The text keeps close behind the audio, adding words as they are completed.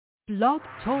Blog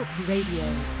Talk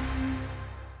Radio.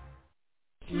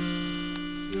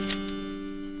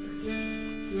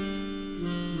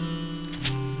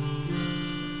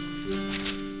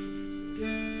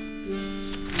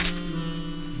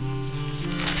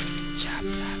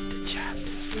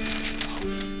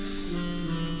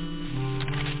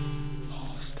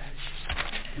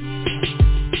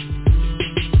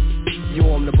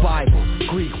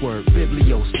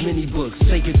 Many books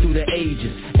taken through the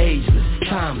ages, ageless,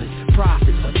 timeless,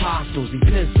 prophets, apostles,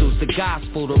 epistles, the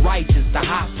gospel, the righteous, the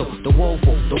hostile, the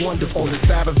woeful, the wonderful. On the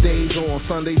Sabbath days or on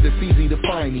Sundays, it's easy to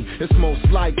find me. It's most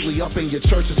likely up in your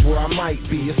churches where I might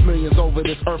be. It's millions over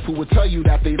this earth who would tell you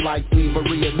that they like me, but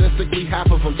realistically, half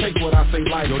of them take what I say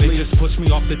lightly. Yo, they just push me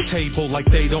off the table like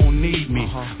they don't need me.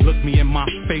 Look me in my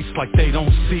face like they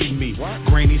don't see me.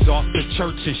 Granny's off the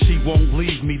church and she won't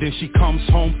leave me. Then she comes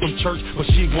home from church, but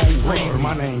she won't read me.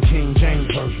 My name King James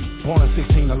Version, born in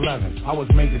 1611. I was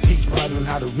made to teach brethren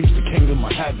how to reach the kingdom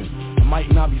of heaven. I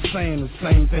might not be saying the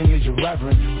same thing as your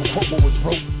reverend, but what was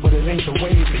broke, but it ain't the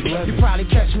way they live. You probably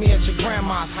catch me at your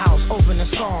grandma's house,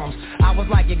 opening Psalms. I was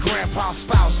like your grandpa's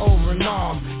spouse, over and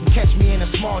on. You catch me in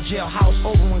a small jailhouse,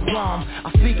 over in Guam.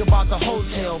 I speak about the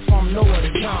hotel from nowhere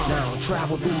to come. Now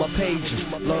travel through my pages,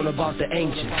 learn about the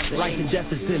ancients. Life and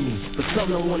death is in me, but some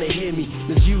don't wanna hear me.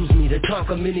 Misuse me to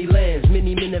conquer many lands.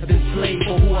 Many men have been slaves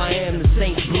for who I am. The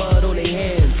saints' blood on their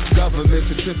hands.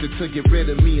 Government attempted to get rid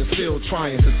of me and still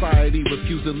trying. Society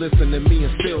refused to listen to me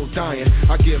and still dying.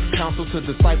 I give counsel to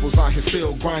disciples out here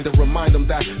still grinding. Remind them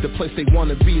that the place they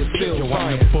wanna be is still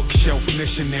I'm a bookshelf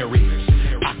missionary.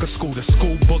 I could school the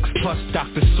school books plus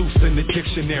Dr. Seuss in the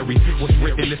dictionary. What's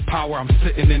written is power. I'm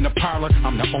sitting in the parlor.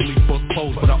 I'm the only book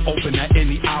closed, but I open at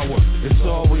any hour. It's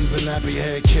always a nappy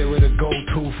head kid with a gold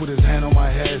tooth, with his hand on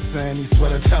my head saying he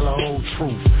swear to tell the whole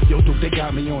truth. Yo, dude, they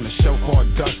got me on the shelf all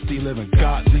dusty. Living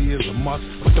godly is a must,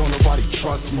 but don't nobody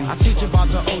trust me. I teach about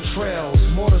the old trails,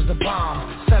 mortars the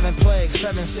bomb, 7 plagues,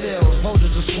 7 seals,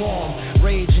 soldiers to swarm,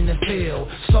 rage in the field,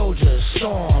 soldiers,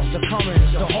 storms, the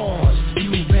comings, the horns,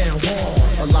 you've been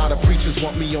warned. A lot of preachers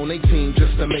want me on their team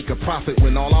just to make a profit,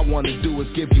 when all I want to do is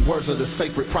give you words of the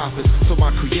sacred prophets, so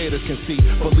my creators can see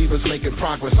believers making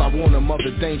progress. I warn them of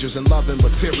the dangers in loving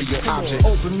material objects.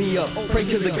 Open me up, pray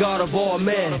to the God of all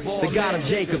men, the God of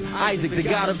Jacob, Isaac, the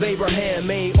God of Abraham.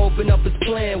 May open up his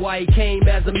plan why he came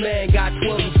as a man. Got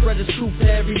 12 and spread his truth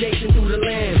to every nation through the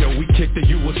land. Yo, we kicked it,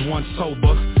 you was once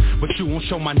sober, but you won't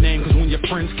show my name, cause when your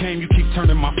friends came, you keep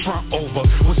turning my front over.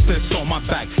 What's this on my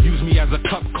back? Use me as a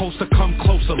cup coaster, come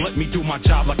closer, let me do my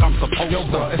job like I'm supposed to. Yo,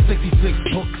 bro, it's 66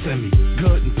 books in me,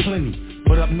 good and plenty,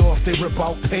 but up north they rip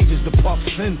out pages to puff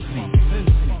Cincy.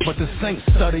 But the saints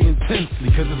study intensely,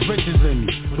 cause it's riches in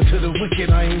me, but to the wicked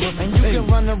I ain't worth a penny. And you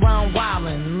can run around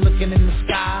wildin', looking in the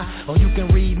sky, or you can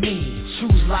read me,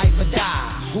 choose life or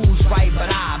die. Who's right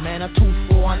but I, man, a tooth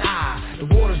for an eye. The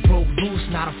waters broke loose,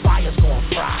 now the fire's gonna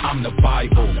fry. I'm the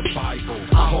Bible.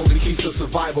 I hold the keys to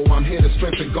survival. I'm here to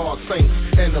strengthen God's saints,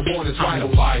 and the Lord is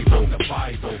vital. I'm the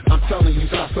Bible. I'm telling you,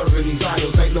 stop serving these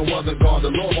idols. Ain't no other God, the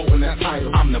Lord holding that title.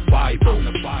 I'm the Bible.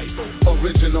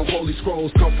 Original holy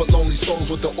scrolls, comfort lonely souls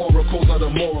with the oracles of the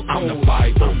moral codes. I'm the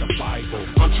Bible.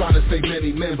 I'm trying to save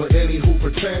many men, but any who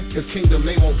pretend his kingdom,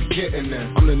 they won't be getting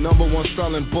there. I'm the #1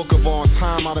 selling book of all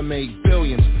time. I done made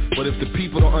billions, but if the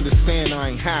people don't understand, I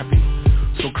ain't happy.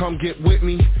 So come get with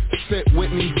me, sit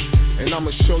with me, and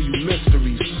I'ma show you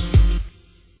mysteries.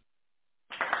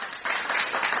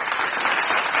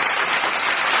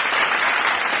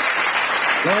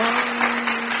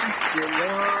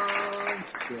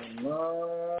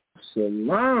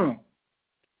 Shalom.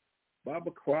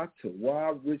 Baba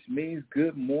Kwatawa, which means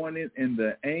good morning in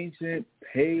the ancient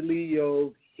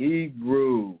Paleo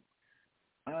Hebrew.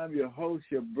 I'm your host,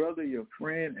 your brother, your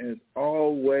friend, as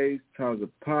always,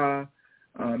 Tazapa.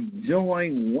 I'm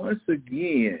joined once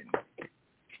again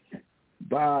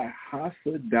by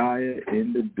Hasadiah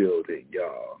in the building,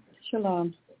 y'all.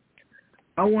 Shalom.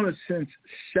 I want to send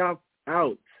shout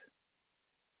out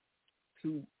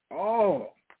to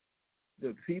all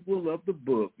the people of the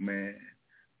book, man.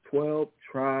 12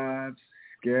 tribes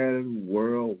scattered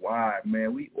worldwide,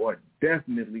 man. We are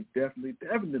definitely,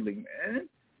 man,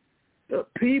 the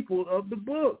people of the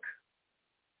book.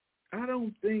 I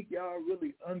don't think y'all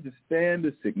really understand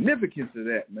the significance of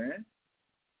that, man.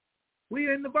 We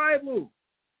in the Bible.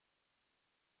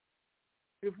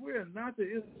 If we're not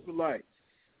the Israelites,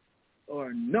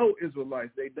 or no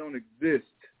Israelites, they don't exist.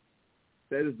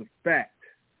 That is a fact.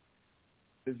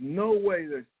 There's no way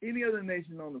there's any other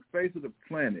nation on the face of the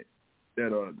planet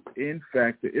that are, in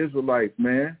fact, the Israelites,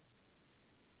 man.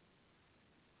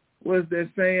 What's that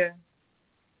saying?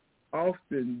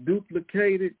 often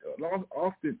duplicated,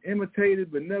 often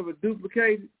imitated, but never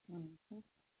duplicated. Mm-hmm.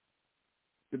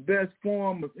 The best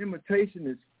form of imitation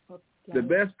is, the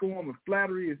best form of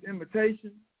flattery is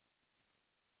imitation.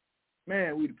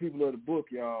 Man, we the people of the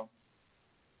book, y'all.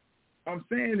 I'm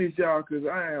saying this, y'all, because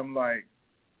I'm on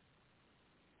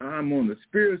the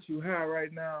spiritual high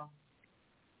right now.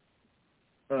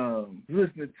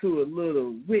 Listening to a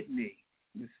little Whitney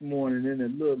this morning and a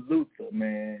little Luther,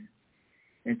 man.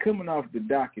 And coming off the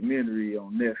documentary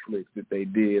on Netflix that they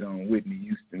did on Whitney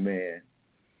Houston, man.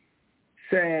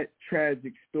 Sad,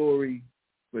 tragic story,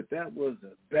 but that was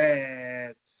a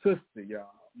bad sister, y'all.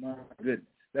 My goodness,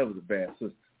 that was a bad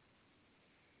sister.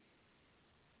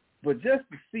 But just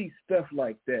to see stuff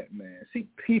like that, man, see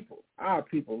people, our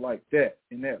people like that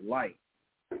in that light.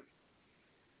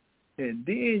 And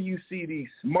then you see these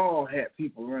small hat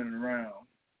people running around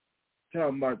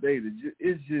talking about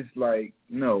it's just like,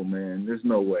 no, man, there's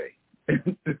no way.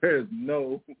 there is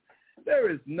no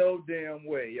damn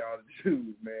way y'all the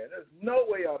Jews, man. There's no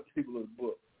way y'all the people of the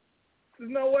book.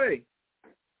 There's no way.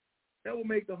 That would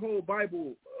make the whole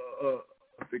Bible a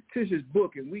fictitious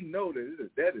book, and we know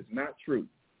that is not true.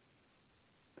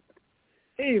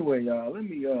 Anyway, y'all, let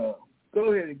me go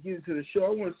ahead and get into the show. I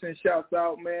want to send shouts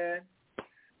out, man,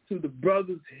 to the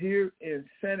brothers here in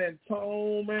San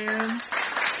Antonio, man.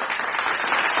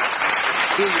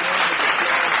 Big round of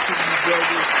applause to you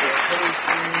brothers for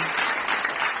hosting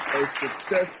a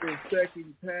successful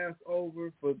second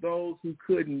Passover for those who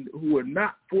were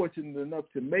not fortunate enough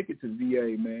to make it to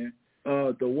VA, man.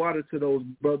 The water to those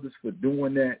brothers for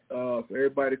doing that. For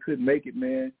everybody that couldn't make it,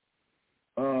 man.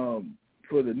 For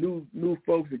the new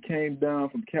folks that came down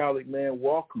from Cali, man,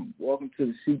 welcome. Welcome to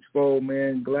the Sheep's Fold,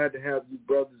 man. Glad to have you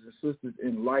brothers and sisters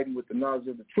enlightened with the knowledge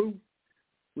of the truth.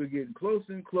 We're getting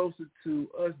closer and closer to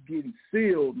us getting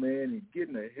sealed, man, and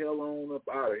getting the hell on up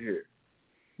out of here.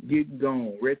 Getting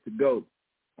gone, ready to go.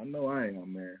 I know I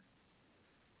am, man.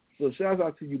 So shout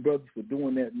out to you brothers for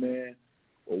doing that, man.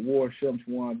 Award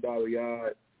Shamswan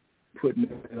Daliyad, putting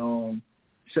it on.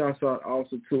 Shouts out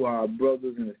also to our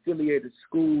brothers in affiliated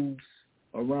schools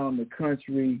around the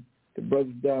country. The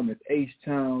brothers down at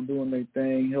H-Town doing their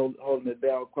thing, holding it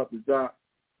down, Tazapa.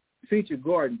 Feature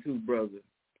Garden too, brother.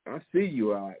 I see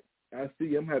you, all right. I see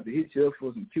you. I'm going to have to hit you up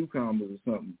for some cucumbers or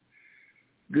something.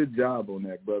 Good job on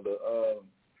that, brother.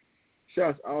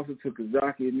 Shouts also to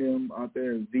Kazaki and them out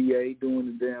there in VA doing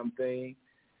the damn thing.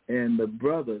 And the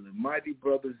mighty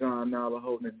brother John Nala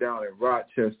holding it down in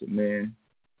Rochester, man.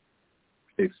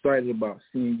 Excited about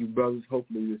seeing you brothers.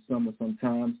 Hopefully this summer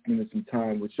sometime, spending some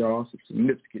time with y'all, some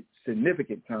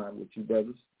significant time with you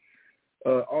brothers.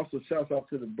 Also, shouts out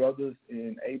to the brothers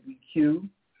in ABQ.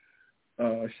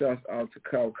 Shouts out to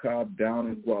Kyle Cobb down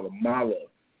in Guatemala.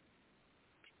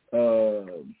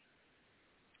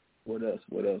 What else?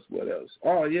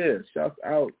 Oh, yeah, shouts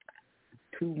out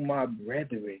to my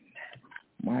brethren,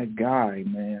 my guy,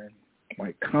 man,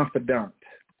 my confidant,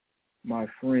 my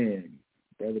friend,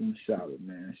 Brother Mashaba,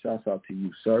 man. Shouts out to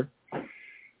you, sir.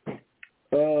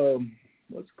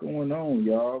 What's going on,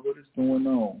 y'all? What is going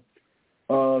on?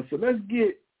 So let's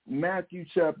get Matthew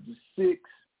chapter 6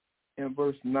 and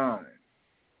verse 9.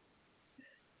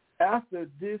 After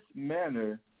this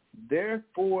manner,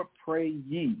 therefore pray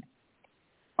ye,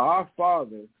 Our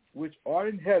Father, which art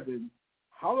in heaven,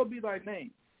 hallowed be thy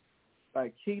name.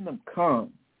 Thy kingdom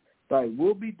come. Thy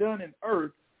will be done in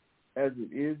earth as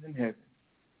it is in heaven.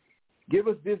 Give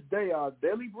us this day our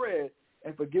daily bread,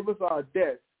 and forgive us our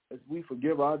debts as we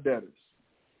forgive our debtors.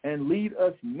 And lead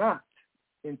us not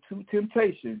into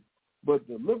temptation, but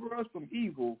deliver us from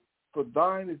evil. For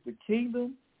thine is the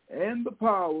kingdom and the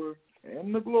power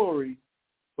and the glory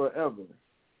forever.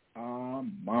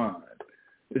 Amen.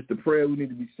 It's the prayer we need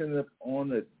to be sending up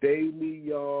on a daily,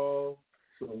 y'all,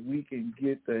 so we can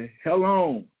get the hell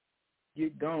on.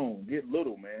 Get gone. Get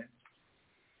little, man.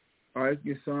 All right, let's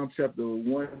get Psalm chapter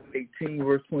 118,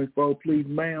 verse 24, please,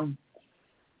 ma'am.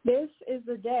 This is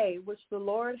the day which the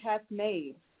Lord hath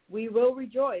made. We will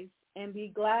rejoice and be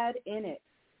glad in it.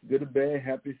 Good or bad,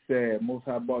 happy, sad. Most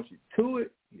High brought you to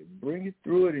it. You bring it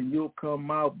through it, and you'll come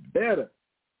out better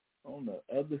on the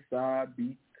other side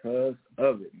because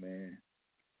of it, man.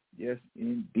 Yes,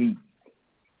 indeed.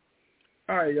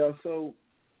 All right, y'all, so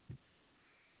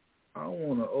I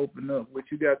want to open up. What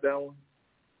you got, that one?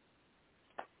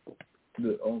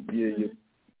 Yeah.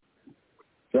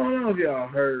 So I don't know if y'all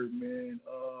heard, man.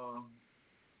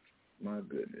 My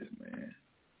goodness, man.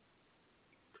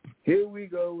 Here we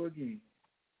go again.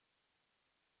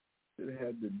 Should have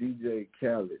had the DJ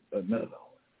Khaled, another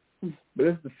one. But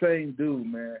it's the same dude,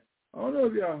 man. I don't know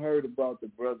if y'all heard about the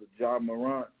brother John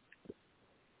Morant.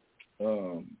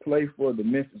 play for the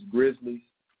Memphis Grizzlies.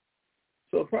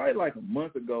 So probably like a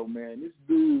month ago, man, this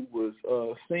dude was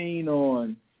seen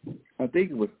on, I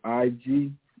think it was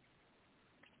IG,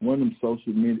 one of them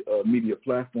social media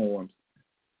platforms,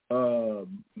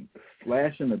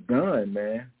 flashing a gun,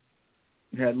 man.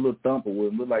 He had a little thumper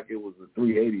with him. Looked like it was a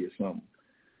 380 or something.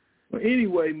 But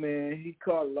anyway, man, he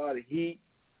caught a lot of heat,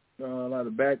 a lot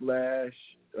of backlash.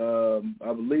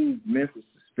 I believe Memphis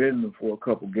suspended him for a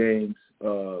couple games.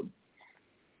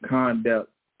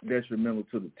 Conduct detrimental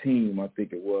to the team, I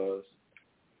think it was.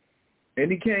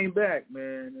 And he came back,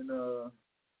 man, and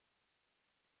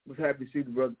was happy to see the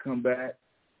brother come back,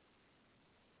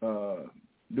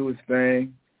 do his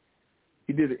thing.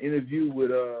 He did an interview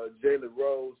with Jalen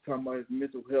Rose talking about his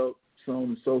mental health, so on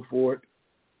and so forth.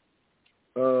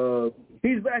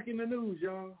 He's back in the news,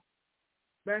 y'all.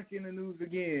 Back in the news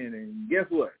again. And guess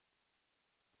what?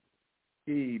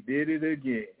 He did it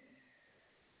again.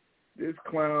 This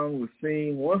clown was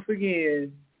seen once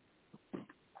again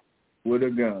with a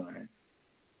gun.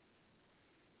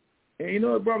 And, you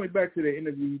know, it brought me back to the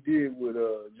interview he did with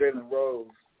Jalen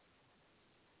Rose.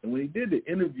 And when he did the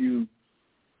interview,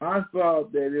 I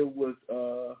thought that it was,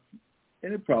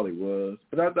 and it probably was,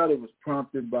 but I thought it was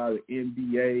prompted by the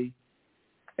NBA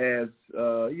as,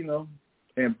 you know,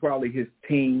 and probably his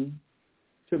team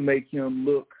to make him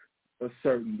look a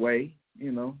certain way,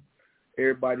 you know.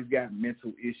 Everybody's got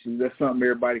mental issues. That's something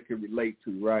everybody can relate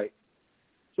to, right?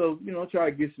 So, you know, try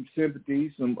to get some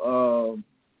sympathy, some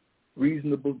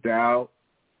reasonable doubt,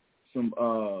 some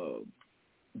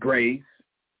grace,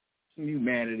 some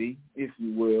humanity, if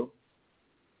you will.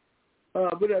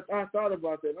 But I thought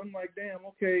about that. I'm like, damn,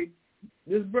 okay,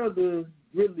 this brother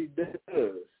really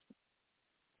does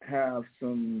have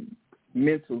some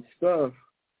mental stuff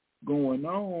going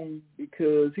on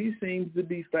because he seems to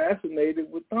be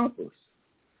fascinated with thumpers.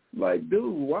 Like,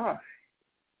 dude, why?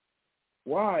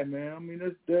 Why, man? I mean,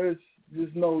 there's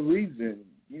just no reason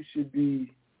you should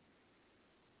be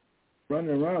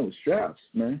running around with straps,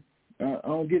 man. I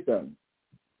don't get that.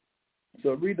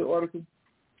 So read the article.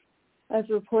 As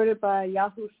reported by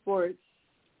Yahoo Sports,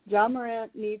 Ja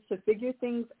Morant needs to figure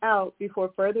things out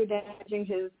before further damaging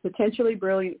his potentially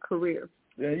brilliant career.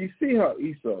 Yeah, you see how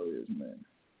Esau is, man.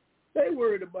 They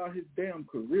worried about his damn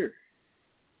career.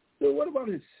 So what about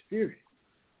his spirit?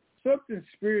 Something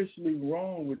spiritually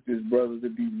wrong with this brother to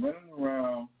be running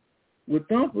around with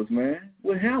thumpers, man,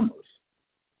 with hammers,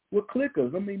 with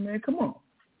clickers. I mean, man, come on.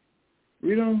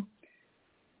 You know?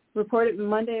 Reported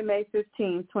Monday, May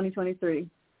 15, 2023.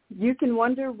 You can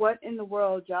wonder what in the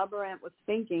world Ja Morant was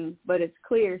thinking, but it's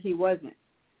clear he wasn't.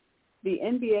 The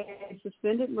NBA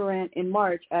suspended Morant in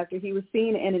March after he was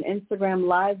seen in an Instagram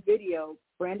live video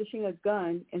brandishing a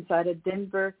gun inside a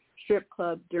Denver strip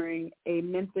club during a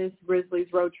Memphis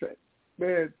Grizzlies road trip.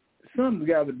 Man, something's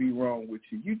got to be wrong with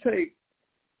you.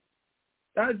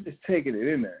 I just taking it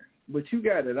in there, but you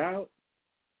got it out.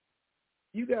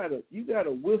 You got a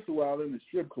whistle out in the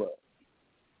strip club.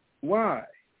 Why?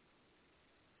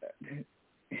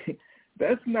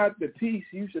 That's not the piece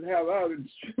you should have out in the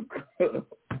strip club.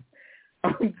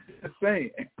 I'm just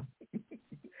saying.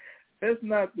 That's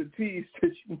not the piece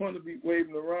that you want to be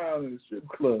waving around in the strip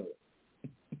club.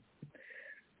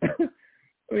 I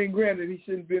mean, granted, he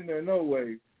shouldn't have been there no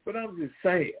way, but I'm just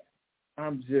saying.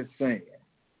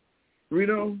 You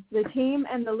know? The team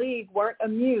and the league weren't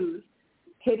amused,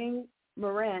 hitting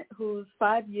Morant, whose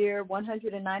 5-year,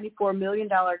 $194 million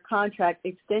contract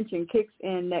extension kicks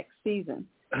in next season.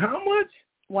 How much?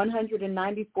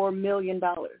 $194 million.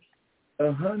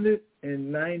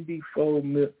 $194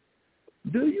 million.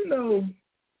 Do you know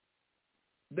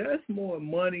that's more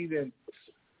money than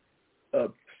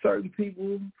certain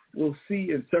people will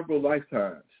see in several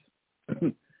lifetimes?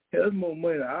 That's more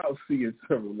money than I'll see in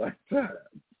several lifetimes.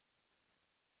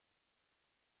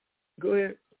 Go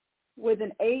ahead. With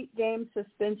an 8-game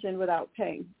suspension without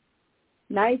pay.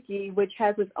 Nike, which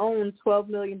has its own $12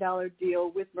 million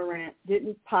deal with Morant,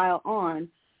 didn't pile on,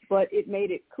 but it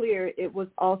made it clear it was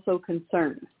also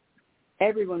concerned.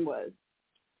 Everyone was.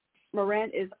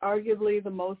 Morant is arguably the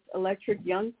most electric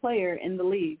young player in the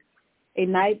league, a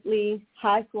nightly,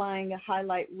 high-flying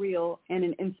highlight reel, and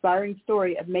an inspiring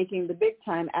story of making the big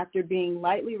time after being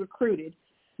lightly recruited,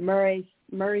 Murray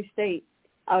State,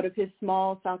 out of his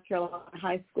small South Carolina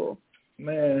high school.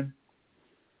 Man,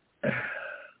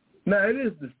 now it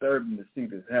is disturbing to see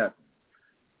this happen.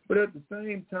 But at the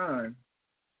same time,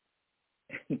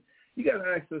 you got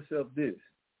to ask yourself this.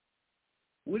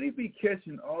 Would he be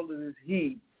catching all of this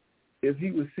heat if he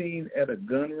was seen at a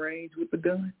gun range with a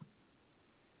gun?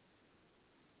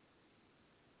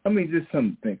 I mean, just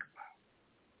something to think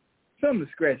about. Something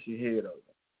to scratch your head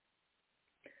over.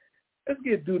 let's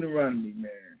get Deuteronomy,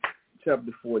 man,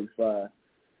 chapter 45.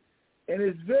 And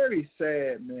it's very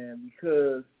sad, man,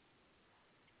 because,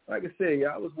 like I said,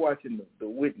 I was watching the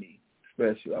Whitney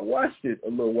special. I watched it a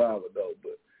little while ago,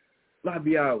 but a lot of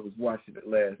y'all was watching it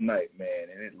last night, man,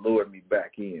 and it lured me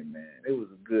back in, man. It was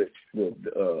a good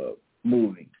little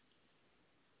movie.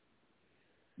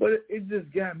 But it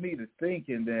just got me to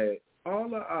thinking that all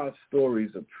of our stories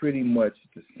are pretty much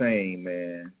the same,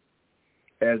 man,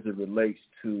 as it relates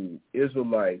to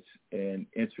Israelites and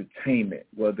entertainment,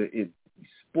 whether it be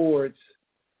sports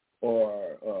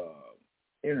or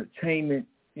entertainment,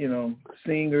 you know,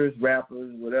 singers,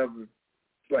 rappers, whatever.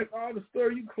 It's like all the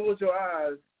story, you close your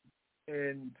eyes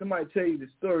and somebody tell you the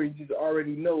story, you just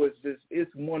already know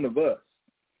it's one of us.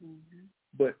 Mm-hmm.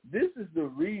 But this is the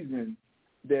reason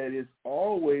that it's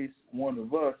always one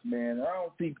of us, man. I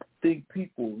don't think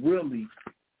people really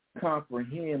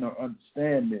comprehend or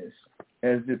understand this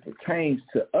as it pertains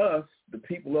to us, the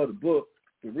people of the book,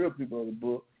 the real people of the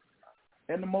book,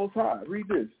 and the Most High. Read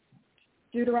this.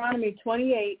 Deuteronomy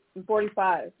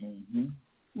 28:45. Mm-hmm.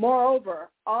 Moreover,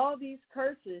 all these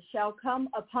curses shall come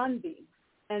upon thee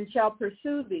and shall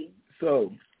pursue thee.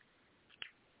 So,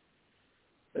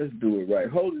 let's do it right.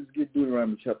 Let's get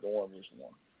Deuteronomy chapter 1, verse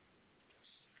 1.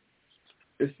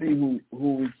 Let's see who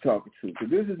we're talking to. Because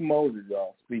this is Moses,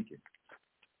 y'all, speaking.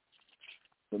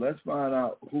 So let's find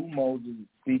out who Moses is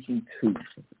speaking to.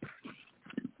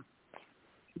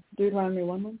 Deuteronomy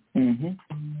 1:1?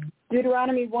 Mm-hmm.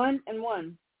 Deuteronomy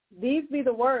 1:1. These be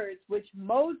the words which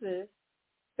Moses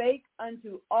spake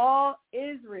unto all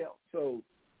Israel. So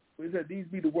we said these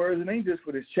be the words, and ain't just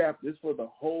for this chapter, it's for the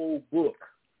whole book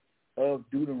of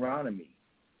Deuteronomy.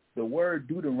 The word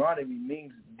Deuteronomy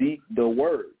means the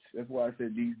words. That's why I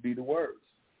said these be the words.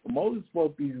 But Moses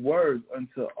spoke these words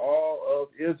unto all of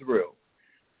Israel,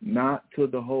 not to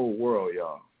the whole world,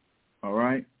 y'all. All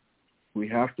right? We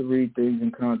have to read things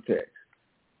in context.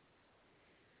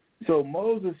 So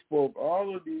Moses spoke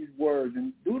all of these words,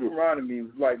 and Deuteronomy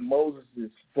was like Moses'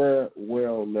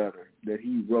 farewell letter that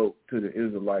he wrote to the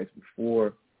Israelites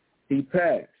before he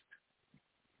passed.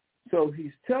 So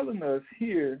he's telling us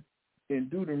here in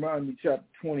Deuteronomy chapter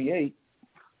 28,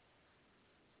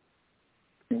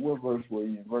 and what verse were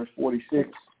you in? Verse 46?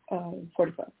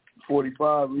 45.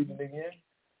 45, read it again.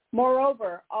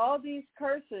 Moreover, all these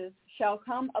curses shall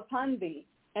come upon thee,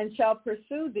 and shall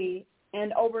pursue thee,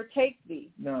 and overtake thee.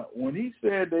 Now, when he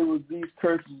said these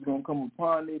curses going to come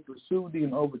upon thee, pursue thee,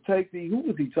 and overtake thee, who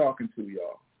was he talking to,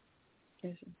 y'all?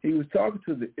 Yes, he was talking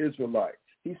to the Israelites.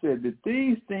 He said that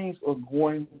these things are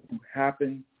going to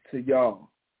happen to y'all.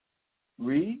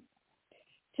 Read.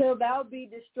 Till thou be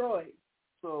destroyed.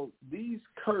 So these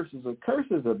curses, a curse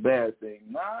is a bad thing,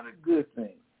 not a good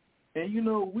thing. And, you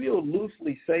know, we'll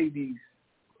loosely say these,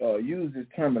 use this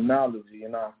terminology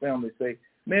in our family, say,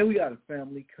 man, we got a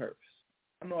family curse.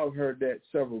 I know I've heard that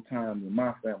several times in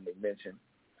my family mentioned.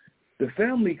 The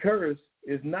family curse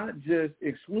is not just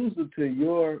exclusive to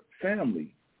your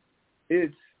family.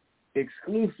 It's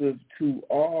exclusive to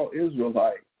all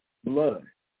Israelite blood.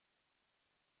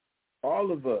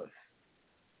 All of us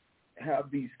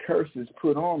have these curses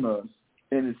put on us,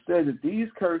 and it says that these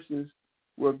curses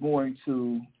were going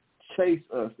to chase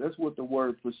us. That's what the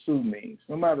word pursue means.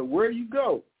 No matter where you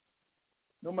go,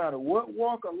 no matter what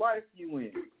walk of life you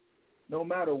in, no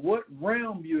matter what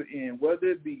realm you're in, whether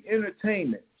it be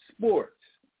entertainment, sports,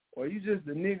 or you just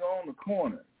the nigga on the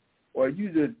corner, or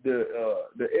you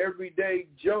the everyday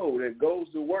Joe that goes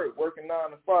to work, working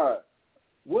 9 to 5,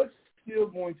 what's still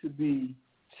going to be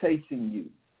chasing you?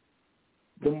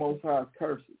 The Most High's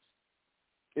curses.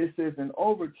 It says, and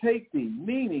overtake thee,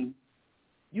 meaning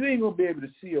you ain't going to be able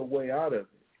to see a way out of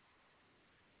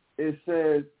it. It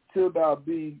says, till thou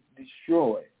be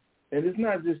destroyed. And it's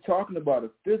not just talking about a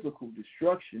physical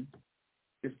destruction.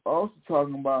 It's also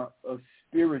talking about a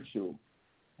spiritual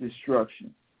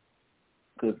destruction.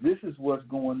 Because this is what's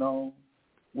going on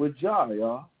with Jah,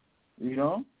 y'all. You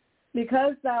know?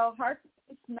 Because thou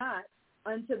hearkenest not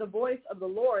unto the voice of the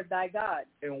Lord thy God.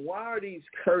 And why are these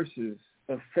curses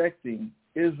affecting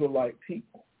Israelite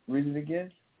people? Read it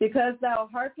again. Because thou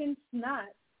hearkenest not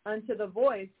unto the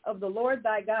voice of the Lord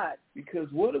thy God. Because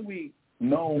what are we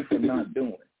known for not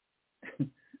doing?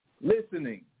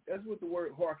 Listening. That's what the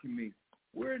word hearken means.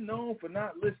 We're known for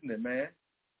not listening, man.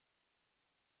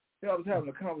 You know, I was having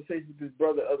a conversation with this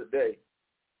brother the other day,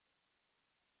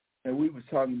 and we was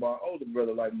talking about older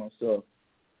brother like myself.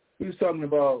 We was talking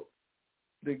about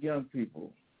the young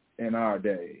people in our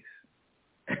days,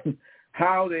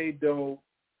 how they don't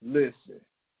listen.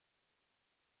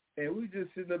 And we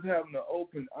just sitting up having an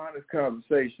open, honest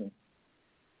conversation.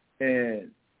 And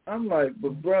I'm like,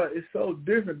 but bro, it's so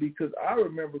different because I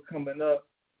remember coming up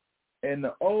and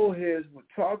the old heads would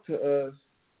talk to us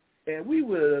and we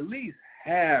would at least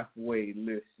halfway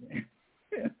listen.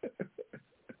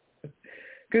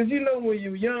 Because, you know, when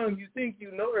you're young, you think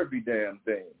you know every damn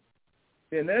thing.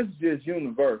 And that's just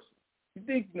universal. You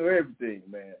think you know everything,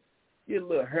 man. You get a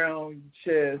little hair on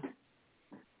your chest,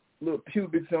 little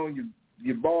pubics on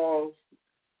your balls,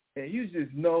 and you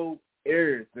just know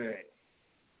everything.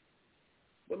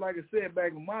 But like I said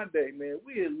back in my day, man,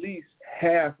 we at least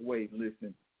halfway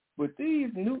listen. But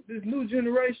this new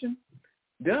generation,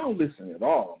 they don't listen at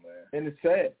all, man. And it's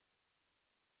sad.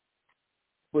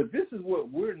 But this is what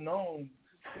we're known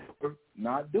for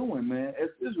not doing, man, as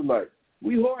Israelites.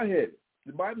 We hard-headed.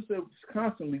 The Bible says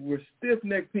constantly we're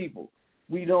stiff-necked people.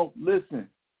 We don't listen.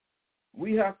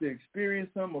 We have to experience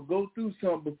something or go through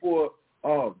something before,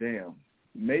 oh, damn,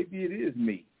 maybe it is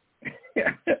me.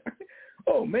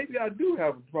 Oh, maybe I do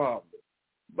have a problem.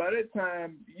 By that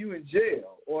time, you in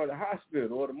jail or the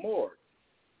hospital or the morgue.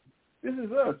 This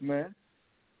is us, man.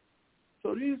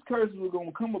 So these curses are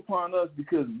going to come upon us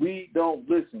because we don't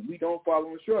listen. We don't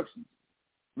follow instructions.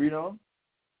 Read on.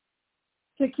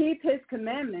 To keep his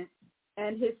commandments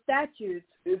and his statutes.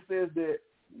 It says that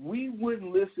we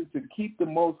wouldn't listen to keep the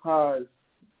Most High's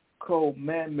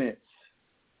commandments.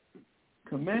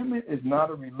 Commandment is not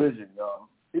a religion, y'all.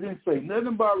 It didn't say nothing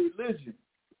about religion.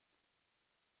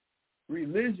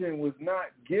 Religion was not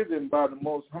given by the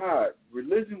Most High.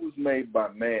 Religion was made by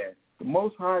man. The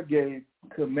Most High gave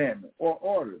commandments or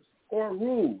orders or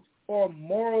rules or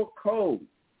moral code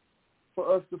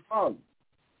for us to follow.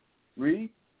 Read.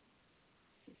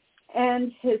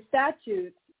 And his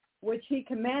statutes, which he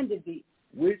commanded thee.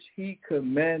 Which he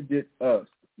commanded us.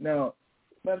 Now,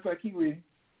 matter of fact, keep reading.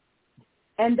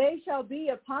 And they shall be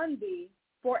upon thee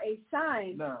for a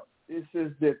sign. Now, it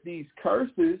says that these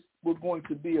curses were going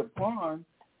to be upon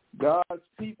God's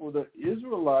people, the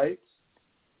Israelites,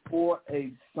 for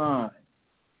a sign.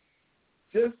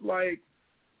 Just like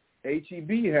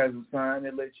H-E-B has a sign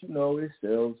that lets you know it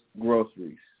sells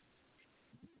groceries.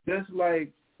 Just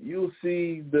like you'll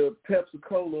see the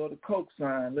Pepsi-Cola or the Coke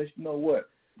sign lets you know what?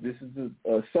 This is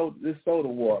this soda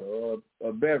water or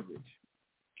a beverage.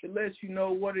 It lets you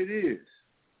know what it is.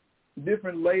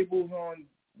 Different labels on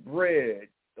bread,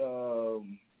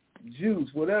 juice,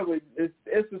 whatever.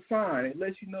 It's a sign. It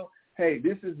lets you know, hey,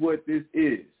 this is what this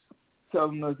is.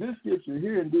 Telling us this scripture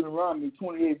here in Deuteronomy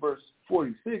 28, verse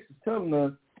 46 is telling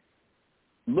us,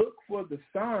 look for the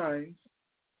signs,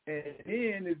 and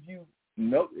then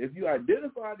if you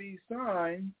identify these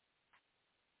signs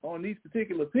on these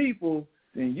particular people,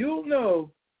 then you'll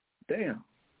know, damn,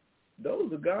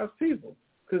 those are God's people.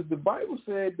 Because the Bible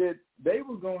said that they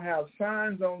were going to have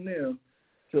signs on them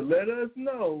to let us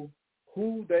know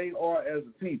who they are as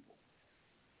a people.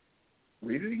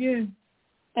 Read it again.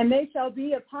 And they shall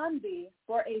be upon thee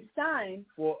for a sign.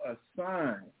 For a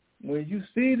sign. When you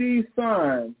see these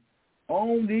signs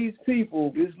on these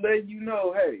people, it's letting you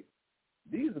know, hey,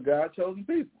 these are God's chosen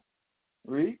people.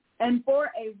 Read. And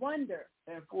for a wonder.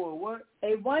 And for what?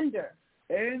 A wonder.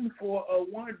 And for a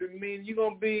wonder means you're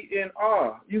going to be in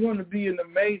awe. You're going to be in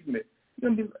amazement. You're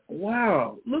going to be like,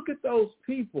 wow, look at those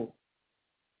people.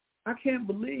 I can't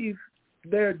believe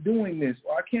they're doing this.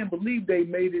 Or I can't believe they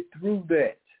made it through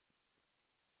that.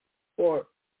 Or,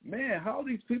 man, how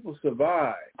these people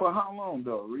survive? For how long,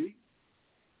 though, Reed?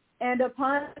 And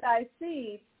upon thy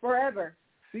seed forever.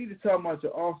 Seed is talking about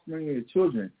your offspring and your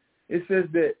children. It says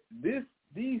that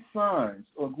these signs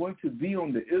are going to be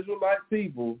on the Israelite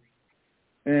people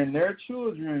and their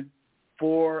children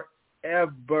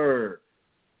forever.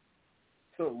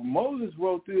 So Moses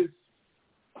wrote this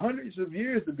hundreds of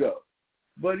years ago,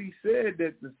 but he said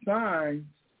that the signs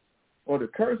or the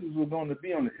curses were going to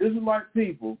be on the Israelite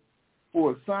people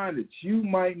for a sign that you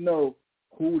might know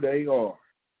who they are.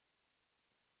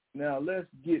 Now let's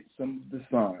get some of the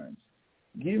signs.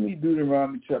 Give me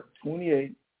Deuteronomy chapter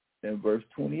 28 and verse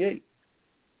 28.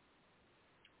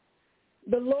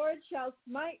 The Lord shall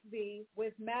smite thee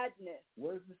with madness.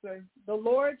 What does it say? The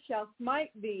Lord shall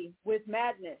smite thee with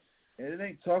madness. And it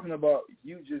ain't talking about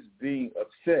you just being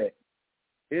upset.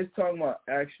 It's talking about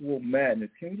actual madness.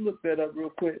 Can you look that up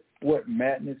real quick, what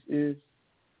madness is?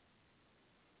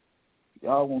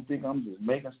 Y'all won't think I'm just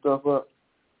making stuff up.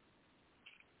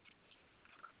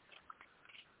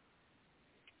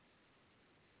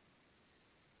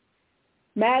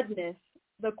 Madness,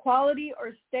 the quality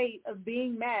or state of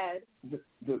being mad.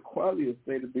 The quality or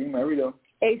state of being mad. Read on.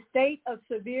 A state of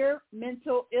severe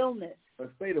mental illness. A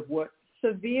state of what?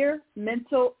 Severe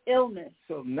mental illness.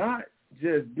 So not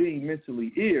just being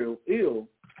mentally ill,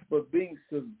 but being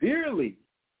severely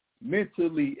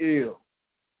mentally ill.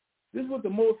 This is what the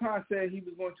Most High said he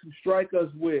was going to strike us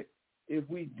with if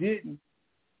we didn't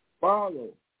follow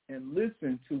and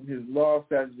listen to his law,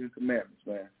 statutes, and commandments,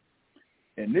 man.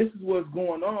 And this is what's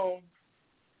going on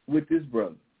with this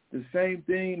brother. The same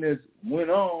thing that went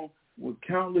on with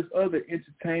countless other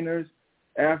entertainers,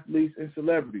 athletes, and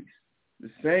celebrities. The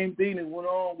same thing that went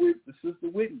on with the Sister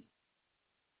Whitney.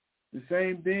 The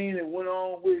same thing that went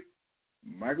on with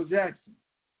Michael Jackson.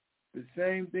 The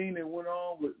same thing that went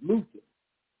on with Luther.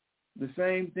 The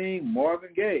same thing Marvin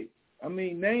Gaye. I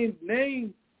mean,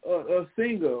 name a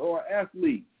singer or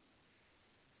athlete.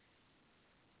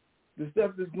 The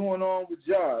stuff that's going on with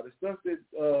Ja, the stuff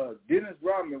that Dennis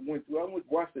Rodman went through. I went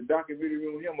to watch the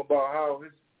documentary with him about how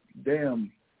his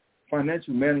damn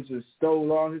financial manager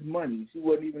stole all his money. She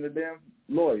wasn't even a damn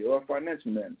lawyer or a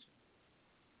financial manager.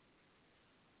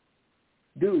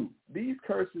 Dude, these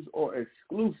curses are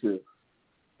exclusive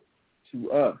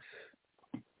to us.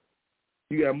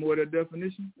 You got more of that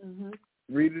definition? Mm-hmm.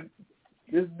 Read it.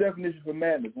 This is the definition for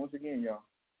madness. Once again, y'all.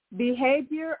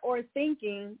 Behavior or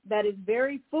thinking that is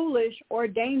very foolish or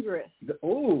dangerous.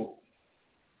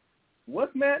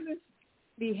 What's madness?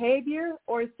 Behavior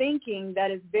or thinking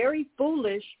that is very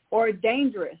foolish or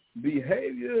dangerous.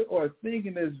 Behavior or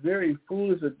thinking that's very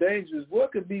foolish or dangerous.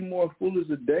 What could be more foolish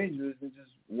or dangerous than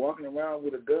just walking around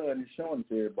with a gun and showing it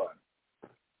to everybody?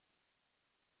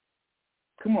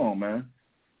 Come on, man.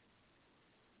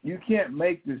 You can't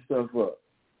make this stuff up.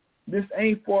 This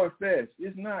ain't far-fetched.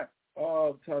 It's not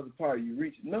all Tazapa you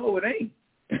reach. No, it ain't.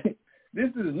 This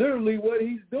is literally what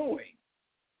he's doing.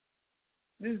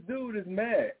 This dude is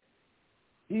mad.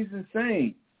 He's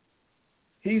insane.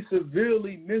 He's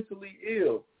severely mentally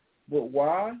ill. But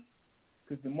why?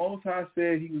 Because the Most High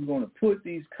said he was going to put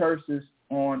these curses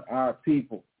on our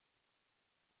people.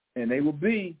 And they will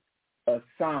be a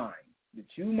sign that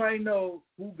you might know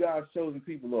who God's chosen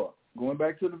people are. Going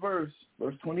back to the verse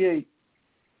 28.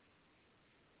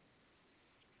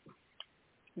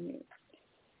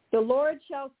 The Lord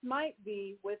shall smite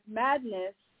thee with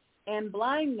madness and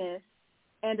blindness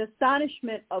and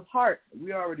astonishment of heart.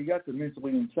 We already got the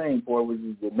mentally insane part, which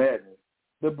is the madness.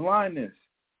 The blindness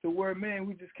to where, man,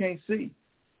 we just can't see.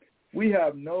 We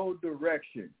have no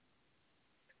direction.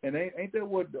 And ain't that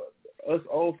what us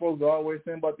old folks are always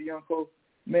saying about the young folks?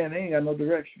 Man, they ain't got no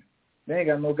direction. They ain't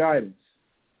got no guidance.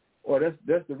 Or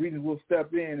that's the reason we'll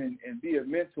step in and be a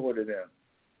mentor to them.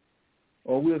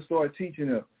 Or we'll start teaching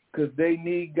them because they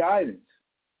need guidance.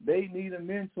 They need a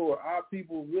mentor. Our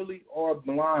people really are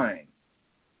blind.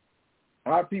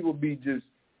 Our people be just,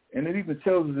 and it even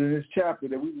tells us in this chapter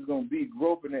that we was going to be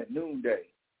groping at noonday,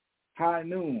 high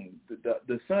noon.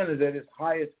 The sun is at its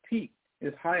highest peak,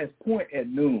 its highest point at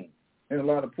noon in a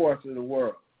lot of parts of the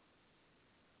world.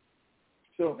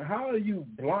 So how are you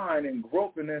blind and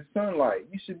groping at sunlight?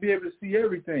 You should be able to see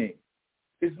everything.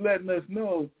 It's letting us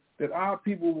know that our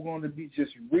people were going to be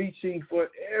just reaching for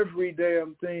every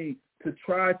damn thing to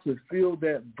try to fill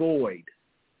that void.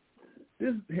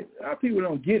 Our people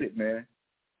don't get it, man.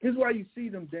 This is why you see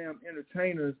them damn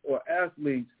entertainers or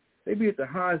athletes. They be at the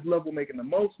highest level making the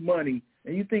most money,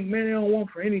 and you think, man, they don't want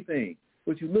for anything.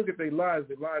 But you look at their lives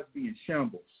be in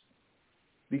shambles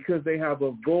because they have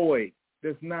a void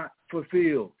that's not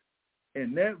fulfilled.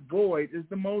 And that void is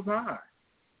the Most High.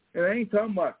 And I ain't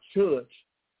talking about church,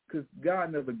 because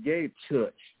God never gave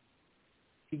church.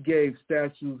 He gave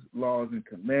statutes, laws, and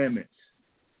commandments.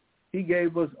 He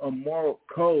gave us a moral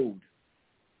code.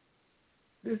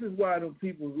 This is why those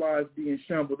people's lives be in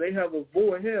shambles. They have a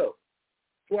void hell.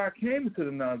 So I came into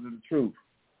the knowledge of the truth.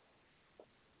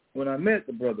 When I met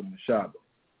the brother Mashaba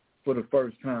for the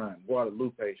first time,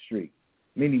 Guadalupe Street,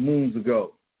 many moons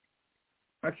ago,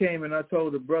 I came and I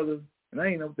told the brother, and I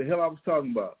didn't know what the hell I was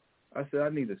talking about. I said, I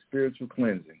need a spiritual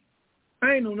cleansing.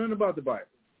 I ain't know nothing about the Bible.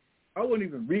 I wasn't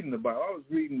even reading the Bible. I was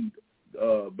reading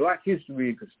Black history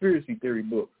and conspiracy theory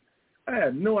books. I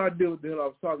had no idea what the hell I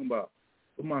was talking about.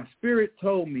 But my spirit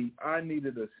told me I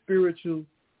needed a spiritual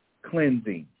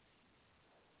cleansing.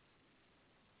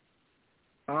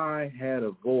 I had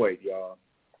a void, y'all.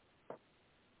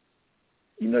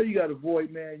 You know you got a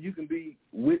void, man. You can be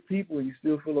with people and you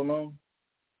still feel alone.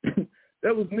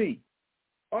 That was me.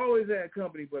 I always had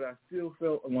company, but I still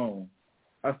felt alone.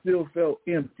 I still felt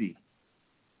empty.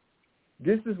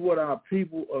 This is what our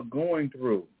people are going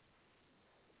through.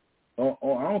 I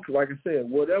don't, like I said,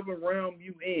 whatever realm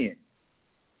you in,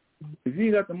 if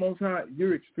you got the Most High,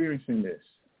 you're experiencing this.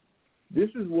 This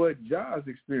is what Jah's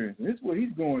experiencing. This is what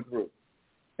he's going through,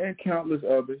 and countless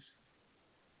others.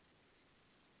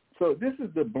 So this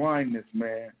is the blindness,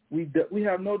 man. We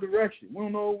have no direction. We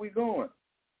don't know where we're going.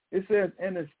 It says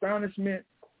an astonishment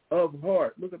of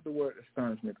heart. Look up the word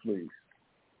astonishment, please.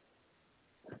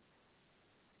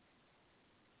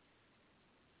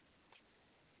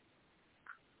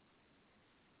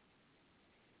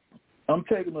 I'm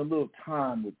taking a little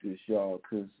time with this, y'all,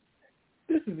 because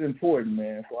this is important,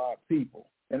 man, for our people.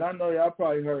 And I know y'all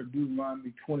probably heard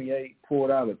Deuteronomy 28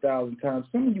 poured out 1,000 times.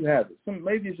 Some of you have it.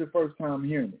 Maybe it's your first time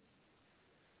hearing it.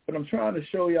 But I'm trying to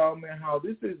show y'all, man, how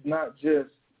this is not just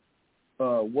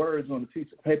words on a piece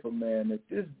of paper, man, that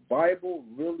this Bible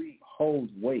really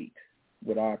holds weight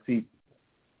with our people.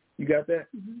 You got that?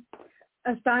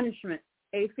 Mm-hmm. Astonishment,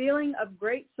 a feeling of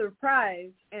great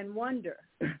surprise and wonder.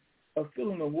 A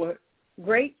feeling of what?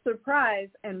 Great surprise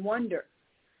and wonder.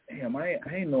 Damn, I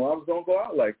ain't know I was going to go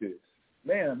out like this.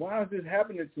 Man, why is this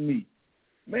happening to me?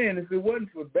 Man, if it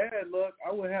wasn't for bad luck,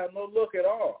 I would have no luck at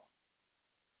all.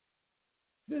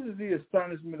 This is the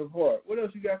astonishment of heart. What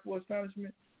else you got for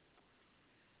astonishment?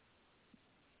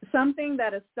 Something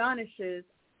that astonishes,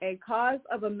 a cause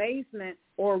of amazement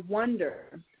or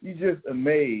wonder. You just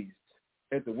amazed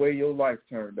at the way your life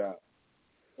turned out.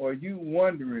 Or you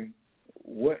wondering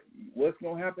what's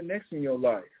going to happen next in your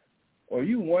life. Or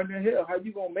you wondering, hell, how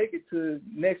you going to make it to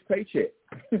next paycheck?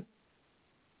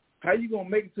 How you going to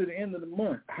make it to the end of the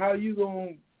month? How you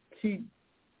going to keep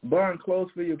buying clothes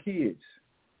for your kids?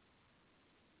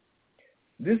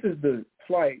 This is the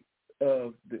plight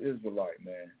of the Israelite,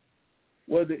 man.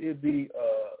 Whether it be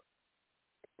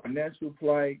a financial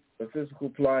plight, a physical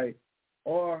plight,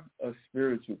 or a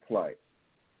spiritual plight.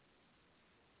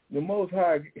 The Most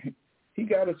High, he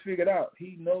got us figured out.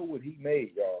 He know what he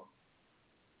made, y'all.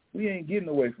 We ain't getting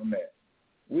away from that.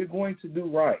 We're going to do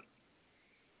right.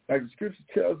 Like the scripture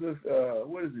tells us,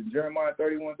 what is it, Jeremiah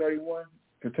 31:31,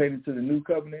 pertaining to the new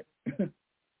covenant.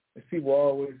 As people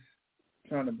always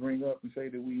trying to bring up and say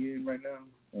that we in right now,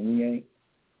 and we ain't.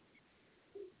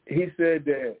 He said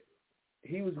that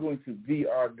he was going to be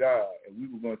our God, and we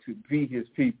were going to be his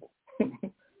people.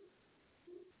 Do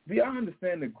y'all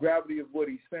understand the gravity of what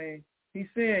he's saying? He's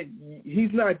saying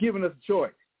he's not giving us a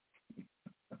choice.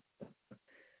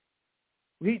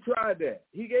 He tried that.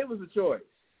 He gave us a choice.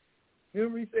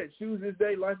 Remember he said, choose this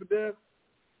day, life or death?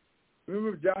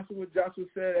 Remember Joshua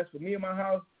said, as for me and my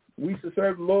house, we shall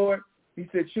serve the Lord. He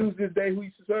said, choose this day who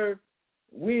you should serve.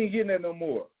 We ain't getting that no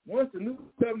more. Once the new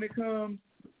covenant comes,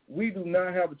 we do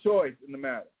not have a choice in the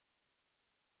matter.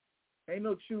 Ain't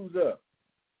no choose up.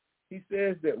 He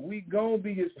says that we going to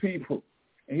be his people,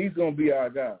 and he's going to be our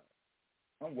God.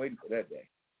 I'm waiting for that day.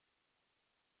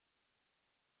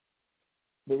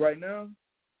 But right now,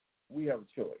 we have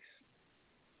a choice.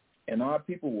 And our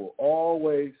people will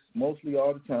always, mostly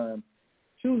all the time,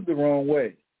 choose the wrong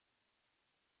way.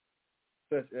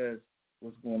 Such as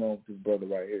what's going on with this brother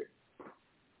right here.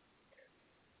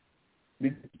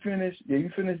 Did you finish? Yeah,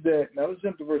 you finished that. Now let's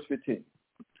jump to verse 15.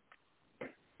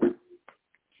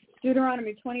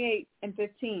 Deuteronomy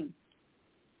 28:15.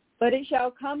 But it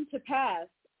shall come to pass,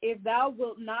 if thou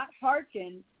wilt not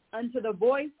hearken unto the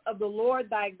voice of the Lord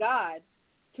thy God,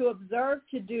 to observe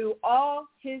to do all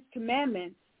his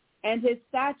commandments and his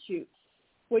statutes,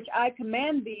 which I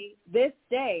command thee this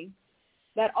day,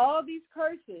 that all these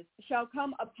curses shall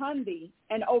come upon thee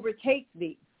and overtake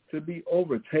thee. To be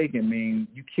overtaken means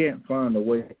you can't find a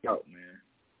way out, man.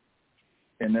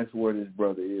 And that's where this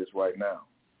brother is right now.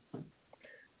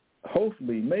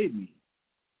 Hopefully, maybe,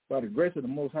 by the grace of the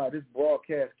Most High, this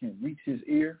broadcast can reach his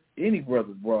ear, any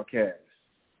brother's broadcast,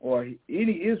 or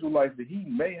any Israelite that he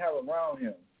may have around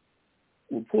him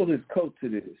will pull his coat to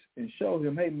this and show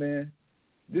him, hey, man,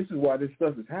 this is why this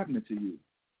stuff is happening to you.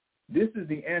 This is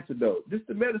the antidote. This is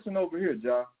the medicine over here,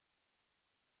 Ja.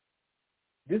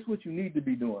 This is what you need to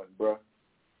be doing, bro.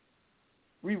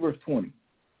 Read verse 20.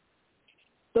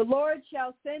 The Lord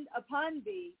shall send upon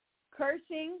thee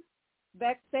cursing,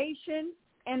 vexation,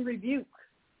 and rebuke.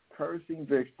 Cursing,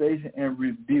 vexation, and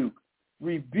rebuke.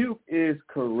 Rebuke is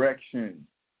correction.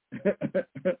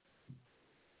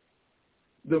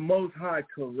 The Most High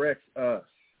corrects us.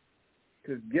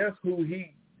 Because guess who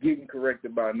he getting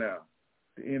corrected by now?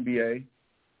 The NBA.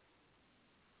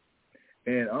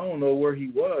 And I don't know where he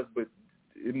was, but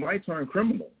it might turn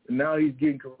criminal. And now he's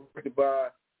getting corrected by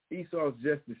Esau's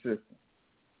justice system.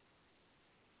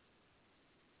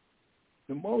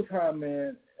 The Most High,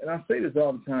 man, and I say this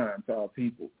all the time to our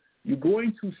people, you're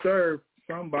going to serve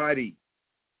somebody.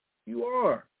 You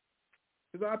are.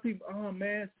 Because our people, oh,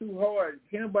 man, it's too hard.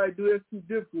 Can't nobody do it. It's too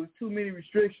difficult. It's too many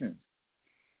restrictions.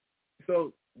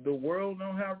 So the world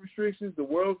don't have restrictions. The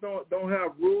world don't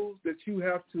have rules that you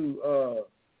have to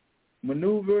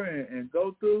maneuver and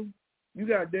go through. You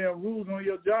got damn rules on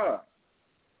your job.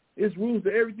 It's rules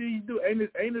to everything you do. Ain't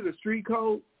it a street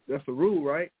code? That's a rule,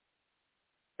 right?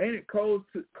 Ain't it codes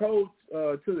to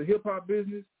the hip hop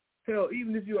business? Hell,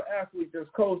 even if you're an athlete, there's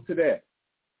codes to that.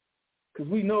 Because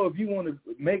we know if you want to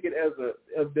make it as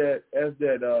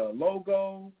that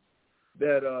logo,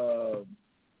 that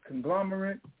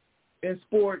conglomerate in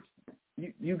sports,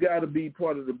 you got to be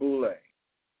part of the boule.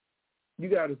 You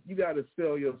got to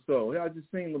sell your soul. I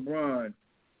just seen LeBron.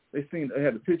 They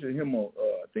had a picture of him on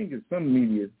I think it's some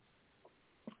media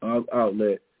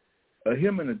outlet.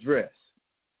 Him in a dress.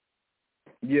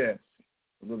 Yes,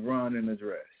 LeBron in a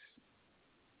dress.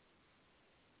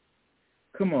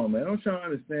 Come on, man. I'm trying to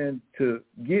understand, to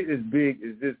get as big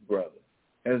as this brother,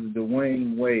 as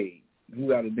Dwayne Wade, who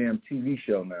got a damn TV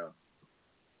show now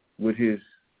with his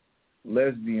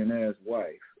lesbian-ass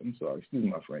wife. I'm sorry, excuse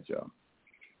my French, y'all.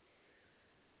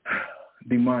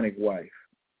 Demonic wife.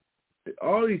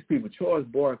 All these people, Charles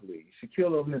Barkley,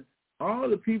 Shaquille O'Neal, all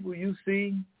the people you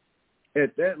see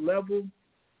at that level,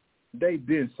 they've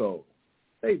been sold.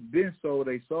 They've been sold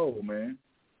their soul, man.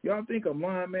 Y'all think I'm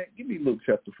lying, man? Give me Luke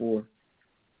chapter 4.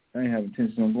 I ain't have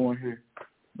intention on going here.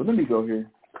 But let me go here.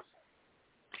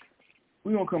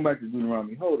 We're going to come back to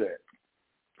Deuteronomy. Hold that.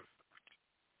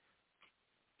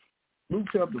 Luke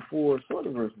chapter 4, start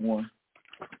at verse 1.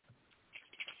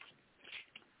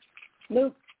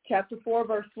 Luke chapter 4,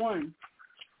 verse 1.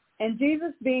 And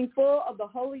Jesus, being full of the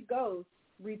Holy Ghost,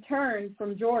 returned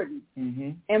from Jordan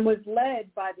and was led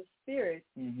by the Spirit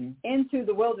into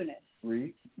the wilderness,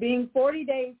 being 40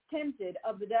 days tempted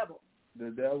of the devil. The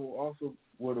devil also,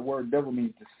 well, the word devil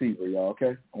means deceiver, y'all,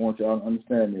 okay? I want y'all to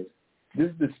understand this. This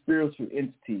is the spiritual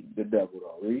entity, the devil,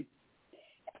 though, read.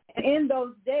 And in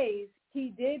those days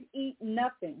he did eat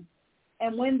nothing,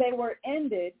 and when they were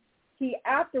ended, he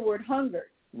afterward hungered.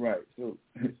 Right, so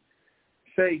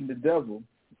Satan, the devil,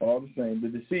 all the same, the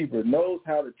deceiver, knows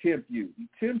how to tempt you. He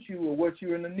tempts you with what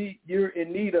you're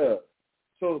in need of.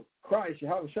 So Christ,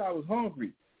 Yahushua, was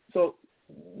hungry. So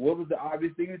what was the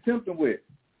obvious thing to tempt him with?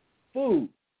 Food.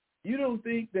 You don't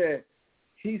think that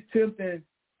he's tempting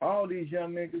all these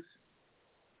young niggas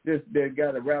that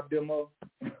got to wrap them up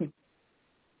in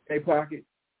their pocket,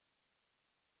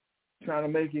 trying to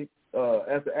make it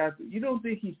as an athlete? You don't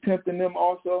think he's tempting them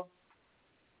also?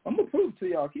 I'm going to prove it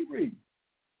to y'all. Keep reading.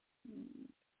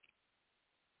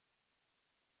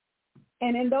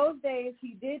 And in those days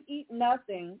he did eat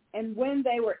nothing, and when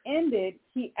they were ended,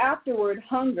 he afterward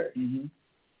hungered.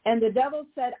 And the devil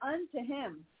said unto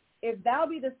him, If thou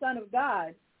be the Son of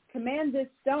God, command this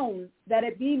stone that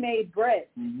it be made bread.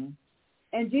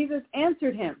 And Jesus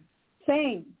answered him,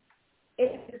 saying,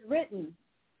 It is written,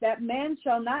 that man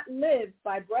shall not live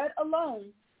by bread alone,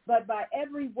 but by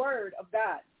every word of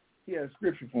God. He has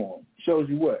scripture for him. Shows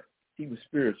you what? He was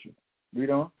spiritual.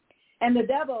 Read on. And the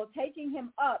devil, taking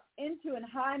him up into an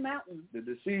high mountain, the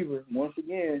deceiver, once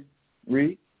again,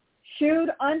 read, shewed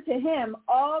unto him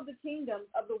all the kingdoms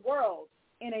of the world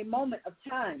in a moment of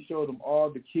time. Showed him all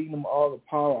the kingdom, all the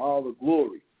power, all the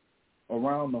glory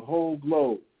around the whole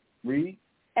globe. Read.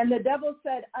 And the devil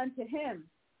said unto him,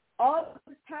 All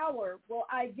this power will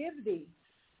I give thee.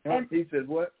 And he said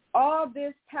what? All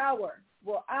this power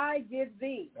will I give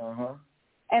thee.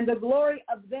 And the glory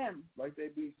of them. Like they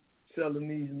be selling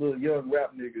these little young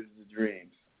rap niggas the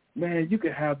dreams. Man, you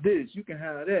can have this. You can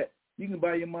have that. You can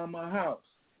buy your mama a house.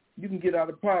 You can get out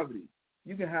of poverty.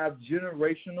 You can have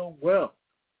generational wealth.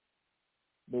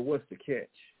 But what's the catch?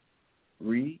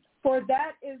 Read. For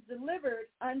that is delivered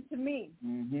unto me.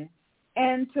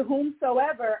 And to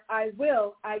whomsoever I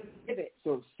will, I give it.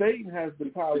 So Satan has the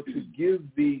power to give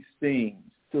these things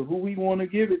to who we want to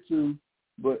give it to.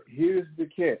 But here's the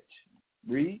catch.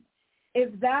 Read.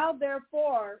 If thou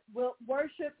therefore wilt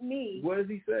worship me. What does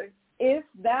he say? If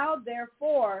thou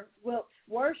therefore wilt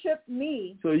worship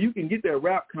me. So you can get that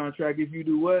rap contract if you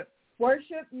do what?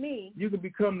 Worship me. You can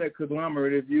become that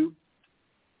conglomerate if you.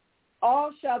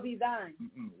 All shall be thine.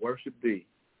 Worship thee.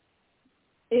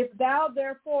 If thou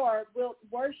therefore wilt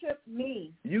worship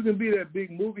me. You can be that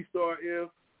big movie star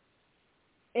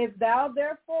if thou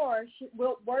therefore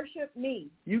wilt worship me.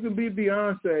 You can be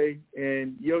Beyonce,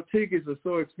 and your tickets are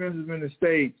so expensive in the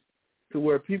States to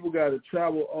where people got to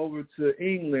travel over to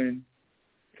England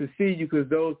to see you because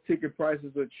those ticket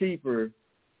prices are cheaper.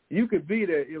 You could be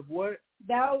that if what?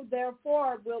 Thou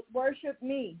therefore wilt worship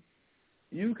me.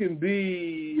 You can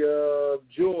be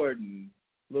Jordan,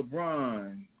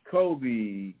 LeBron,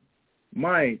 Kobe,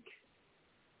 Mike.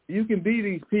 You can be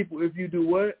these people if you do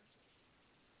what?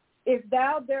 If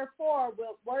thou therefore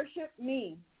wilt worship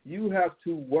me. You have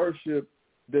to worship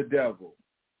the devil,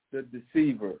 the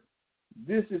deceiver.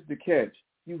 This is the catch.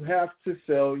 You have to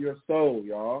sell your soul,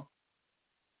 y'all.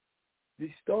 These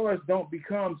stars don't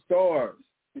become stars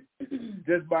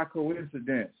just by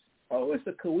coincidence. oh, it's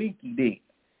a kawiki dink.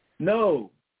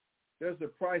 No, there's a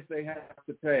price they have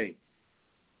to pay.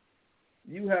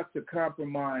 You have to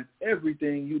compromise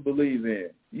everything you believe in.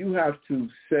 You have to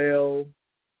sell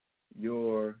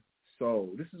your soul.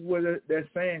 This is where that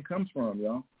saying comes from,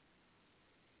 y'all.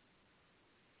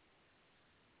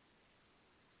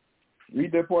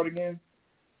 Read that part again.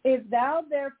 If thou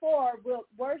therefore wilt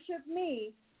worship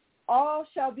me, all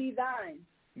shall be thine.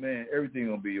 Man, everything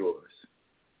gonna be yours.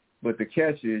 But the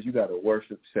catch is you gotta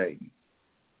worship Satan.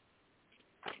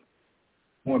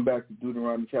 Going back to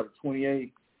Deuteronomy chapter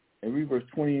 28 and read verse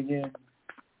 20 again.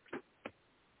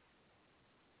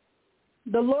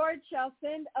 The Lord shall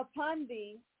send upon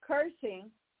thee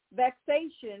cursing,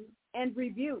 vexation, and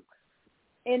rebuke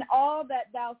in all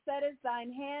that thou settest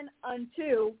thine hand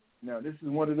unto. Now, this is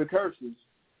one of the curses.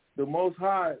 The Most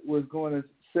High was going to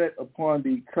set upon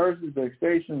thee curses,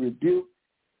 vexation, rebuke,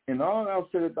 and all thou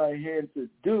settest thy hand to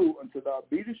do until thou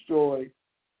be destroyed.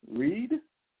 Read.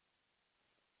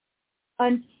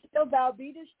 Until thou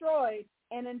be destroyed,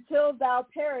 and until thou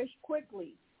perish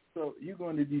quickly. So you're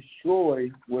going to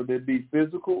destroy, whether it be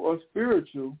physical or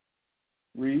spiritual.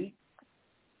 Read.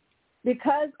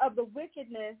 Because of the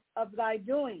wickedness of thy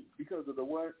doing. Because of the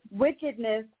what?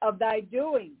 Wickedness of thy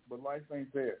doing. But life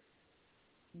ain't fair.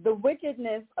 The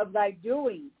wickedness of thy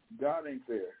doing. God ain't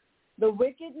fair. The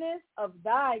wickedness of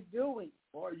thy doing.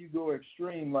 Or you go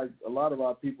extreme like a lot of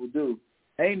our people do.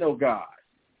 Ain't no God.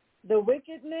 The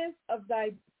wickedness of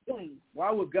thy doing.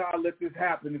 Why would God let this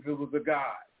happen if it was a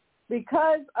God?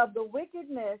 Because of the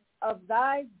wickedness of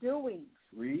thy doings.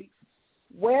 Read.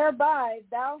 Whereby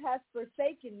thou hast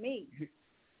forsaken me.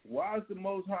 Why is the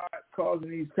Most High causing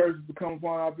these curses to come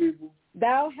upon our people?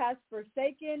 Thou hast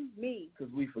forsaken me.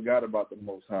 Because we forgot about the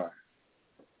Most High.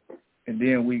 And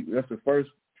then that's the first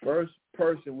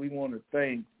person we want to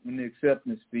thank in the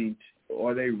acceptance speech.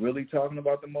 Are they really talking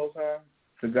about the Most High,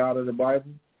 the God of the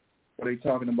Bible? Or are they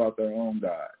talking about their own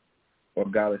God or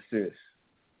God assist?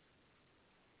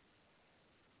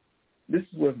 This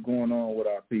is what's going on with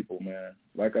our people, man.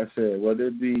 Like I said, whether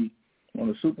it be on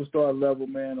a superstar level,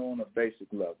 man, or on a basic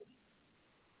level.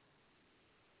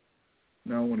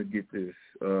 Now I want to get this.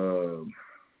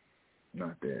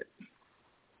 Not that.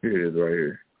 Here it is right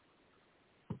here.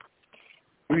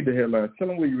 Read the headline. Tell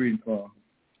them where you're reading from.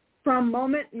 From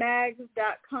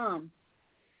momentmags.com.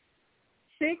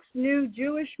 6 new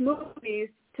Jewish movies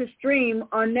to stream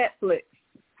on Netflix.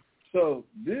 So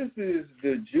this is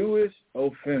the Jewish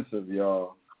offensive,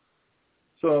 y'all.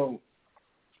 So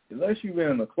unless you've been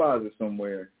in a closet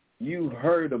somewhere, you've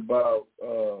heard about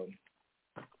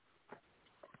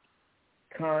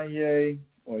Kanye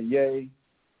or Ye,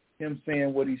 him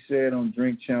saying what he said on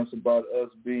Drink Champs about us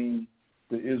being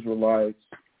the Israelites.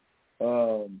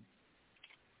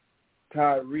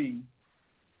 Kyrie,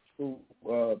 who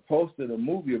posted a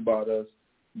movie about us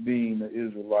being the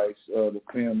Israelites, the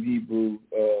film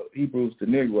Hebrews to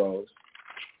Negroes.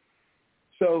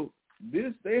 So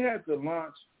they had to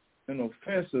launch an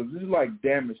offensive. This is like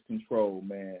damage control,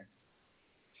 man,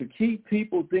 to keep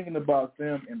people thinking about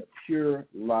them in a pure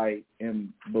light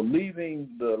and believing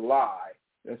the lie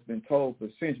that's been told for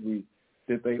centuries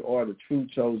that they are the true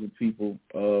chosen people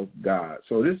of God.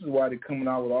 So this is why they're coming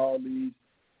out with all these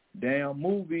damn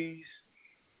movies,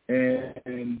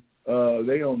 and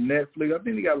they on Netflix. I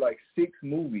think they got like 6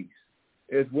 movies,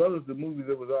 as well as the movies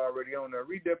that was already on there.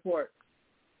 Read that part.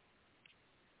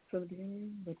 From the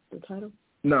beginning, the title?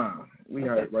 Nah, we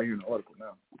have it right here in the article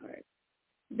now. All right.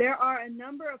 There are a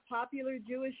number of popular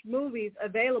Jewish movies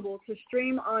available to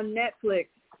stream on Netflix,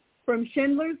 from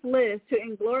Schindler's List to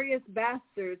Inglourious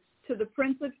Basterds to The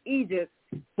Prince of Egypt,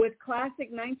 with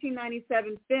classic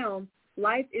 1997 film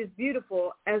Life is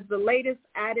Beautiful as the latest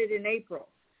added in April.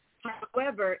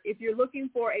 However, if you're looking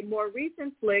for a more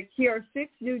recent flick, here are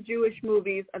 6 new Jewish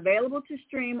movies available to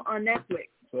stream on Netflix.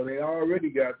 So they already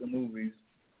got the movies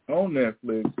on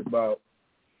Netflix about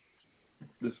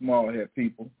the small head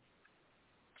people.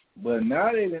 But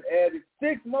now they've added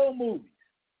 6 more movies.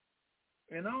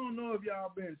 And I don't know if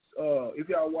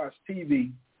y'all watch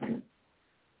TV,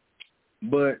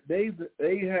 but they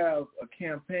have a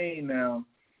campaign now,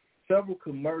 several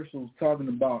commercials talking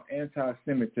about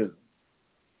anti-Semitism.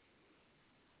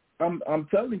 I'm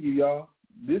telling you, y'all,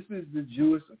 this is the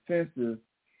Jewish offensive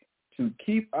to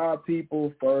keep our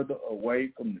people further away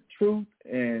from the truth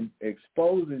and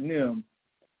exposing them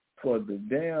for the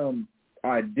damn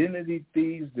identity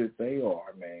thieves that they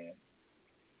are, man.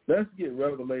 Let's get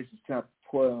Revelation chapter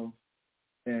 12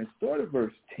 and start at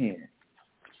verse 10.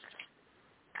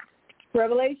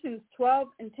 Revelations 12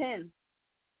 and 10.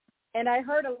 And I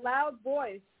heard a loud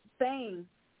voice saying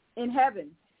in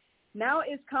heaven, now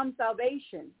is come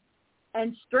salvation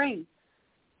and strength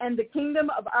and the kingdom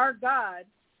of our God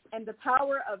and the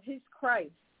power of his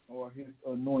Christ. Or his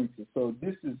anointed. So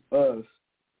this is us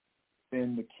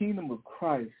in the kingdom of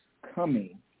Christ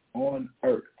coming on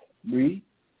earth. Read.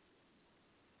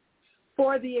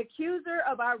 For the accuser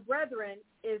of our brethren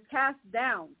is cast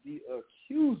down. The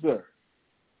accuser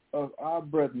of our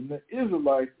brethren, the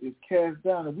Israelites, is cast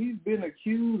down. And we've been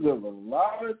accused of a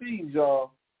lot of things,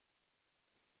 y'all.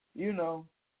 You know,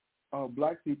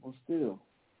 black people still.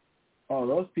 Oh,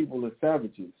 those people are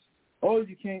savages. Oh,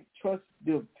 you can't trust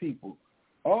them people.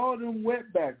 All them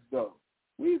wetbacks, though.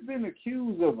 We've been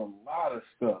accused of a lot of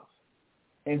stuff.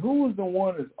 And who is the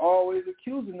one that's always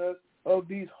accusing us of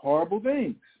these horrible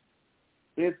things?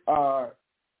 It's our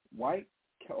white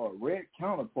or red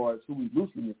counterparts, who we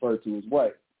loosely refer to as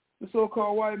white. The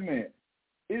so-called white man.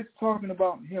 It's talking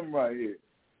about him right here.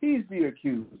 He's the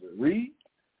accuser. Read.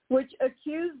 Which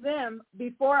accuse them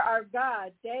before our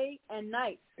God day and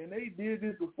night. And they did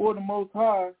this before the Most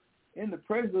High, in the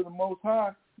presence of the Most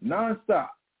High, nonstop.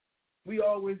 We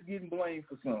always getting blamed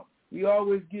for something. We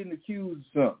always getting accused of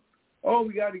something. Oh,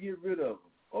 we got to get rid of them.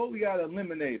 Oh, we got to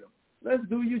eliminate them. Let's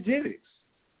do eugenics.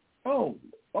 Oh,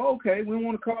 okay. We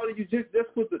want to call it eugenics.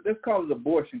 Let's call it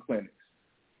abortion clinics.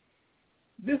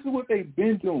 This is what they've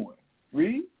been doing.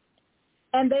 Read.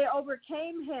 And they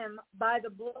overcame him by the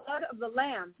blood of the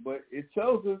Lamb. But it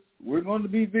tells us we're going to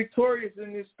be victorious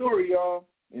in this story, y'all.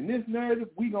 In this narrative,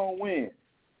 we're going to win.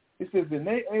 It says, and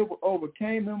they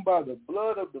overcame him by the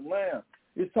blood of the Lamb.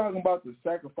 It's talking about the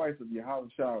sacrifice of Yahweh,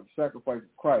 the sacrifice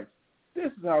of Christ.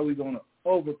 This is how we're going to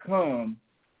overcome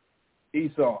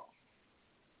Esau,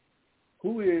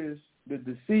 who is the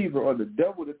deceiver or the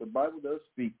devil that the Bible does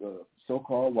speak of,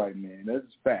 so-called white man. That's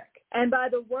fact. And by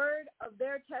the word of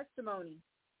their testimony,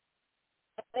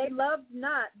 they loved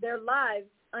not their lives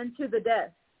unto the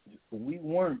death. We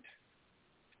weren't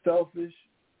selfish.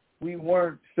 We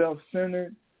weren't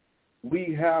self-centered.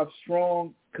 We have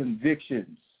strong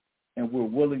convictions, and we're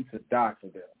willing to die for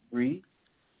them. Read.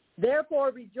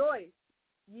 Therefore rejoice,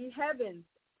 ye heavens,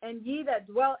 and ye that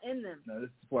dwell in them. Now, this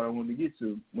is what I wanted to get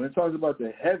to. When it talks about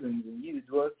the heavens and ye that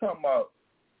dwell, it's talking about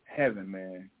heaven,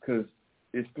 man, because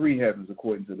it's three heavens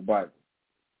according to the Bible.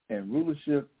 And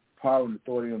rulership, power, and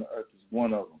authority on the earth is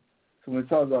one of them. So when it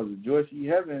talks about rejoice, ye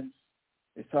heavens,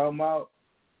 it's talking about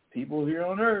people here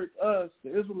on earth, us,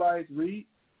 the Israelites. Read.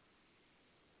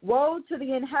 Woe to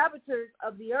the inhabitants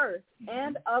of the earth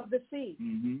and of the sea.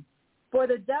 Mm-hmm. For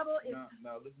the devil is...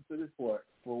 Now listen to this part.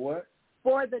 For what?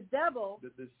 For the devil...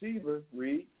 The deceiver,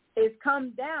 read. Is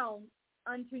come down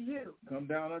unto you. Come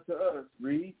down unto us,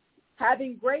 read.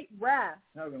 Having great wrath.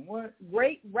 Having what?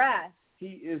 Great wrath. He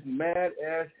is mad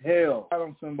as hell. Out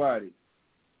on somebody.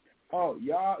 Oh,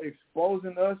 y'all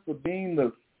exposing us for being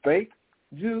the fake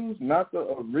Jews, not the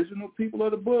original people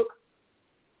of the book?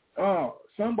 Oh,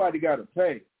 somebody got to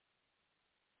pay.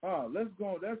 Oh, let's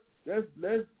go.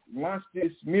 Let's launch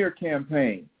this smear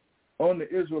campaign on the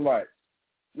Israelites.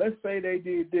 Let's say they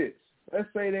did this. Let's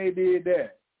say they did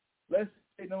that. Let's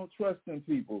say they don't trust them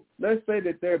people. Let's say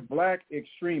that they're black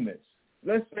extremists.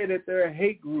 Let's say that they're a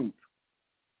hate group.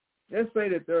 Let's say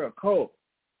that they're a cult.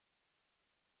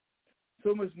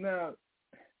 So much now,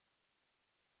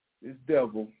 this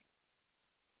devil,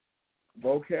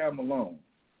 Vocab Malone,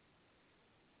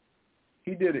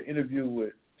 he did an interview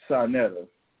with Sarnetta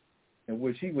in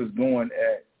which he was going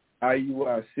at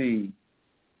IUIC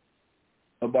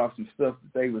about some stuff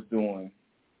that they was doing.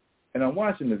 And I'm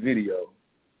watching the video,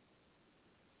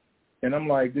 and I'm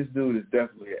like, this dude is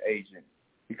definitely an agent,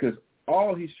 because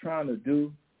all he's trying to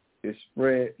do is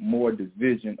spread more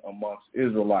division amongst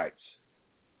Israelites.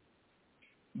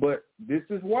 But this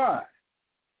is why.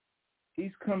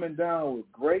 He's coming down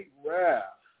with great wrath.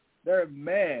 They're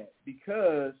mad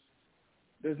because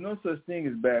there's no such thing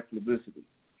as bad publicity.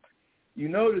 You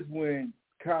notice when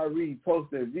Kyrie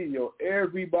posted that video,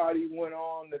 everybody went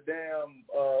on the damn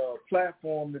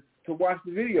platform to watch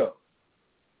the video.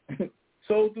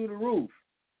 Sold through the roof.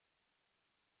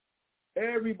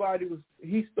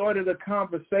 He started a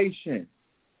conversation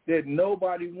that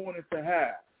nobody wanted to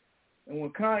have. And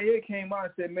when Kanye came out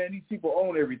and said, man, these people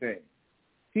own everything,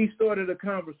 he started a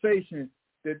conversation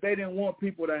that they didn't want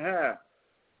people to have.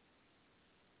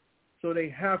 So they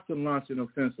have to launch an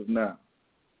offensive now.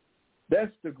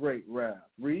 That's the great wrath.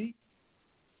 Read.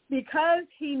 Because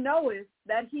he knoweth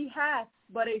that he hath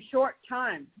but a short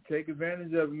time. Take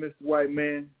advantage of it, Mr. White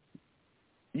Man.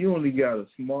 You only got a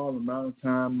small amount of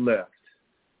time left.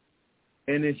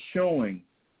 And it's showing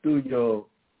through your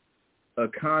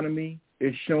economy.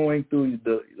 It's showing through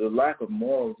the lack of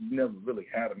morals. You never really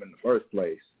had them in the first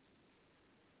place.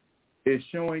 It's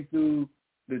showing through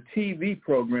the TV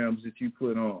programs that you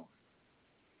put on.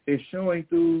 It's showing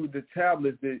through the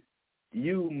tablets that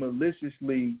you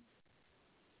maliciously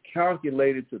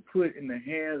calculated to put in the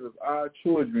hands of our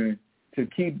children to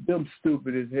keep them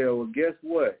stupid as hell. Well, guess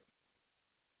what?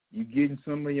 You're getting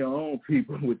some of your own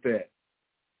people with that.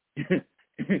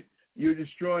 You're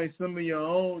destroying some of your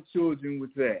own children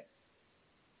with that.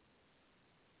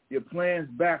 Your plan's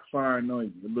backfiring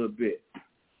on you a little bit.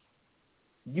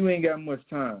 You ain't got much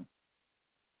time.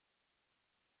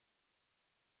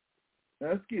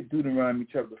 Now let's get Deuteronomy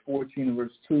chapter 14 and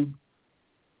verse 2.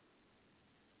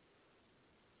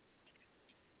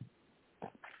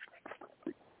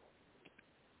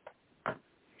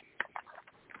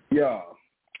 Y'all,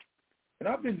 and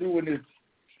I've been doing this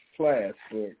class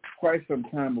for quite some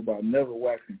time about never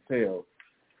waxing tails.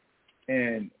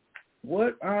 And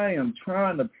what I am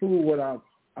trying to prove, what I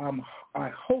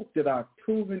hope that I've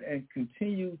proven and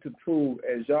continue to prove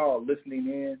as y'all are listening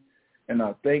in, and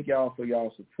I thank y'all for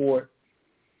y'all support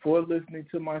for listening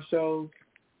to my shows.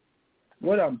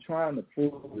 What I'm trying to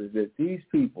prove is that these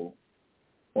people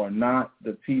are not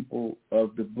the people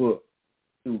of the book.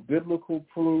 Through biblical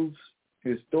proofs,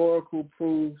 historical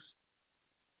proofs,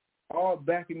 all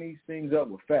backing these things up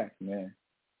with facts, man.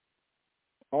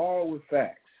 All with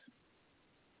facts.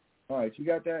 All right, you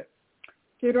got that?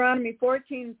 Deuteronomy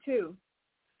 14:2.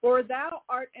 For thou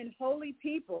art an holy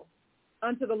people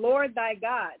unto the Lord thy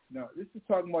God. Now, this is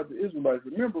talking about the Israelites.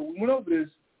 Remember, we went over this,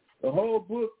 the whole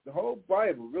book, the whole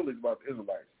Bible really is about the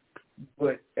Israelites.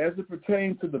 But as it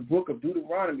pertains to the book of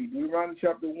Deuteronomy, Deuteronomy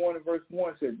chapter 1 and verse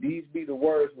 1 said, these be the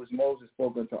words which Moses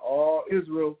spoke unto all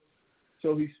Israel.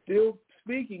 So he's still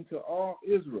speaking to all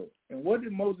Israel. And what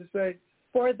did Moses say?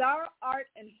 For thou art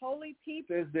an holy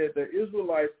people. It says that the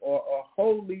Israelites are a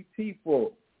holy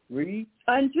people. Read.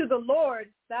 Unto the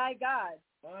Lord thy God.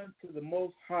 Unto the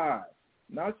Most High.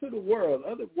 Not to the world.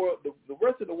 The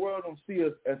rest of the world don't see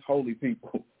us as holy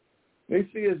people. They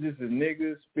see us just as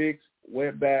niggas, spics,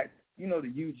 wetbacks, you know, the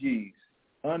UGs,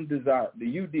 the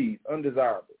UDs,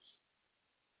 undesirables.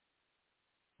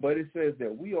 But it says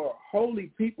that we are holy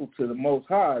people to the Most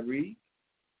High, read.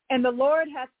 And the Lord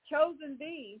hath chosen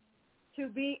thee to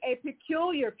be a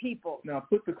peculiar people. Now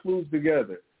put the clues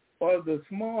together. Are the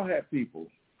small hat people,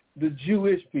 the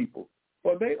Jewish people,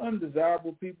 are they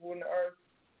undesirable people in the earth?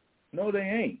 No, they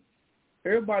ain't.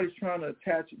 Everybody's trying to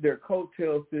attach their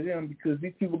coattails to them because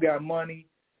these people got money,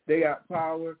 they got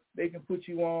power, they can put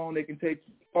you on, they can take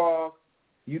you off.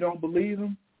 You don't believe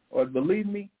them or believe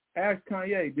me? Ask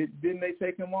Kanye. Didn't they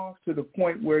take him off to the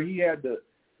point where he had to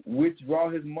withdraw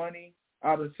his money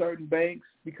out of certain banks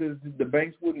because the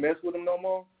banks wouldn't mess with him no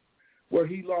more? Where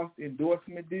he lost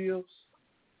endorsement deals?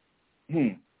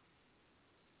 And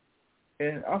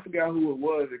I forgot who it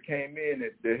was that came in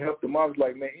that helped him. I was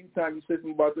like, man, anytime you say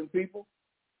something about them people,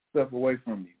 stuff away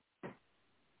from you.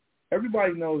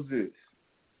 Everybody knows this.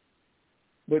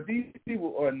 But these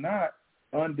people are not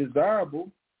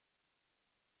undesirable.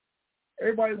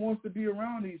 Everybody wants to be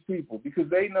around these people because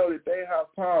they know that they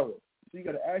have power. So you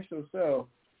got to ask yourself,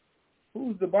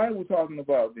 who's the Bible talking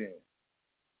about then?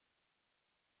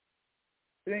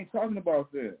 It ain't talking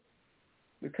about them.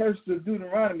 The curse of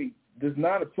Deuteronomy does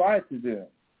not apply to them.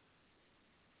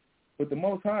 But the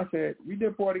Most High said, read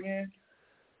that part again.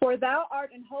 For thou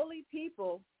art an holy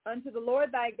people unto the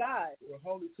Lord thy God. We're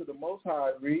holy to the Most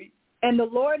High, read. And the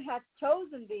Lord hath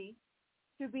chosen thee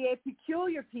to be a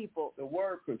peculiar people. The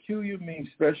word peculiar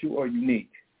means special or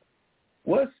unique.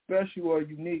 What's special or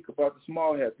unique about the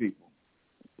small hat people?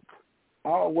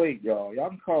 I'll wait, y'all. Y'all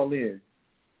can call in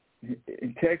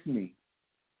and text me,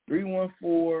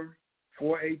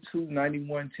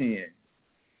 314-482-9110.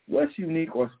 What's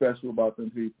unique or special about them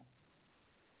people?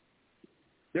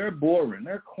 They're boring.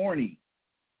 They're corny.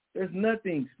 There's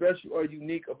nothing special or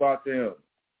unique about them.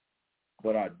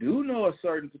 But I do know a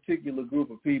certain particular group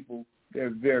of people,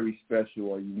 they're very special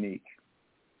or unique.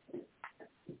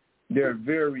 They're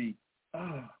very,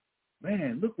 oh,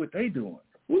 man, look what they doing.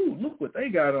 Ooh, look what they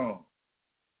got on.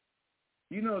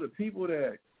 You know the people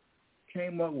that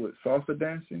came up with salsa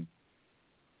dancing,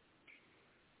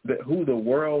 who the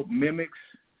world mimics?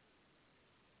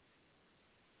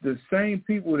 The same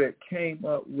people that came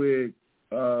up with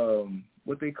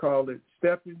what they call it,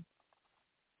 stepping,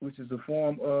 which is a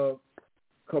form of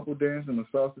couple dancing or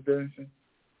salsa dancing.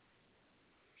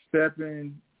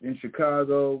 Stepping in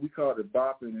Chicago, we call it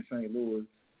bopping in St. Louis.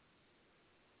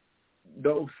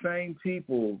 Those same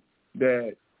people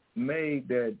that made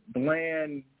that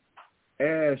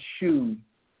bland-ass shoe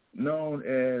known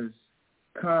as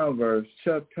Converse,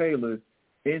 Chuck Taylor,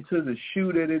 into the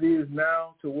shoe that it is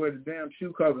now, to where the damn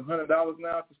shoe costs $100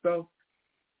 now at the store.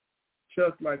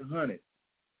 Chuck's like $100.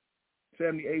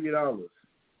 $70, $80.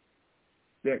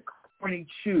 That corny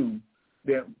shoe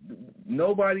that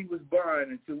nobody was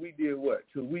buying until we did what?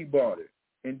 Till we bought it.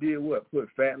 And did what? Put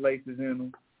fat laces in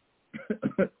them.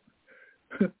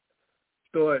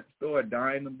 Start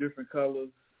dyeing them different colors.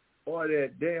 Or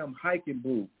that damn hiking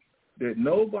boot that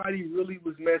nobody really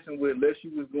was messing with unless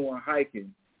you was going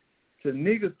hiking. So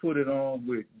niggas put it on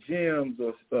with jeans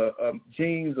or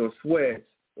sweats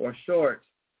or shorts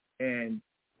and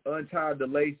untied the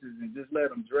laces and just let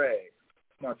them drag.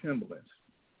 My Timberlands.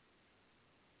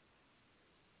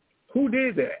 Who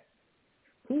did that?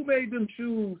 Who made them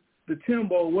shoes, the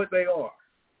Timbo, what they are?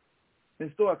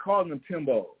 And start calling them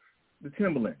Timbos, the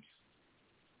Timberlands.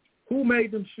 Who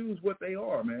made them shoes what they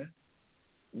are, man?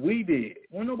 We did.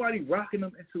 Wasn't nobody rocking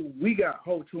them until we got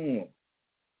hold to them.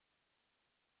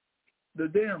 The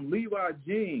damn Levi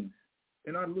jeans,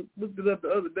 and I looked it up the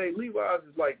other day, Levi's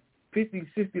is like $50,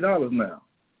 $60 now.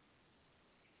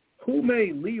 Who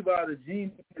made Levi the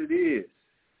jeans that it is?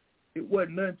 It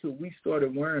wasn't nothing until we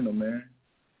started wearing them, man.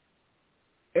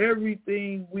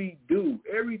 Everything we do,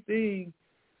 everything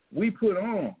we put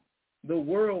on, the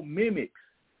world mimics.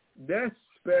 That's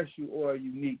special or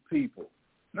unique people.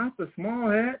 Not the small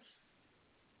hats.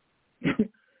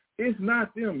 It's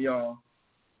not them, y'all.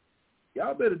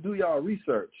 Y'all better do y'all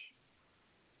research.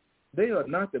 They are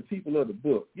not the people of the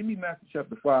book. Give me Matthew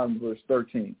chapter 5 and verse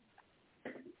 13.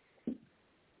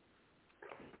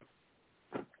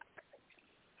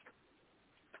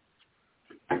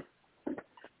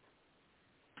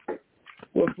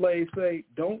 What Flav say?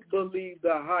 Don't believe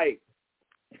the hype.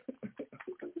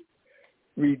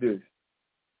 Read this.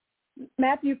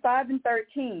 Matthew 5 and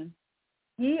 13.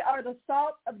 Ye are the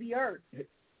salt of the earth.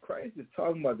 Christ is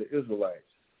talking about the Israelites.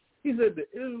 He said the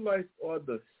Israelites are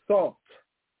the salt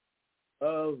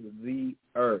of the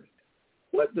earth.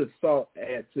 What does salt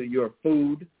add to your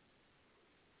food?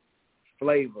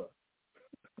 Flavor.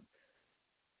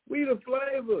 We the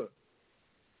flavor.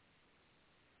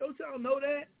 Don't y'all know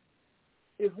that?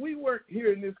 If we weren't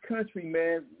here in this country,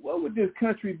 man, what would this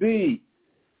country be?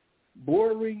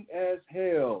 Boring as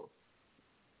hell.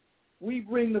 We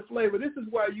bring the flavor. This is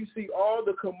why you see all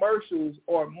the commercials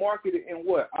are marketed in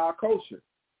what? Our culture.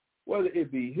 Whether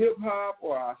it be hip-hop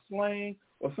or our slang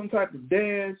or some type of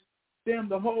dance. Damn,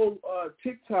 the whole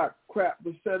TikTok crap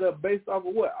was set up based off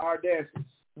of what? Our dances.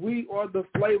 We are the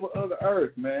flavor of the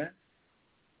earth, man.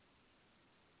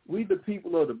 We the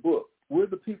people of the book. We're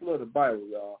the people of the Bible,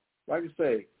 y'all. Like I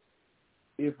say,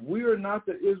 if we are not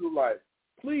the Israelites,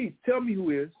 please tell me who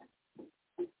is.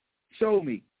 Show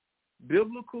me.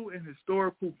 Biblical and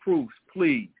historical proofs,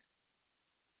 please.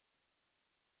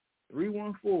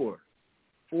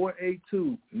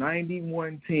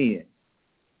 314-482-9110.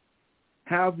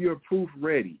 Have your proof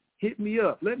ready. Hit me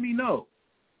up. Let me know.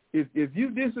 If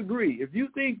you disagree, if you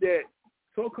think that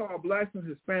so-called blacks and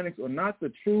Hispanics are not the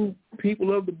true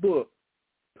people of the book,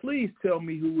 please tell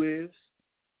me who is.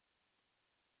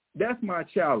 That's my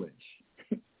challenge.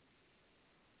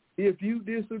 If you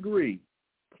disagree,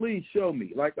 please show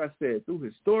me, like I said, through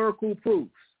historical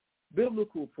proofs,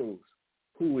 biblical proofs,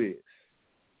 who is.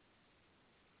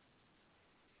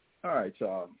 All right,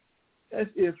 y'all. That's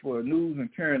it for news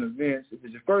and current events. If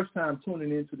it's your first time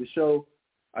tuning into the show,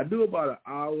 I do about an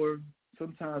hour,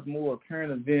 sometimes more,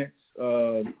 current events,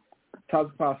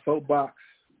 Tazapa soapbox,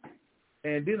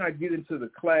 and then I get into the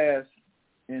class,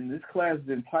 and this class is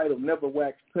entitled Never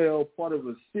Wax Pale, part of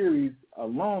a series, a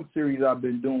long series I've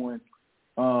been doing,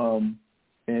 and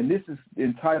this is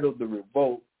entitled The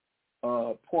Revolt,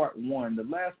 Part 1. The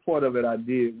last part of it I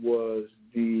did was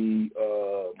the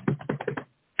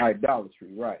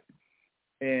idolatry, right?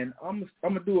 And I'm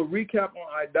going to do a recap on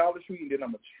idolatry, and then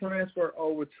I'm going to transfer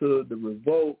over to the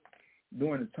revolt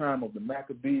during the time of the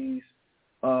Maccabees.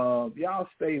 Y'all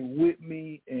stay with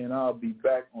me, and I'll be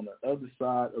back on the other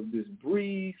side of this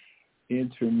brief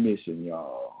intermission,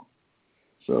 y'all.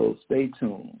 So stay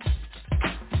tuned.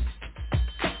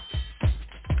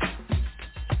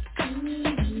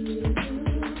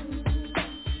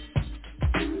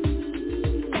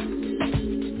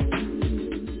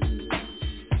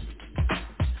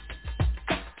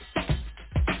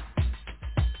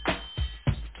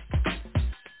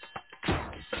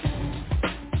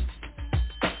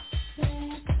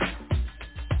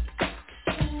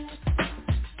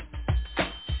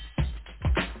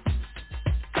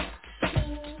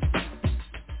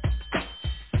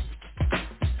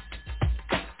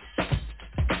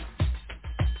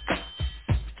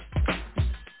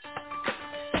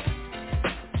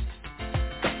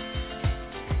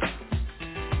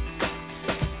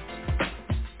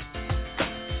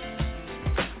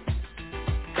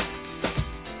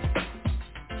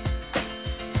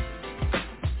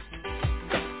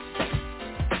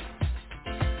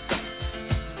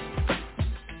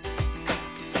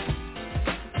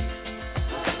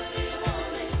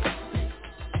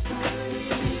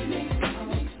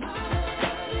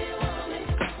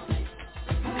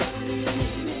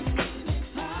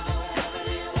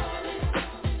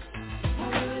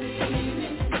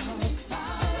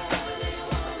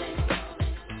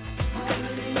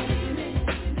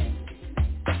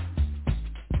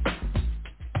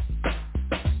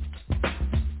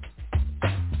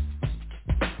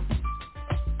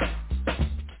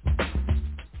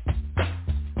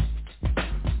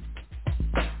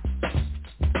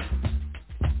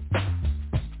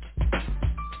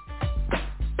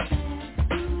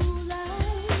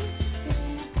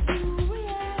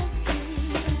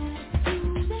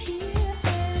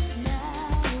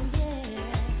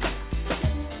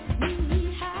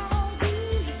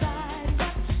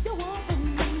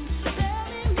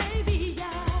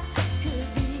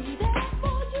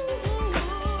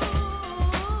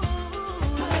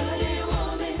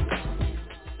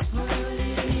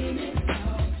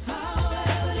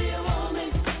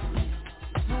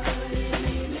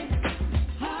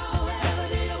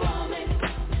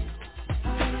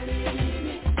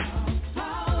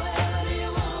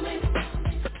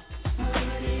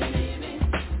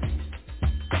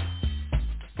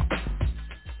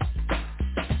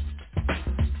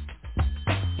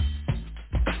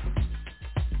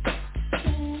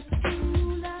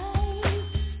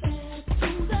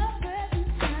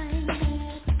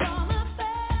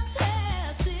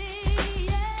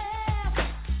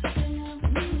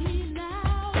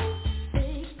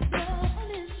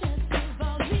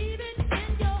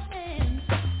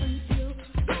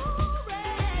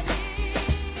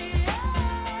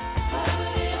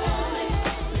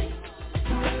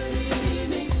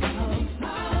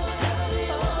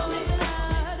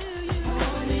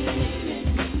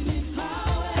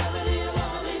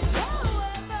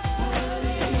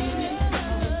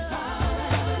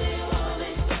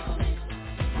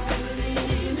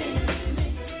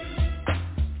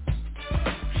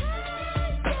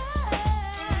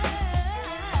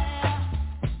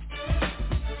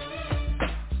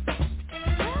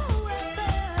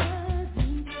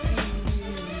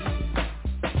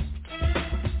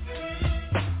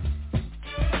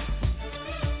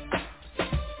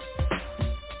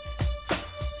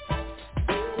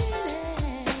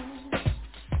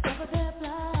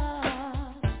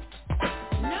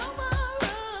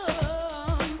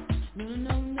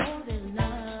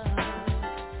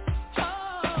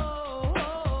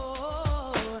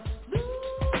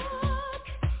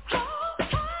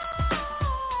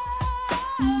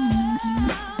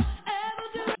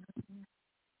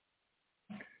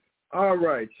 All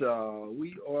right, y'all.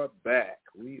 We are back.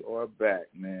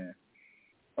 Man.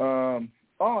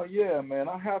 Oh, yeah, man.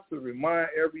 I have to remind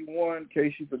everyone, in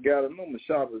case you forgot, I know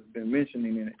Mashaba has been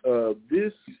mentioning it.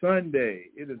 This Sunday,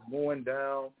 it is going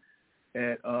down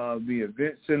at the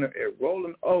event center at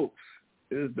Rolling Oaks.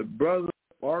 It is the brother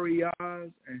Ariaz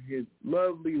and his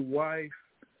lovely wife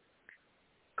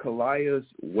Kalaya's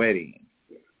wedding.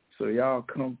 So y'all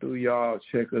come through, y'all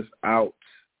check us out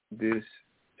this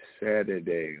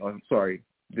Sunday.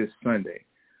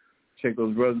 Check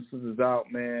those brothers and sisters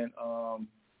out, man.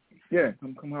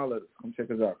 Come holler at us. Come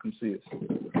check us out. Come see us.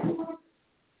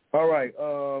 All right.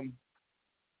 So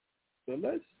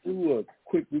let's do a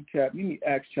quick recap. You need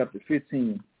Acts chapter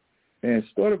 15 and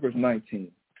start at verse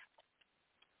 19.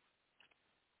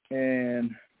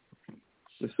 And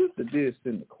the sister did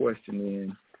send a question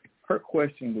in. Her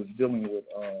question was dealing with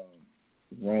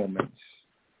Romans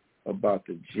about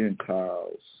the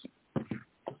Gentiles.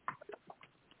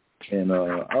 And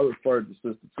I referred the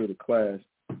sister to the class.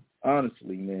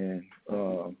 Honestly, man,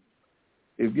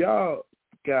 if y'all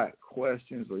got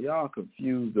questions or y'all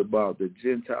confused about the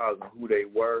Gentiles and who they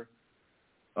were,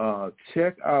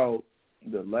 check out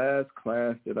the last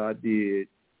class that I did,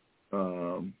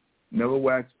 Never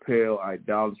Wax Pale,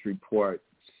 Idolatry Part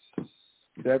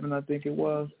 7, I think it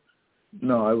was.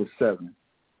 No, it was 7.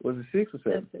 Was it 6 or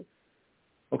 7? 6.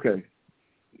 Okay.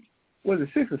 Was it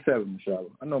 6 or 7, Mashaba?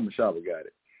 I know Mashaba got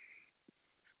it.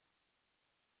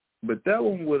 But that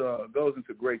one goes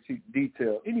into great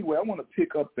detail. Anyway, I want to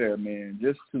pick up there, man,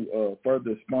 just to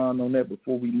further expound on that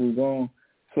before we move on.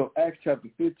 So Acts chapter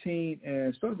 15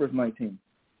 and start verse 19.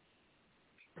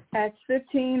 Acts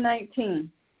 15:19.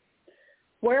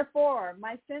 Wherefore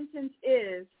my sentence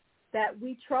is that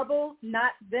we trouble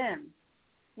not them,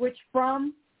 which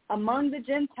from among the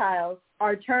Gentiles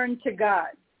are turned to God.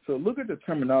 So look at the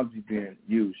terminology being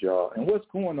used, y'all. And what's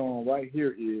going on right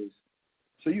here is,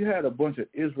 so you had a bunch of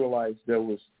Israelites that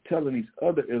was telling these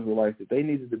other Israelites that they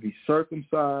needed to be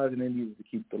circumcised and they needed to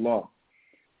keep the law.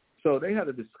 So they had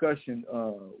a discussion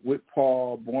with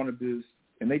Paul, Barnabas,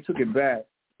 and they took it back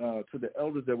to the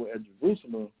elders that were at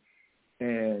Jerusalem.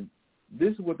 And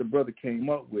this is what the brother came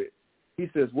up with. He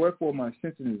says, wherefore my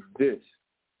sentence is this,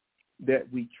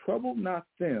 that we trouble not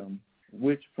them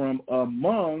which from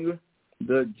among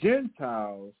the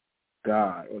Gentiles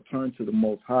God, or turn to the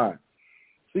Most High.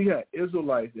 So you had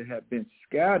Israelites that had been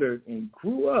scattered and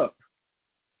grew up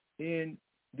in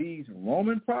these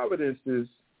Roman provinces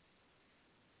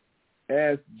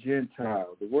as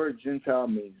Gentiles. The word Gentile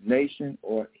means nation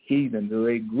or heathen. So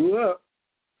they grew up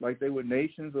like they were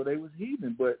nations or they was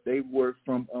heathen, but they were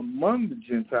from among the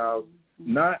Gentiles,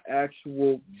 not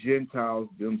actual Gentiles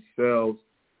themselves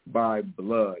by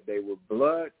blood. They were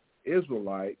blood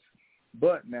Israelites,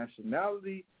 but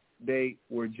nationality, they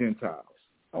were Gentiles.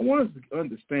 I want us to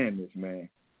understand this, man.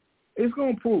 It's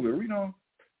going to prove it, you know.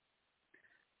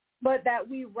 But that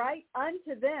we write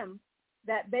unto them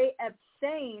that they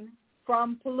abstain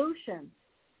from pollution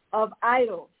of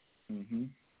idols,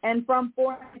 and from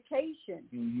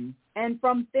fornication, and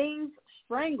from things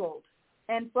strangled,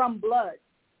 and from blood.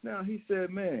 Now, he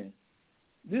said, man,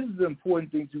 this is the important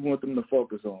things we want them to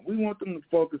focus on. We want them to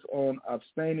focus on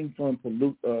abstaining from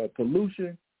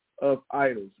pollution of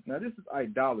idols. Now, this is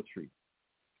idolatry.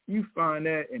 You find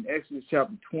that in Exodus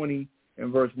chapter 20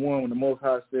 and verse 1 when the Most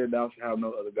High said, thou shalt have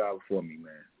no other God before me,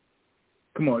 man.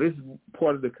 Come on, this is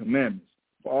part of the commandments.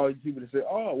 For all you people to say,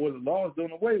 oh, well, the law is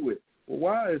done away with. Well,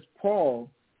 why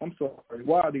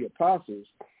are the apostles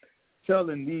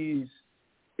telling these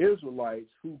Israelites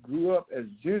who grew up as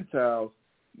Gentiles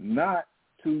not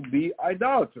to be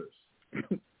idolaters?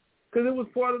 Because it was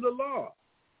part of the law.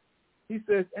 He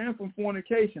says, and from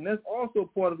fornication. That's also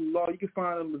part of the law. You can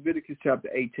find it in Leviticus chapter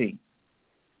 18.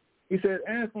 He said,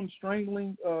 and from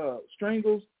strangles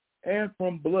and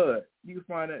from blood. You can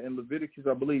find that in Leviticus,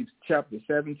 I believe, chapter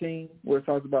 17, where it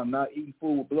talks about not eating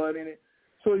food with blood in it.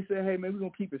 So he said, hey, man, we're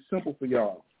going to keep it simple for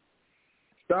y'all.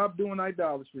 Stop doing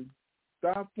idolatry.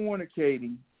 Stop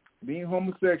fornicating, being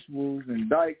homosexuals and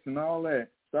dykes and all that.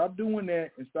 Stop doing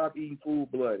that and stop eating food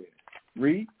with blood in it.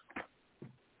 Read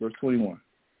verse 21.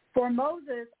 For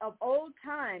Moses of old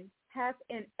time hath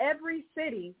in every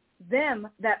city them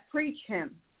that preach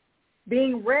him,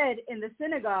 being read in the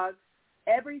synagogues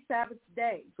every Sabbath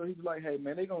day. So he's like, hey,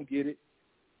 man, they're going to get it.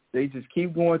 They just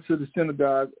keep going to the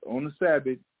synagogue on the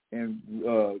Sabbath and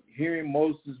hearing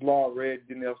Moses' law read,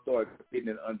 then they'll start getting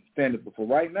it and understand it. But for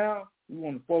right now, we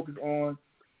want to focus on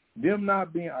them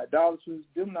not being idolaters,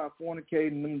 them not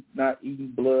fornicating, them not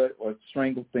eating blood or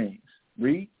strangled things.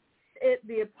 Read.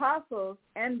 The apostles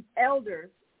and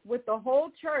elders with the whole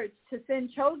church to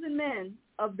send chosen men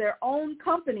of their own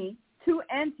company to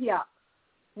Antioch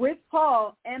with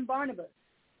Paul and Barnabas,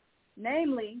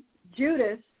 namely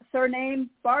Judas, surnamed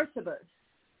Barsabas,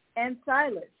 and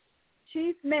Silas,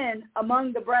 chief men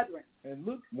among the brethren. And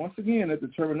look, once again, at the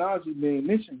terminology being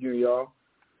mentioned here, y'all,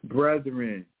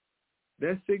 brethren.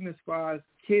 That signifies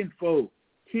kinfolk,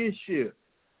 kinship.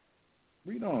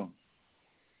 Read on.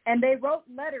 And they wrote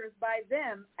letters by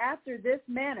them after this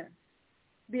manner.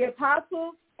 The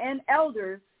apostles and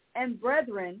elders and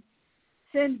brethren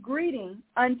send greeting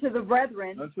unto the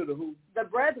brethren. Unto the who? The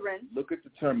brethren. Look at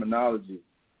the terminology.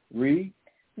 Read.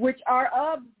 Which are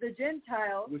of the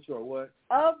Gentiles. Which are what?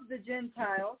 Of the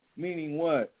Gentiles. Meaning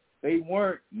what? They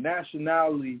weren't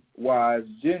nationality-wise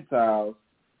Gentiles.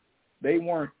 They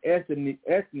weren't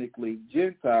ethnically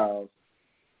Gentiles.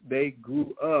 They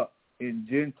grew up in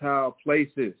Gentile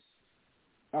places.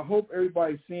 I hope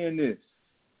everybody's seeing this.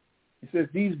 It says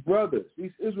these brothers,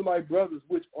 these Israelite brothers,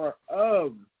 which are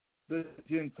of the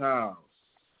Gentiles.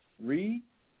 Read.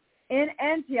 In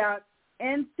Antioch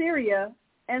and Syria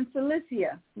and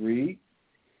Cilicia. Read.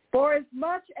 For as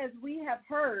much as we have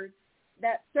heard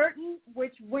that certain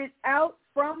which went out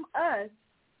from us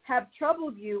have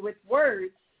troubled you with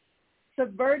words,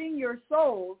 subverting your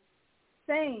souls,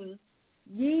 saying,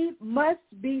 ye must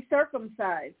be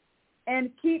circumcised and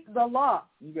keep the law.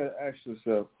 You got to ask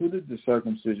yourself, who did the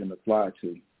circumcision apply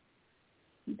to?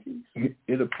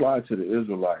 It applied to the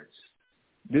Israelites.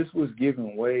 This was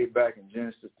given way back in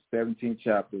Genesis, the 17th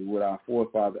chapter, with our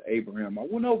forefather Abraham. I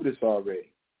went over this already.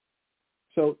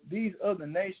 So these other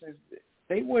nations,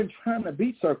 they weren't trying to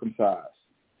be circumcised.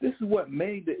 This is what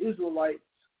made the Israelites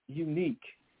unique,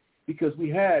 because we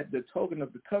had the token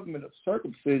of the covenant of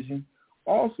circumcision.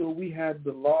 Also, we had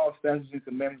the law, statutes, and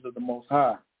commandments of the Most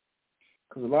High.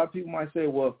 Because a lot of people might say,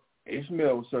 well,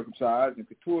 Ishmael was circumcised and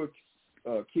Keturah's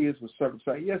kids were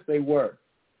circumcised. Yes, they were.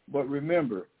 But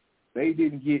remember, they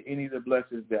didn't get any of the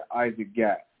blessings that Isaac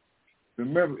got.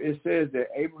 Remember, it says that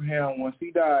Abraham, once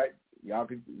he died, y'all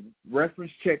can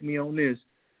reference check me on this,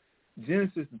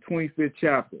 Genesis, the 25th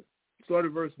chapter, start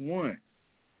at verse 1.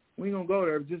 We ain't going to go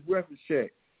there, just reference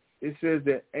check. It says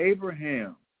that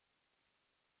Abraham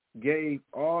gave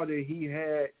all that he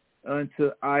had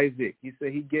unto Isaac. He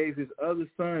said he gave his other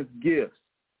sons gifts,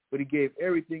 but he gave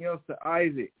everything else to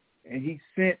Isaac, and he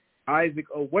sent Isaac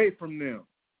away from them.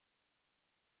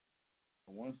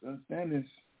 I want us to understand this.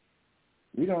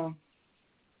 Read on.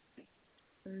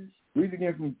 Read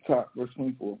again from the top, verse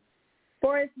 24.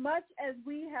 For as much as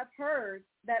we have heard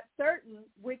that certain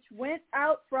which went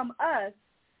out from us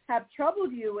have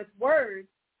troubled you with words,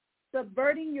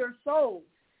 subverting your souls,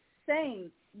 saying,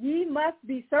 ye must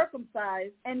be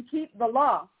circumcised and keep the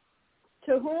law,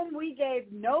 to whom we gave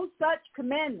no such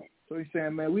commandment. So he's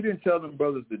saying, man, we didn't tell them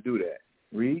brothers to do that.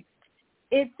 Read.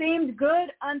 It seemed good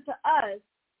unto us,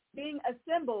 being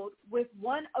assembled with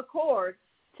one accord,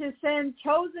 to send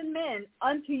chosen men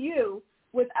unto you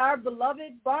with our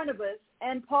beloved Barnabas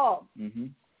and Paul,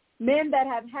 men that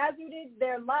have hazarded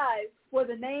their lives for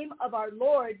the name of our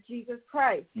Lord Jesus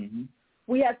Christ.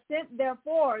 We have sent,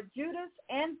 therefore, Judas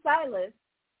and Silas,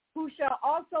 who shall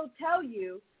also tell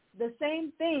you the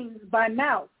same things by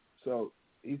mouth. So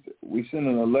we send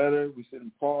them a letter, we send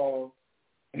them Paul,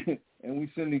 and we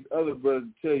send these other brothers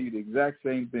to tell you the exact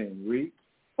same thing. Read.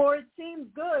 For it seems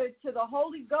good to the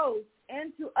Holy Ghost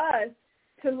and to us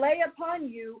to lay upon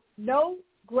you no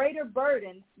greater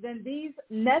burden than these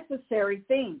necessary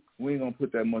things. We ain't going to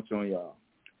put that much on y'all.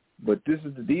 But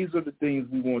these are the things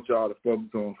we want y'all to focus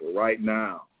on for right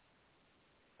now.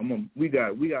 We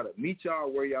got to meet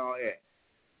y'all where y'all at.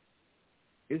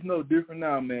 It's no different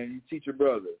now, man. You teach your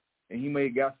brother, and he may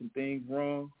have got some things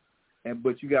wrong,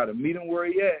 but you got to meet him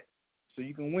where he at so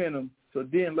you can win him. So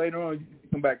then later on, you can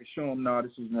come back and show him, no,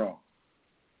 this is wrong.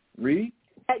 Read.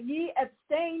 That ye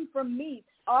abstain from meats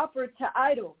offered to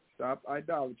idols. Stop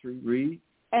idolatry. Read.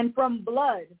 And from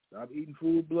blood. Stop eating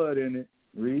food with blood in it.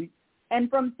 Read. And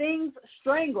from things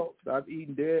strangled. Stop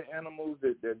eating dead animals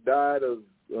that died of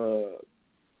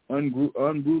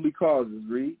unruly causes.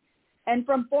 Read. And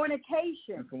from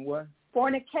fornication. And from what?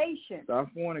 Fornication. Stop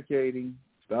fornicating.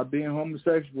 Stop being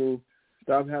homosexual.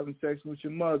 Stop having sex with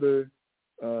your mother.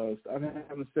 Stop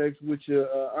having sex with your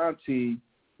auntie.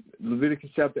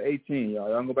 Leviticus chapter 18, y'all.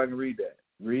 Y'all go back and read that.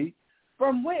 Read.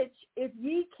 From which, if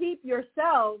ye keep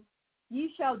yourselves,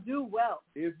 ye shall do well.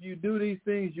 If you do these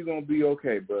things, you're going to be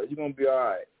okay, bro. You're going to be all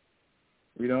right.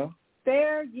 Read on.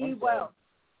 Fare ye well.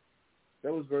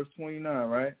 That was verse 29,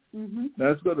 right? Mm-hmm. Now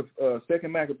let's go to 2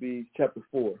 Maccabees chapter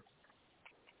 4.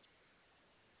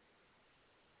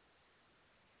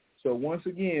 So once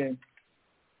again,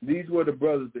 these were the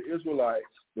brothers, the Israelites,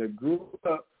 that grew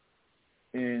up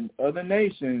in other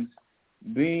nations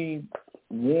being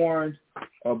warned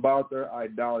about their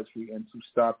idolatry and to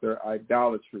stop their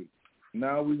idolatry.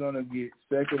 Now we're going to get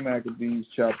 2 Maccabees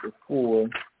chapter 4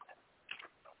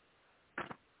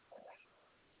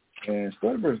 and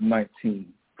start verse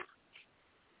 19.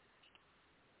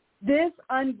 This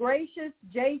ungracious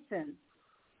Jason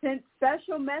sent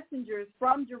special messengers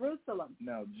from Jerusalem.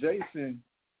 Now, Jason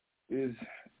is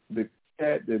the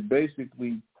cat that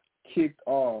basically kicked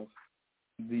off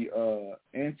the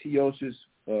Antiochus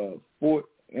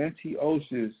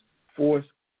forced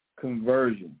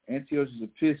conversion, Antiochus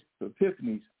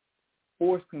Epiphanes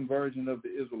forced conversion of the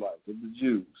Israelites, of the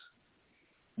Jews,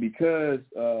 because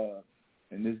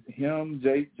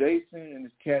Jason and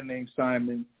this cat named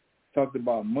Simon talked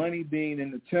about money being in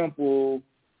the temple,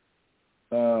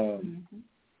 that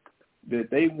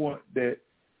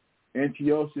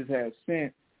Antiochus had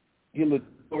sent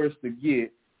Hylotores to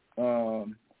get to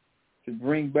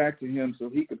bring back to him so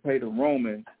he could pay the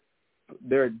Romans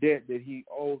their debt that he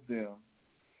owed them.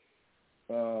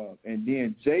 And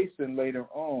then Jason later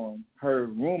on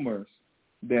heard rumors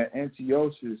that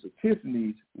Antiochus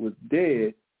Epiphanes was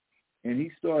dead, and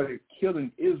he started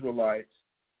killing Israelites.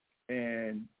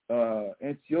 And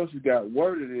Antiochus got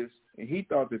word of this, and he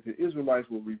thought that the Israelites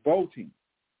were revolting.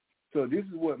 So this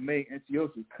is what made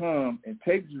Antiochus come and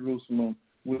take Jerusalem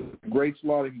with great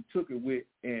slaughter he took it with,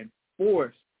 and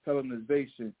forced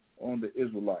Hellenization on the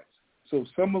Israelites. So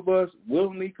some of us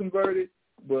willingly converted,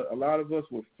 but a lot of us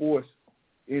were forced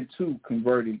into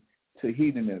converting to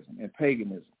heathenism and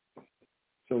paganism.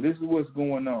 So this is what's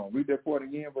going on. Read that part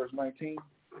again, verse 19.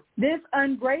 This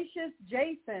ungracious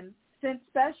Jason sent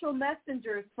special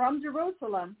messengers from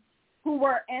Jerusalem, who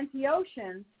were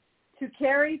Antiochians, to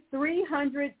carry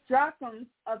 300 drachms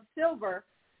of silver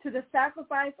to the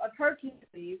sacrifice of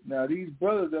Hercules. Now, these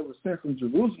brothers that were sent from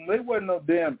Jerusalem, they weren't no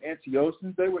damn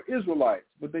Antiochians. They were Israelites,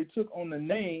 but they took on the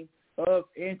name of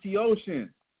Antiochians,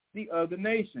 the other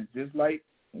nations, just like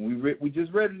when we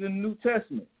just read it in the New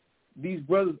Testament. These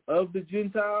brothers of the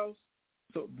Gentiles,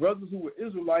 so brothers who were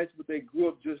Israelites, but they grew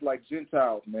up just like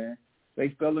Gentiles, man. They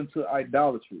fell into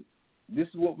idolatry. This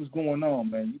is what was going on,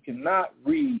 man. You cannot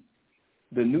read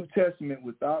the New Testament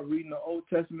without reading the Old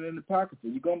Testament and the Apocrypha.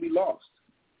 You're going to be lost.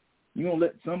 You're going to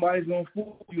let somebody's going to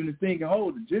fool you into thinking,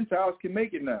 oh, the Gentiles can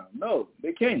make it now. No,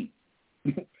 they can't.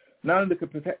 Not in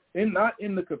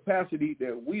the capacity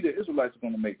that we, the Israelites, are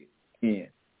going to make it in.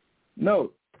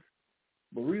 No.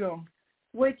 But read on.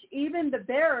 Which even the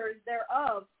bearers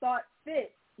thereof thought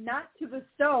fit not to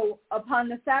bestow upon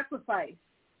the sacrifice.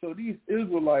 So these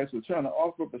Israelites were trying to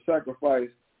offer up a sacrifice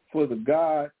for the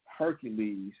god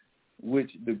Hercules,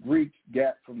 which the Greeks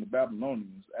got from the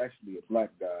Babylonians, actually a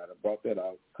black god. I brought that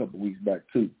out a couple weeks back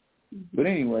too. But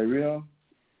anyway, real.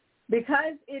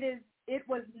 Because it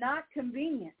was not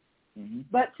convenient,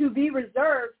 but to be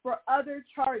reserved for other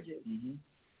charges.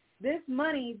 This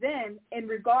money then, in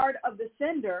regard of the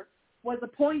sender, was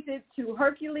appointed to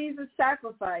Hercules'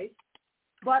 sacrifice,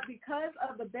 but because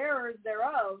of the bearers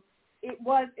thereof, it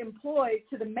was employed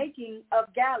to the making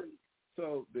of galleys.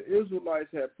 So the Israelites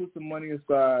had put some money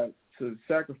aside to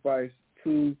sacrifice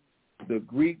to the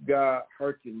Greek god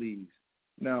Hercules.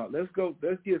 Now, let's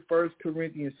get 1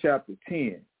 Corinthians chapter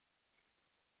 10.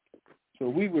 So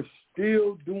we were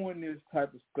still doing this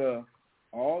type of stuff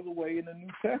all the way in the New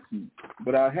Testament.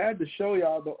 But I had to show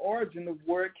y'all the origin of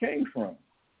where it came from.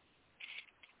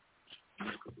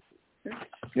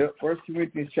 Yep, 1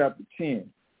 Corinthians chapter 10.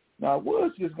 Now, I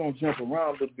was just going to jump around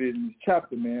a little bit in this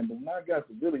chapter, man, but when I got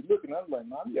to really looking, I was like, I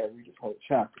got to read this whole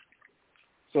chapter.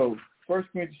 So, 1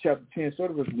 Corinthians chapter 10, sort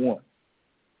of verse 1.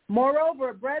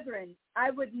 Moreover, brethren,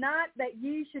 I would not that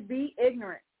ye should be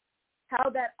ignorant, how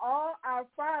that all our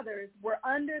fathers were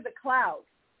under the cloud,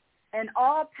 and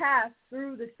all passed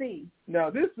through the sea. Now,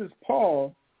 this is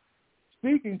Paul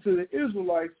speaking to the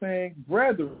Israelites saying,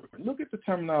 brethren, look at the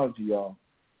terminology, y'all.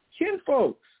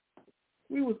 Kinfolks,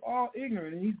 we was all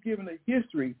ignorant, and he's giving a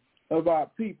history of our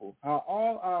people, how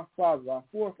all our fathers, our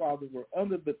forefathers were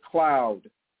under the cloud.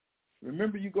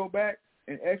 Remember, you go back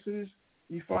in Exodus,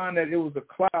 you find that it was a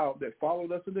cloud that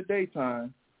followed us in the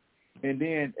daytime, and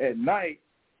then at night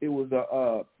it was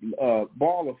a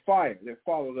ball of fire that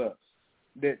followed us,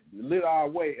 that lit our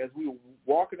way as we were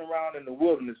walking around in the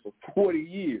wilderness for 40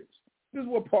 years. This is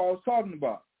what Paul's talking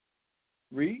about.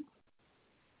 Read.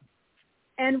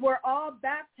 And were all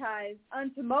baptized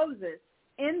unto Moses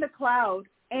in the cloud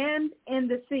and in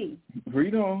the sea.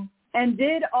 Read on. And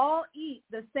did all eat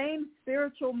the same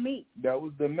spiritual meat. That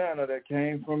was the manna that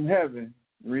came from heaven.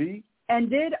 Read. And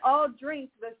did all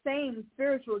drink the same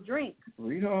spiritual drink.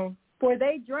 Read on. For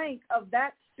they drank of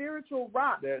that spiritual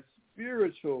rock. That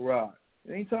spiritual rock.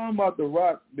 It ain't talking about the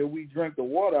rock that we drank the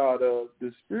water out of.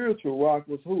 The spiritual rock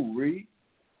was who, Reed?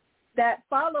 That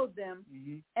followed them,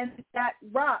 and that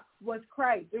rock was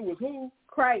Christ. It was who?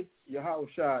 Christ.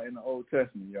 Yahushua in the Old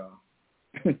Testament, y'all.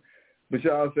 But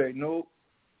y'all say, nope,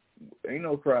 ain't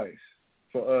no Christ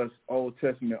for us Old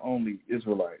Testament only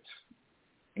Israelites.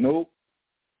 Nope,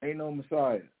 ain't no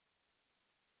Messiah.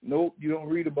 Nope, you don't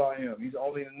read about him. He's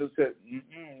only in the New Testament.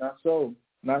 Not so.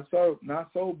 Not so. Not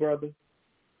so, brother.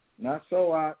 Not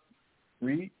so, I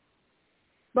read.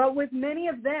 But with many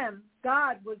of them,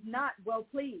 God was not well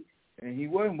pleased. And he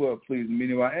wasn't well pleased with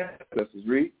many of our ancestors,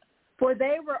 read. For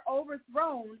they were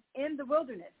overthrown in the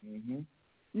wilderness.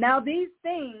 Now these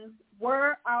things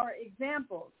were our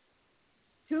examples,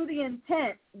 to the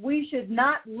intent we should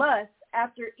not lust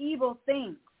after evil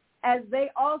things, as they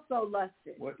also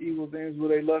lusted. What evil things were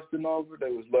they lusting over?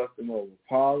 They was lusting over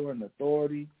power and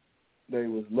authority. They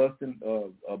was lusting,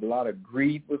 a lot of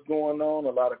greed was going on, a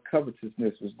lot of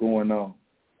covetousness was going on.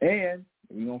 And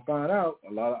we're going to find out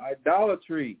a lot of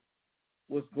idolatry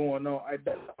was going on.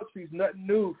 Idolatry is nothing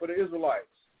new for the Israelites.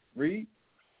 Read.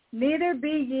 Neither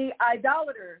be ye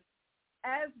idolaters,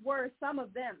 as were some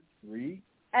of them. Read.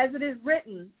 As it is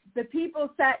written, the people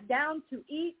sat down to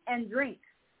eat and drink,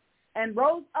 and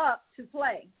rose up to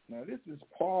play. Now this is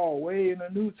Paul way in the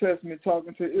New Testament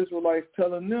talking to Israelites,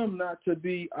 telling them not to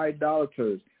be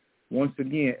idolaters. Once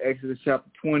again, Exodus chapter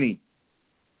 20.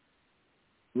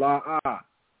 La'ah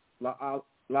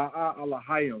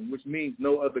Alahayim, which means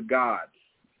no other gods.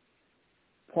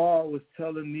 Paul was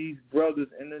telling these brothers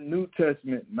in the New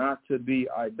Testament not to be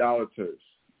idolaters.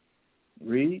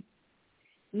 Read.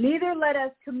 Neither let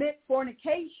us commit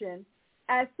fornication,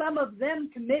 as some of them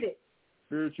committed.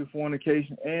 Spiritual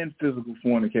fornication and physical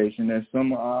fornication, as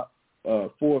some of our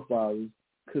forefathers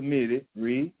committed.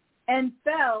 Read. And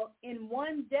fell in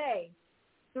one day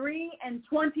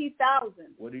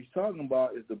 23,000. What he's talking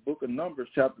about is the book of Numbers,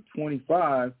 chapter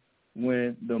 25,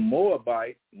 when the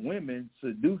Moabite women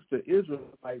seduced the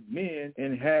Israelite men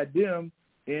and had them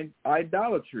in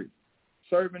idolatry,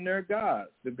 serving their gods.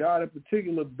 The god in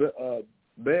particular, Belar.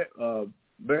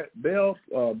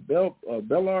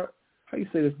 How you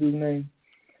say this dude's name?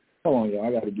 Hold on, y'all.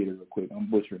 I got to get it real quick. I'm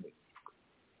butchering it.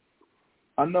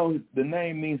 I know the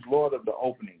name means Lord of the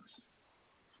Openings.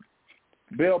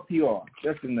 Bel PR.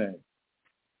 That's the name.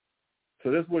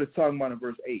 So that's what it's talking about in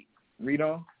verse 8. Read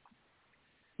on.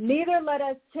 Neither let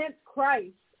us tempt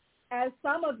Christ, as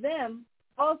some of them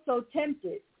also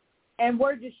tempted, and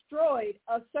were destroyed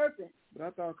of serpents. But I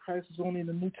thought Christ was only in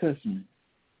the New Testament.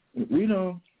 Read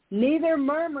on. Neither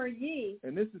murmur ye.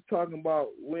 And this is talking about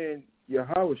when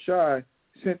Yahushua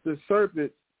sent the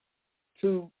serpent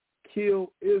to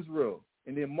kill Israel.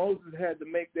 And then Moses had to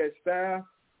make that staff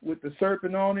with the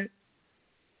serpent on it.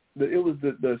 It was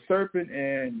the serpent,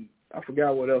 and I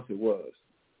forgot what else it was.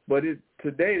 But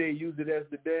today they use it as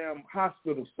the damn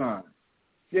hospital sign.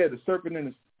 Yeah, the serpent and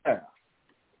the staff.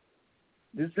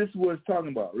 This is what it's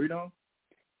talking about. Read on.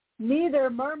 Neither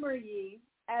murmur ye,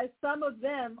 as some of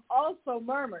them also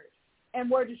murmured,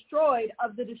 and were destroyed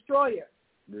of the destroyer.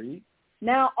 Read.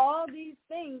 Now all these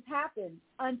things happened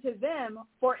unto them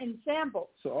for ensamples.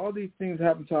 So all these things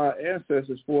happened to our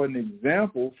ancestors for an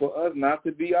example for us not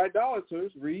to be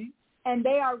idolaters. Read. And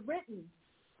they are written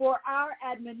for our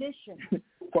admonition.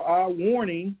 For our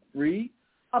warning. Read.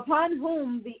 Upon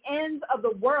whom the ends of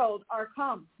the world are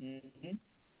come.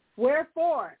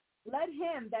 Wherefore, let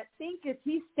him that thinketh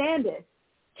he standeth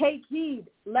take heed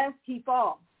lest he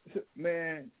fall.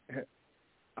 Man,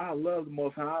 I love the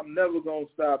Most High. I'm never going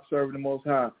to stop serving the Most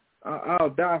High. I'll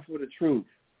die for the truth.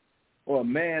 Or,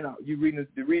 man, you reading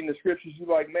the scriptures, you're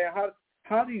like, man,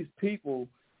 how these people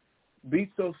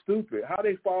be so stupid? How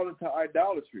they fall into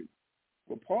idolatry?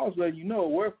 Well, Paul's letting you know,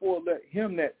 wherefore let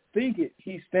him that thinketh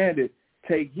he standeth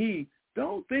take heed.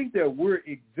 Don't think that we're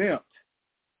exempt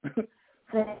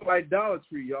from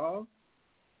idolatry, y'all.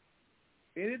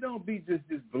 And it don't be just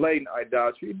this blatant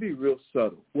idolatry. It be real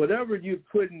subtle. Whatever you're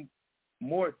putting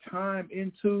more time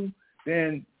into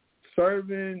than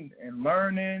serving and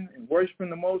learning and worshiping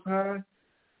the Most High,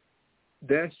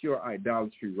 that's your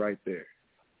idolatry right there.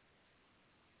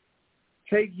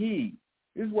 Take heed.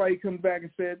 This is why he comes back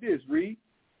and said this. Read.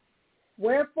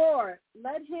 Wherefore,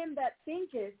 let him that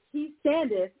thinketh he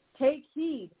standeth take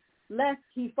heed lest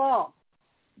he fall.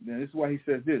 Now, this is why he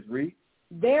says this. Read.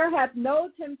 There hath no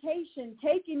temptation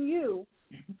taken you,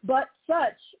 but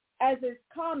such as is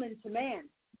common to man.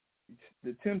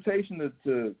 The temptation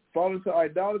to fall into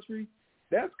idolatry,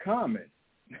 that's common.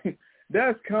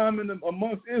 That's common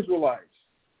amongst Israelites.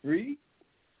 Read.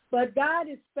 But God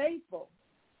is faithful,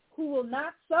 who will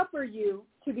not suffer you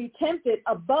to be tempted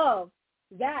above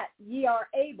that ye are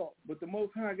able. But the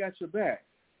Most High got your back.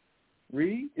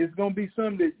 Read. It's going to be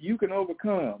something that you can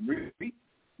overcome. Read.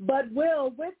 But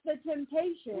will with the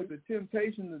temptation. With the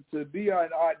temptation to be an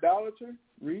idolater.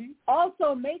 Read.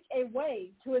 Also make a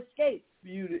way to escape. For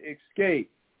you to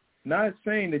escape. Not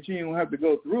saying that you don't have to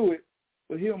go through it,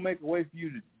 but he'll make a way for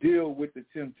you to deal with the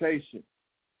temptation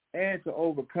and to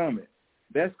overcome it.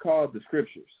 That's called the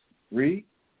scriptures. Read.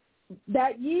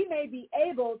 That ye may be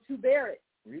able to bear it.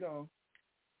 Read on.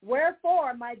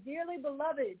 Wherefore, my dearly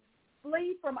beloved,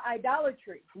 flee from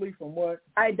idolatry. Flee from what?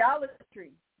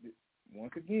 Idolatry.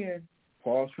 Once again,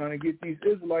 Paul's trying to get these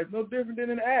Israelites, no different than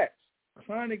in Acts,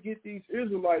 trying to get these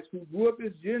Israelites who grew up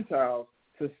as Gentiles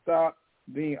to stop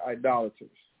being idolaters.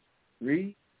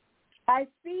 Read. I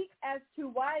speak as to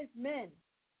wise men.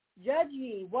 Judge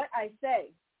ye what I say.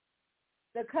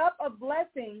 The cup of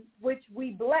blessing which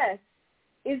we bless,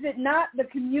 is it not the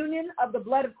communion of the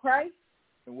blood of Christ?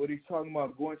 And what he's talking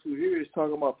about going to here is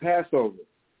talking about Passover.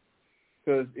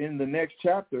 Because in the next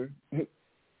chapter,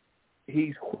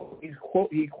 he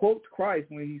quotes Christ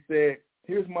when he said,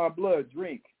 here's my blood,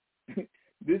 drink.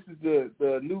 This is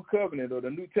the new covenant or the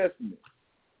New Testament.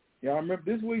 Y'all remember,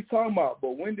 this is what he's talking about.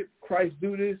 But when did Christ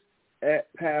do this?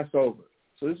 At Passover.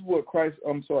 So this is what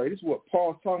this is what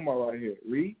Paul's talking about right here.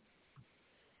 Read.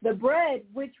 The bread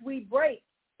which we break,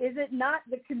 is it not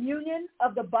the communion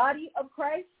of the body of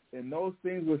Christ? And those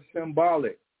things were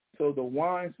symbolic. So the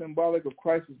wine symbolic of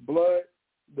Christ's blood,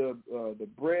 the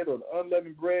bread or the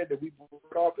unleavened bread that we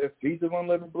broke off at Feast of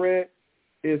Unleavened Bread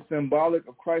is symbolic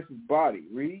of Christ's body.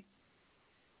 Read.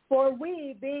 For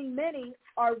we, being many,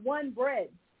 are one bread.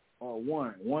 Or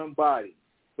one body.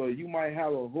 So you might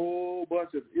have a whole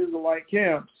bunch of Israelite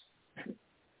camps,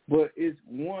 but it's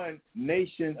one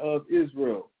nation of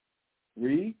Israel.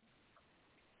 Read.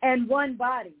 And one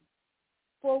body.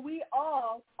 For we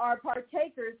all are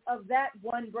partakers of that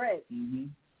one bread. Mm-hmm.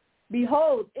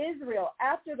 Behold, Israel,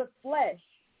 after the flesh,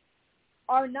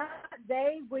 are not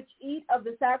they which eat of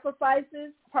the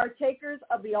sacrifices partakers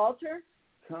of the altar?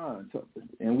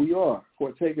 And we are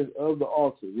partakers of the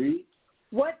altar. Read.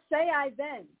 What say I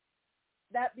then?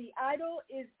 That the idol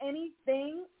is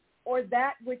anything, or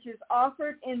that which is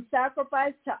offered in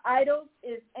sacrifice to idols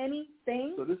is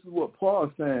anything? So this is what Paul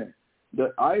is saying.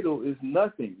 The idol is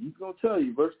nothing. He's going to tell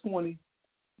you, verse 20.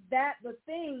 That the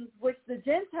things which the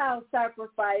Gentiles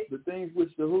sacrifice. The things which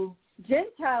the who?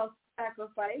 Gentiles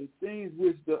sacrifice. The things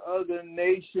which the other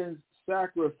nations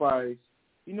sacrifice.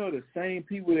 You know, the same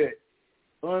people that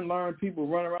unlearned people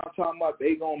run around talking about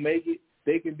they going to make it.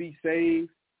 They can be saved.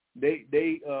 They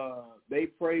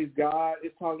praise God.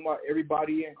 It's talking about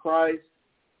everybody in Christ.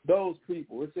 Those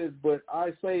people. It says, but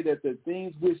I say that the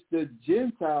things which the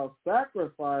Gentiles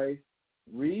sacrifice,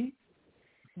 read.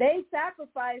 They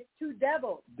sacrifice to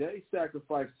devils. They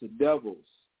sacrifice to devils.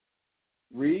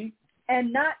 Read.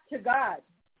 And not to God.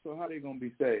 So how are they going to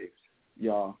be saved,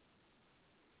 y'all?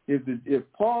 If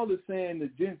Paul is saying the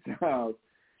Gentiles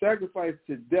sacrifice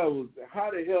to devils, how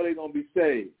the hell are they going to be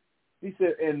saved? He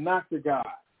said, and not to God.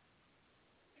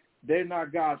 They're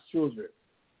not God's children.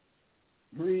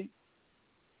 Read.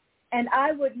 And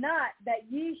I would not that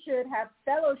ye should have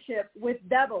fellowship with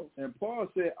devils. And Paul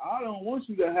said, I don't want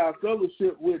you to have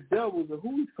fellowship with devils. And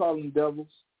who he's calling devils?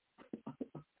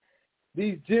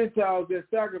 These Gentiles that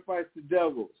sacrifice to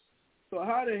devils. So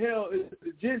how the hell is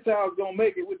the Gentiles going to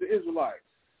make it with the Israelites?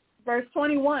 Verse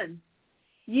 21.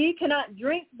 Ye cannot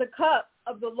drink the cup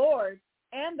of the Lord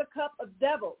and the cup of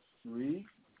devils. Read.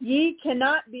 Ye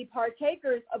cannot be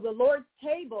partakers of the Lord's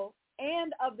table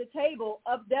and of the table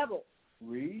of devils.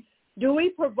 Read. Do we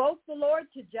provoke the Lord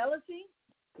to jealousy?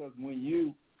 Because when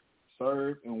you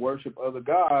serve and worship other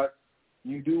gods,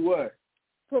 you do what?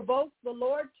 Provoke the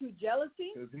Lord to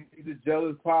jealousy? Because he's a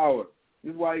jealous power.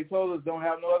 This is why he told us don't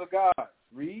have no other gods.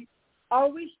 Read. Are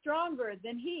we stronger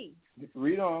than he?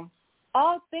 Read on.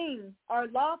 All things are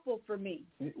lawful for me.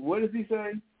 What does he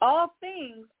say? All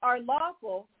things are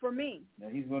lawful for me. Now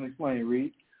he's going to explain.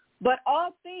 Read. But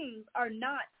all things are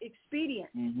not expedient.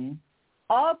 Mm-hmm.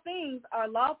 All things are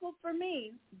lawful for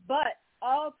me, but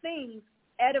all things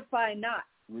edify not.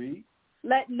 Read.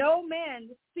 Let no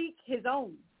man seek his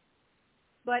own,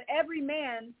 but every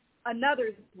man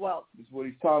another's wealth. This is what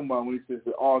he's talking about when he says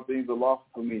that all things are lawful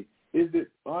for me. Is it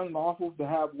unlawful to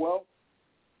have wealth?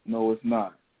 No, it's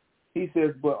not. He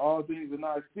says, but all things are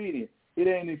not expedient. It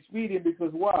ain't expedient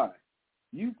because why?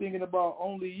 You thinking about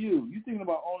only you. You thinking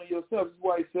about only yourself. This is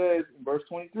why he says in verse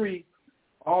 23,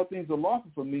 all things are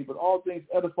lawful for me, but all things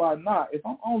edify not. If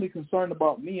I'm only concerned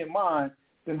about me and mine,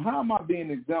 then how am I being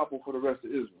an example for the rest of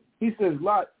Israel? He says,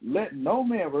 let no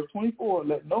man, verse 24,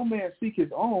 let no man seek his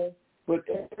own, but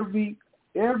every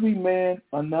every man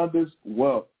another's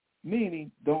wealth.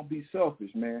 Meaning, don't be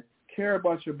selfish, man. Care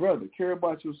about your brother. Care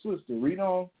about your sister. Read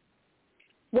on.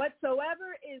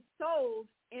 Whatsoever is sold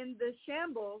in the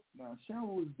shambles. Now,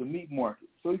 shambles is the meat market.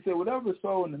 So he said, whatever is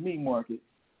sold in the meat market,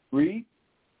 read.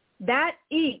 That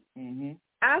eat,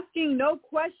 asking no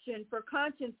question for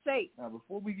conscience sake. Now,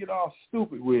 before we get all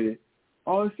stupid with it,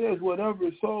 all it says, whatever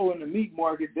is sold in the meat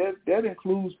market, that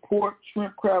includes pork,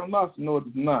 shrimp, crab, and lobster. No, it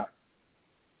does not.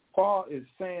 Paul is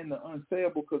saying the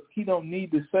unsayable because he don't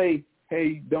need to say,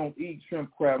 hey, don't eat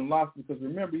shrimp, crab, and lobster, because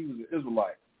remember, he was an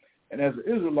Israelite. And as an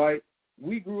Israelite,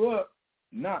 we grew up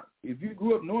if you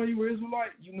grew up knowing you were Israelite,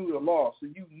 you knew the law. So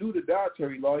you knew the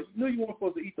dietary law. You knew you weren't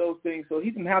supposed to eat those things, so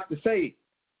he didn't have to say it.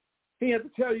 He had to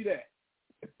tell you that.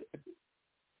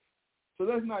 So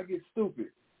let's not get stupid.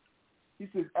 He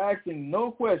says, asking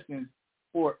no questions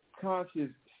for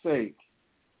conscience sake.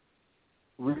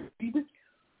 Read it.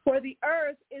 For the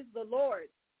earth is the Lord's,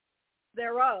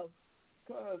 thereof.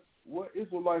 Because what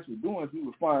Israelites were doing, as we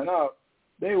would find out,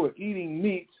 they were eating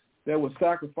meats that were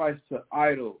sacrificed to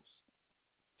idols,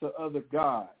 to other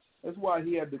gods. That's why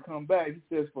he had to come back.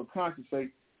 He says, for conscience sake,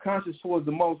 conscience towards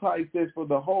the Most High. He says, for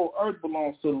the whole earth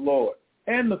belongs to the Lord,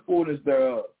 and the fullness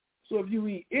thereof. So if you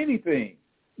eat anything,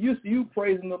 you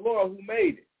praising the Lord who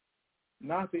made it,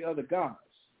 not the other gods.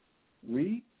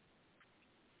 Read.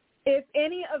 If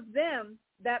any of them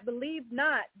that believe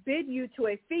not bid you to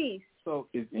a feast. So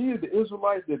if any of the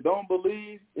Israelites that don't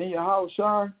believe in your house,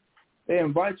 Shar, they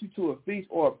invite you to a feast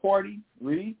or a party,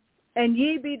 read. And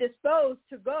ye be disposed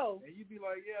to go. And you be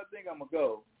like, yeah, I think I'm going to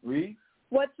go. Read.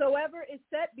 Whatsoever is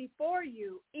set before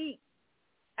you, eat,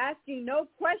 asking no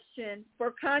question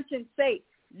for conscience sake.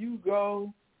 You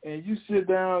go and you sit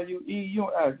down, you eat, you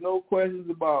don't ask no questions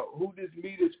about who this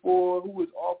meat is for, who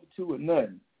it's offered to, or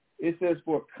nothing. It says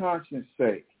for conscience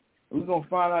sake. We're going to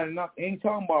find out it ain't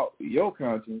talking about your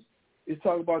conscience. It's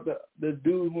talking about the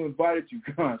dude who invited you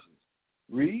conscience.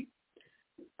 Read.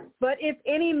 But if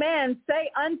any man say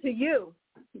unto you,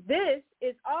 this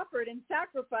is offered in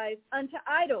sacrifice unto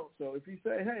idols. So if you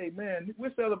say, hey, man,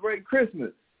 we're celebrating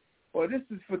Christmas, or this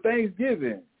is for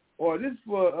Thanksgiving, or this is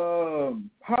for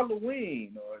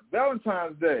Halloween, or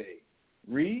Valentine's Day,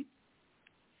 read.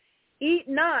 Eat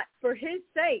not for his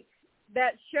sake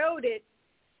that showed it,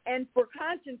 and for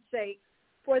conscience sake,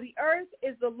 for the earth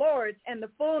is the Lord's and the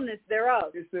fullness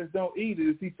thereof. It says don't eat it.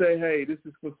 If he say, hey, this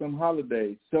is for some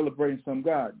holiday, celebrating some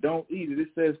God, don't eat it. It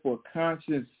says for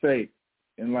conscience sake.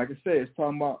 And like I said, it's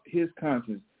talking about his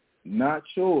conscience, not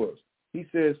yours. He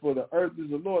says, for the earth is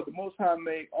the Lord, the Most High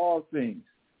made all things.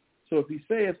 So if he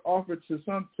say it's offered to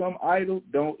some idol,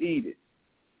 don't eat it.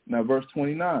 Now, verse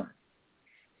 29.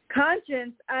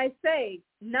 Conscience, I say,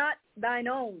 not thine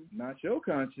own. Not your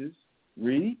conscience.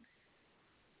 Read.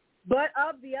 But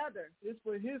of the other. It's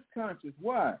for his conscience.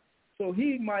 Why? So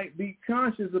he might be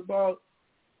conscious about,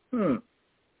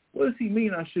 what does he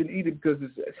mean I shouldn't eat it because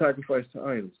it's a sacrifice to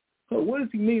idols? Oh, what does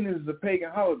he mean this is a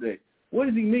pagan holiday? What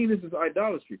does he mean this is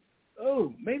idolatry?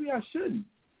 Oh, maybe I shouldn't.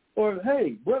 Or,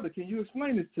 hey, brother, can you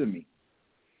explain this to me?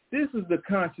 This is the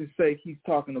conscience sake he's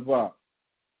talking about.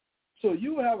 So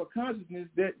you have a consciousness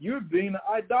that you're being an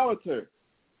idolater.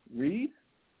 Read.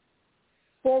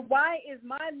 For why is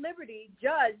my liberty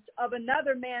judged of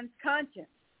another man's conscience?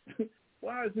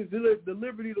 Why is it the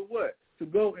liberty to what? To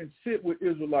go and sit with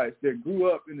Israelites that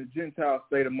grew up in the Gentile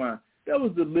state of mind. That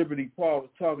was the liberty Paul was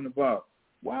talking about.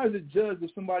 Why is it judged of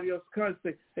somebody else's conscience?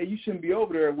 Say, hey, you shouldn't be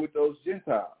over there with those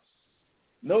Gentiles.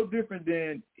 No different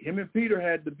than him and Peter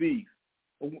had the beef.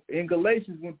 In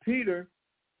Galatians, when Peter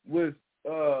was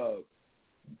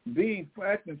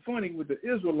acting funny with the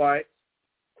Israelites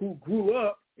who grew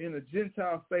up in a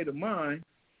Gentile state of mind,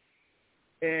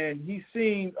 and he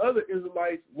seen other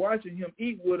Israelites watching him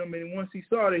eat with him, and once he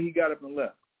saw that, he got up and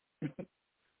left.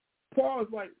 Paul's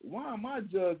like, why am I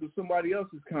judged of somebody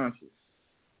else's conscience?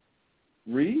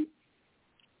 Read.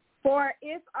 For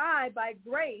if I by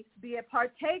grace be a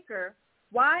partaker,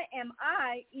 why am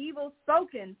I evil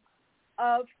spoken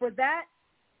of for that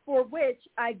for which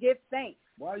I give thanks?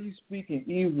 Why are you speaking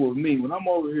evil of me when I'm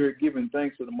over here giving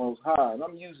thanks to the Most High, and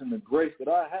I'm using the grace that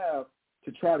I have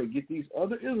to try to get these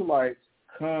other Israelites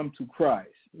come to Christ?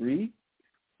 Read.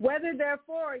 Whether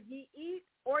therefore ye eat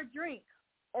or drink,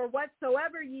 or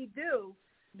whatsoever ye do,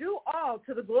 do all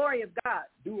to the glory of God.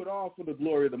 Do it all for the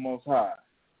glory of the Most High.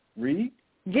 Read.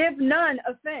 Give none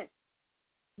offense,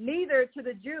 neither to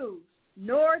the Jews,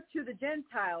 nor to the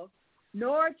Gentiles,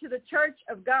 nor to the church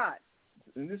of God.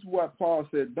 And this is why Paul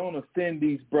said, don't offend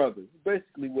these brothers.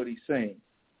 Basically what he's saying.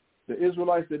 The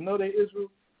Israelites that know they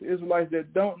Israel, the Israelites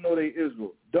that don't know they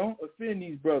Israel. Don't offend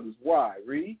these brothers. Why?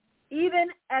 Read. even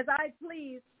as I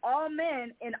please all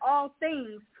men in all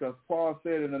things. Because Paul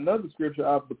said in another scripture,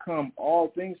 I've become all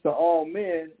things to all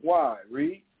men. Why?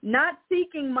 Read. Not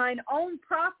seeking mine own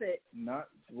profit. Not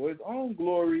for his own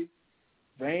glory,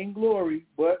 vain glory,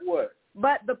 but what?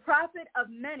 But the profit of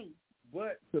many.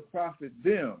 But to profit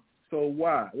them. So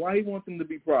why? Why he wants them to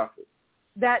be prophets?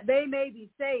 That they may be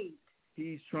saved.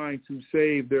 He's trying to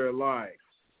save their lives.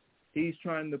 He's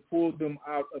trying to pull them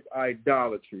out of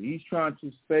idolatry. He's trying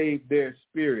to save their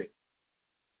spirit.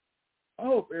 I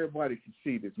hope everybody can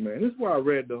see this, man. This is why I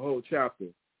read the whole chapter,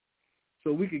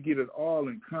 so we could get it all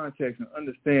in context and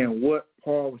understand what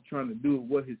Paul was trying to do,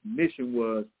 what his mission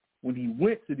was when he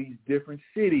went to these different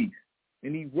cities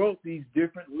and he wrote these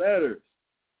different letters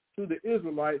to the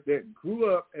Israelites that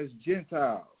grew up as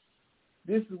Gentiles.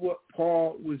 This is what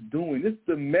Paul was doing. This is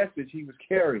the message he was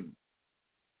carrying.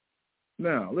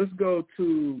 Now, let's go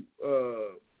to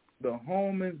the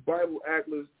Holman's Bible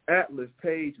Atlas,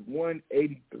 page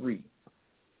 183.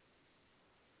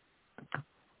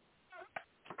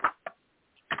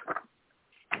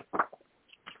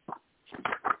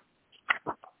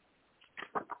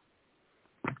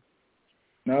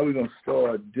 Now we're going to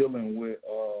start dealing with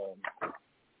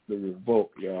the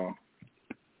revolt, y'all.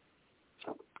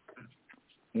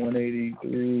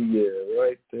 183, yeah,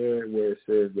 right there where it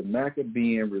says the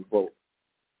Maccabean revolt.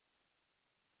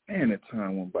 Man, the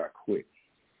time went by quick.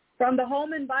 From the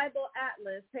Holman Bible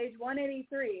Atlas, page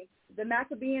 183, the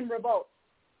Maccabean revolt.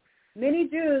 Many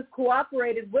Jews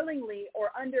cooperated willingly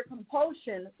or under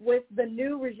compulsion with the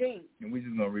new regime. And we're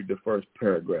just going to read the first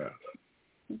paragraph.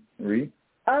 Read.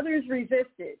 Others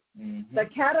resisted. Mm-hmm. The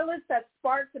catalyst that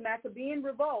sparked the Maccabean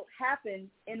revolt happened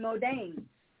in Modane,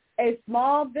 a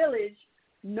small village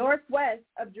northwest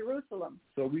of Jerusalem.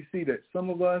 So we see that some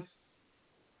of us,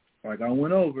 like I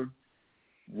went over,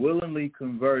 willingly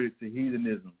converted to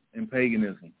heathenism and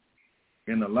paganism.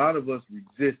 And a lot of us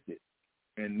resisted.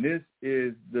 And this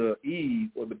is the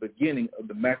eve or the beginning of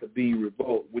the Maccabean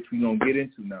revolt, which we're going to get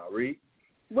into now. Read.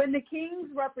 When the king's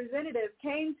representative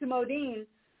came to Modane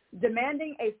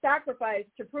demanding a sacrifice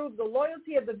to prove the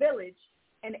loyalty of the village,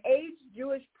 an aged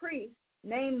Jewish priest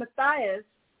named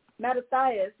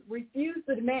Mattathias refused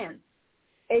the demand.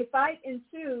 A fight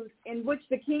ensued in which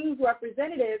the king's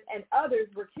representative and others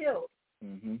were killed.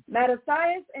 Mm-hmm.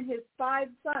 Mattathias and his 5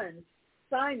 sons,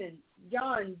 Simon,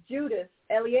 John, Judas,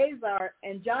 Eleazar,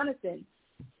 and Jonathan,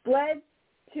 fled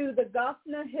to the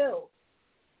Gosna Hills.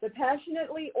 The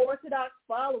passionately orthodox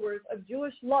followers of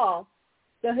Jewish law,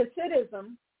 the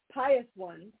Hasidism, pious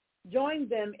ones, joined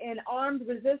them in armed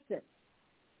resistance.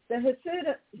 The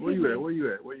Hasidim... Where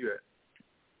you at? What did you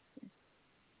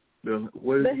say?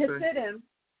 Hasidim.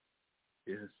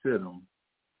 The Hasidim.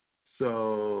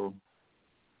 So...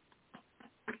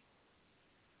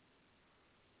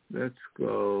 let's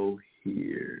go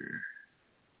here.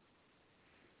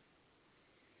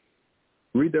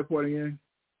 Read that part again.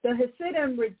 The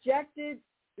Hasidim rejected...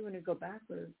 You want to go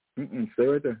backwards? Stay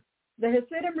right there. The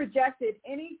Hasidim rejected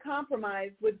any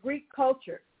compromise with Greek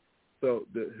culture. So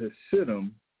the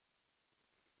Hasidim,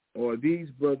 or these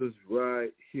brothers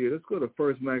right here, let's go to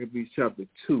 1 Maccabees chapter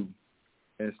 2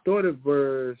 and start at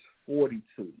verse 42.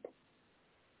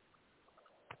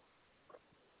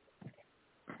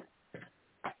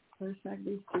 First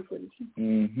Maccabees 2:42.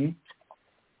 Mm-hmm.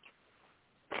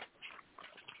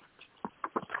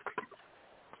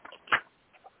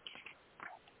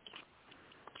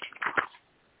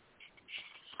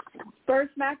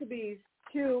 First Maccabees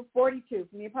 2:42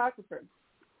 from the Apocrypha.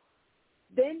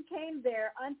 Then came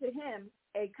there unto him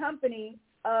a company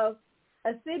of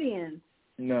Assyrians.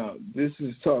 Now, this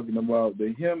is talking about,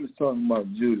 the hymn is talking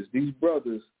about Judas. These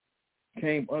brothers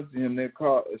came unto him, they're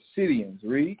called Assyrians.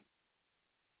 Read.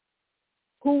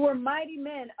 Who were mighty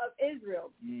men of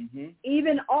Israel, mm-hmm.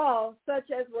 even all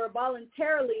such as were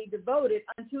voluntarily devoted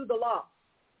unto the law.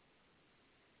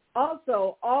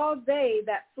 Also, all they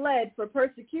that fled for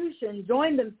persecution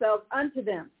joined themselves unto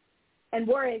them, and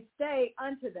were a stay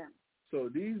unto them. So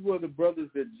these were the brothers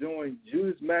that joined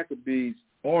Judas Maccabee's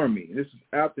army. This is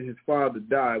after his father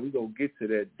died. We're going to get to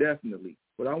that definitely.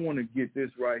 But I want to get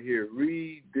this right here.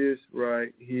 Read this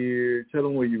right here. Tell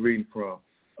them where you're reading from.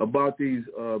 About these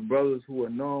brothers who are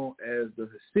known as the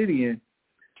Hasidians.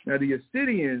 Now, the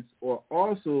Hasidians are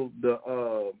also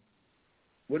the,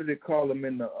 what do they call them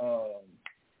in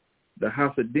the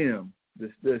Hasidim?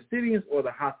 The Hasidians or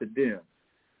the Hasidim,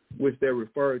 which they're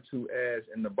referred to as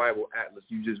in the Bible Atlas.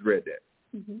 You just read that.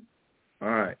 Mm-hmm.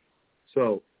 All right.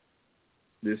 So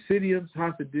the Hasidians,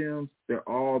 Hasidims, they're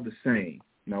all the same.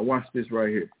 Now watch this right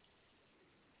here.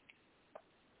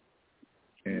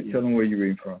 And tell them where you're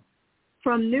reading from.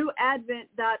 From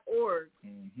newadvent.org.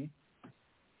 Mm-hmm.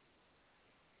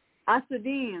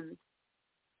 Assyrians,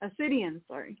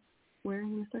 sorry. Where am I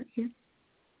going to start here?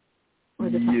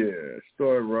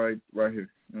 Start right here.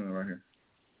 Right here.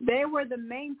 They were the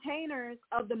maintainers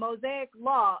of the Mosaic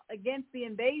law against the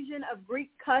invasion of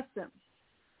Greek customs.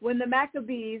 When the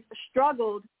Maccabees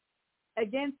struggled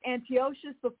against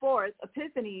Antiochus IV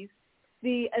Epiphanes,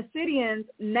 the Assyrians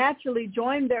naturally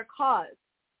joined their cause.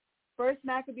 1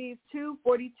 Maccabees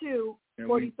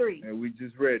 2:42-43. And we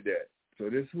just read that. So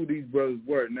this is who these brothers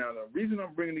were. Now, the reason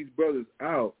I'm bringing these brothers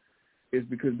out is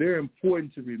because they're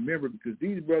important to remember, because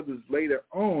these brothers later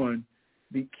on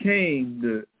became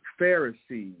the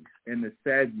Pharisees and the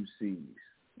Sadducees,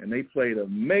 and they played a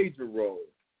major role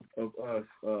of us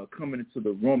coming into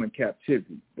the Roman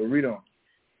captivity. But read on.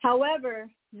 However,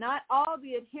 not all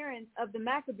the adherents of the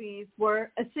Maccabees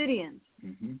were Assyrians.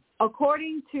 Mm-hmm.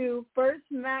 According to 1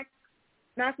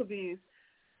 Maccabees,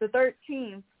 the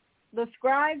 13th, the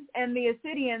scribes and the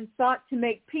Assyrians sought to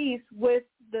make peace with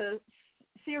the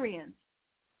Syrians,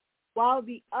 while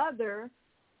the other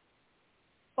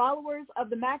followers of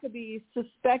the Maccabees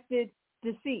suspected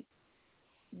deceit.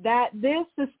 That this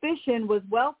suspicion was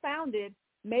well-founded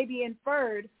may be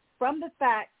inferred from the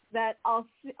fact that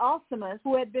Alcimus,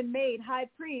 who had been made high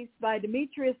priest by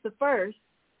Demetrius I,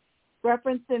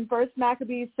 referenced in 1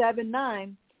 Maccabees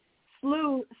 7:9,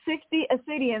 slew 60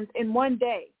 Assyrians in one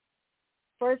day.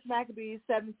 1 Maccabees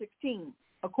 7:16.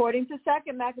 According to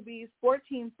 2 Maccabees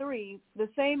 14:3, the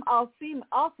same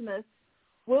Alcimus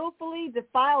willfully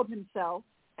defiled himself,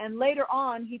 and later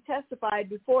on he testified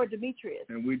before Demetrius.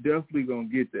 And we definitely going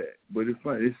to get that. But it's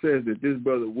funny. It says that this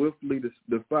brother willfully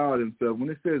defiled himself. When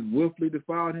it says willfully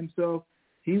defiled himself,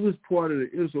 he was part of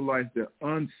the Israelites that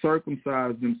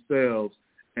uncircumcised themselves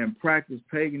and practiced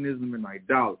paganism and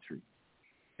idolatry.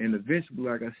 And eventually,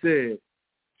 like I said,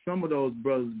 some of those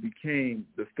brothers became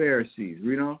the Pharisees.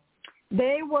 Read on.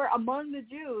 They were among the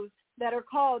Jews that are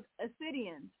called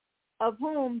Assyrians, of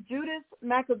whom Judas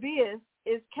Maccabeus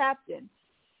is captain,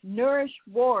 nourish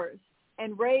wars,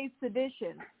 and raise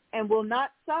sedition, and will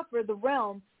not suffer the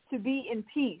realm to be in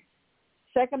peace.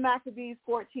 2 Maccabees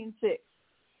 14:6.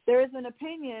 There is an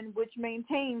opinion which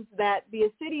maintains that the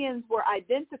Assyrians were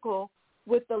identical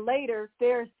with the later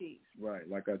Pharisees. Right,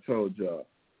 like I told y'all.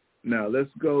 Now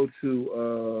let's go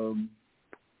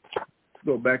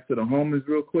back to the Homers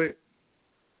real quick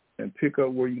and pick up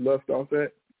where you left off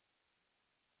at.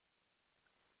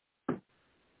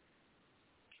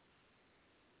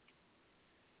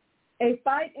 A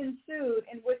fight ensued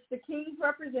in which the king's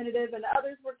representative and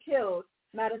others were killed.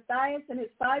 Mattathias and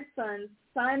his 5 sons,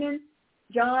 Simon,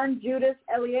 John, Judas,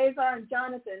 Eleazar, and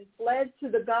Jonathan, fled to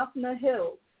the Gophna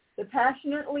Hills. The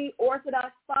passionately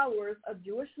orthodox followers of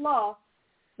Jewish law,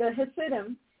 the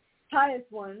Hasidim, pious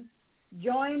ones,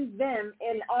 joined them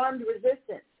in armed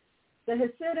resistance. The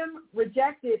Hasidim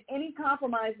rejected any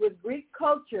compromise with Greek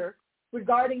culture,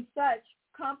 regarding such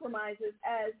compromises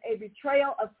as a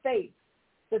betrayal of faith.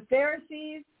 The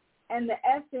Pharisees and the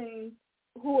Essenes,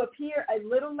 who appear a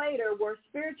little later, were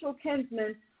spiritual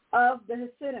kinsmen of the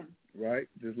Hasidim. Right,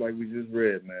 just like we just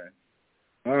read, man.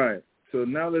 All right, so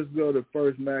now let's go to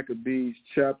 1 Maccabees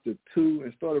chapter 2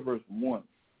 and start at verse 1.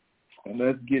 And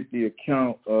let's get the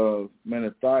account of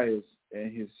Mattathias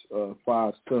and his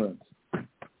 5 sons.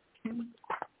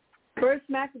 1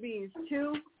 Maccabees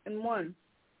 2:1.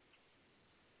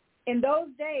 In those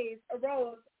days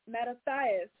arose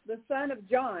Mattathias, the son of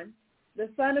John, the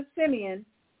son of Simeon,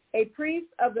 a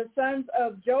priest of the sons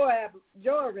of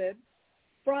Joarib,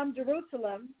 from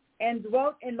Jerusalem, and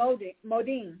dwelt in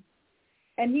Modin.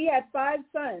 And he had 5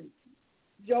 sons,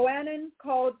 Johanan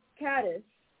called Cadiz,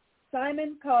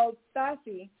 Simon called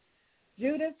Stasi,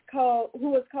 Judas who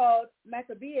was called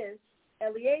Maccabeus,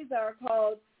 Eleazar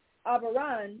called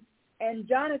Abaran, and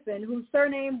Jonathan, whose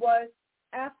surname was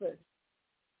Apphus.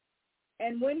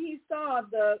 And when he saw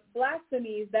the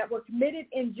blasphemies that were committed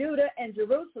in Judah and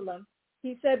Jerusalem,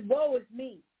 he said, "Woe is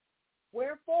me!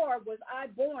 Wherefore was I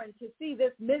born to see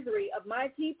this misery of my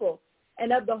people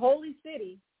and of the holy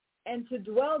city, and to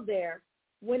dwell there,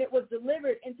 when it was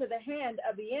delivered into the hand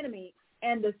of the enemy,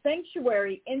 and the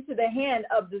sanctuary into the hand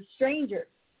of the strangers?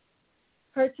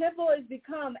 Her temple is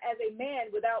become as a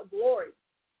man without glory.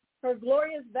 Her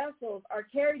glorious vessels are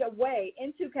carried away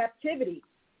into captivity.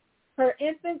 Her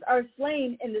infants are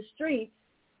slain in the streets,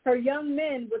 her young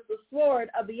men with the sword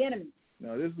of the enemy."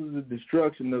 Now, this was the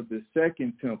destruction of the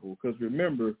second temple, because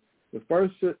remember, the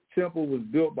first temple was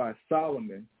built by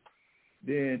Solomon.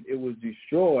 Then it was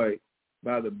destroyed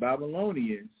by the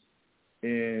Babylonians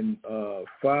in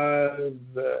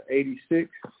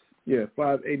 586. Yeah,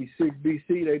 586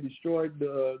 BC. They destroyed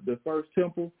the first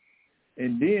temple.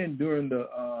 And then during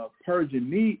the Persian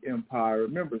Mede Empire,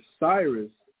 remember Cyrus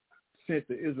sent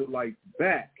the Israelites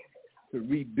back to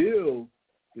rebuild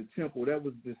the temple. That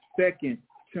was the second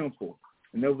temple.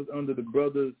 And that was under the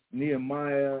brothers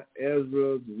Nehemiah,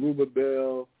 Ezra,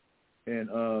 Zerubbabel, and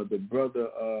the brother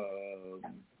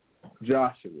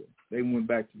Joshua. They went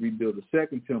back to rebuild the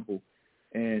second temple.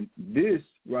 And this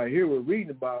right here we're reading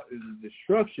about is the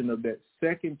destruction of that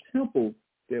second temple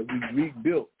that we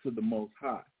rebuilt to the Most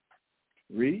High.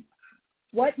 Read.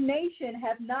 What nation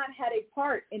hath not had a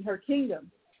part in her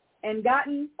kingdom and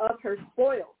gotten of her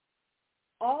spoil?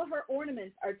 All her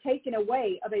ornaments are taken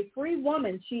away. Of a free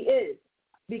woman she is,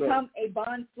 become a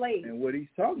bond slave. And what he's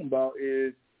talking about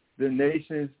is the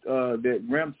nations that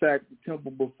ransacked the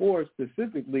temple before,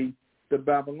 specifically the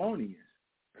Babylonians.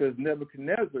 Because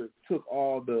Nebuchadnezzar took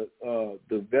all the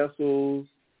vessels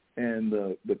and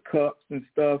the cups and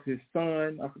stuff. His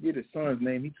son, I forget his son's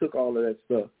name, he took all of that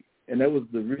stuff. And that was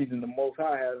the reason the Most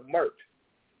High had him murked,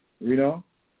 you know?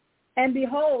 And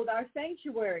behold, our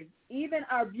sanctuary, even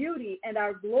our beauty and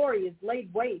our glory is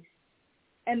laid waste,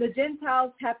 and the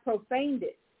Gentiles have profaned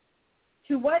it.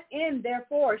 To what end,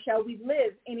 therefore, shall we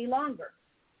live any longer?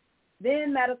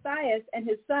 Then Mattathias and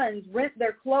his sons rent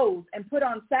their clothes and put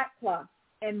on sackcloth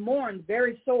and mourned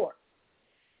very sore.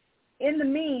 In the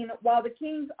mean, while the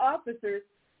king's officers,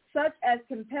 such as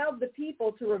compelled the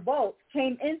people to revolt,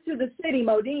 came into the city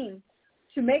Modin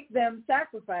to make them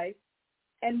sacrifice,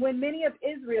 and when many of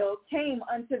Israel came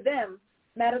unto them,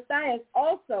 Mattathias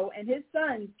also and his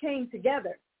sons came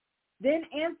together. Then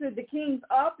answered the king's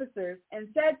officers and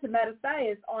said to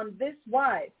Mattathias on this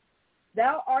wise,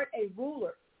 Thou art a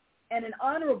ruler and an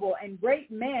honorable and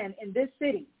great man in this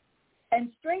city,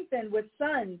 and strengthened with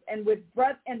sons and with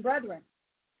brethren.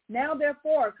 Now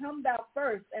therefore come thou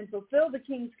first and fulfill the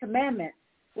king's commandment,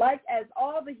 like as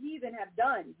all the heathen have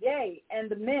done, yea, and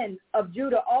the men of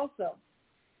Judah also,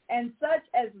 and such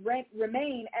as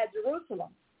remain at Jerusalem.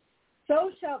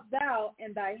 So shalt thou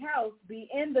and thy house be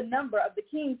in the number of the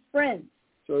king's friends.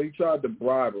 So he tried to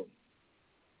bribe him.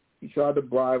 He tried to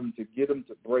bribe him to get him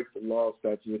to break the law,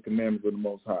 statutes, and commandments of the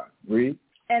Most High. Read.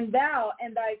 And thou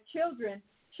and thy children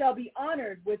shall be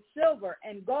honored with silver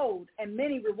and gold and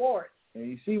many rewards. And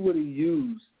you see what he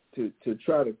used to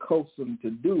try to coax them to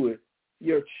do it.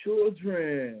 Your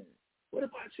children. What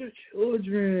about your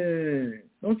children?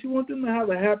 Don't you want them to have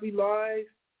a happy life?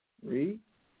 Read.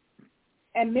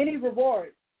 And many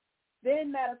rewards.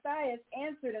 Then Mattathias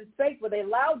answered and spake with a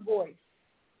loud voice,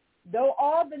 Though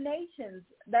all the nations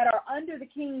that are under the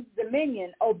king's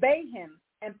dominion obey him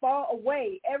and fall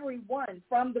away every one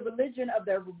from the religion of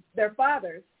their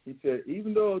fathers. He said,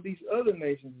 even though these other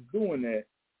nations is doing that,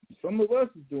 some of us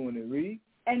is doing it, read.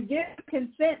 And give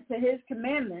consent to his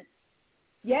commandments,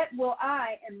 yet will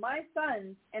I and my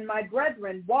sons and my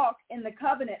brethren walk in the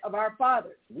covenant of our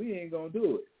fathers. We ain't going to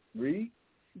do it. Read.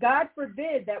 God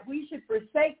forbid that we should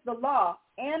forsake the law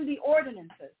and the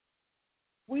ordinances.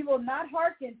 We will not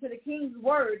hearken to the king's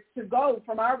words to go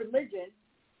from our religion,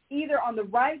 either on the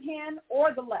right hand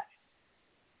or the left.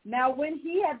 Now when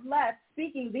he had left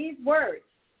speaking these words,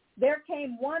 there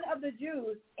came one of the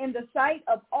Jews in the sight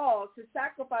of all to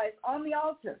sacrifice on the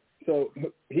altar. So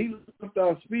he left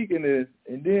out speaking this,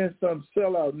 and then some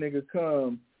sellout nigga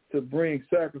come to bring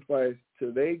sacrifice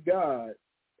to their God,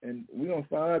 and we're going to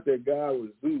find out that God was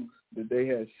Zeus that they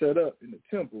had set up in the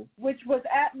temple, which was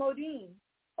at Modin,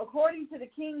 according to the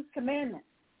king's commandment.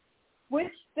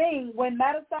 Which thing, when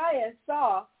Mattathias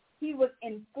saw, he was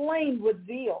inflamed with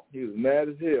zeal. He was mad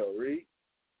as hell, read.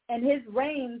 And his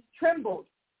reins trembled.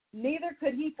 Neither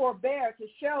could he forbear to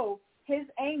show his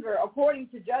anger according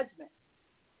to judgment.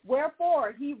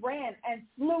 Wherefore he ran and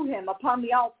slew him upon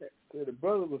the altar. So the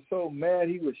brother was so mad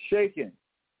he was shaking.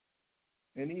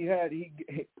 And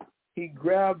he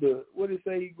grabbed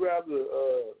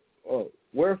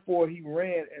wherefore he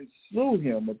ran and slew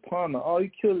him upon the altar.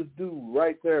 He killed this dude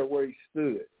right there where he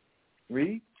stood.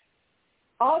 Read.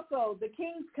 Also the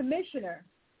king's commissioner,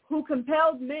 who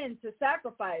compelled men to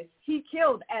sacrifice, he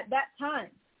killed at that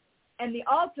time, and the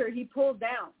altar he pulled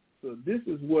down. So this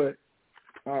is what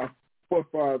our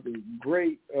forefather,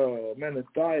 great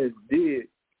Mattathias, did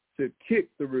to kick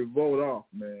the revolt off,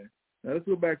 man. Now let's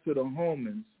go back to the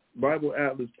Homans, Bible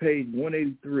Atlas, page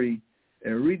 183,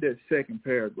 and read that second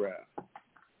paragraph.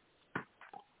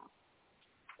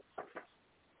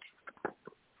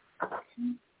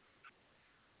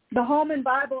 The Holman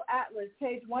Bible Atlas,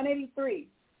 page 183.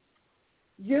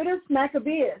 Judas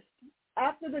Maccabeus,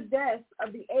 after the death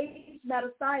of the aged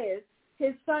Mattathias,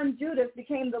 his son Judas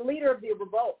became the leader of the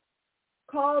revolt,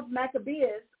 called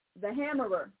Maccabeus the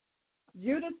Hammerer.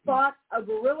 Judas fought a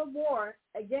guerrilla war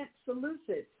against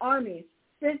Seleucid armies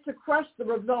sent to crush the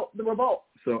revolt.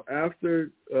 So after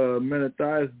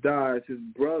Mattathias dies, his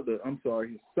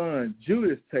son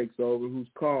Judas takes over, who's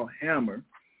called Hammer,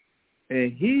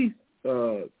 and he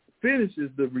finishes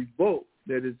the revolt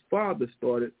that his father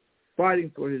started,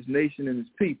 fighting for his nation and his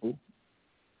people.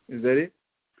 Is that it?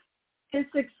 His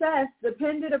success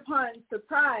depended upon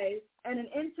surprise and an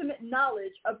intimate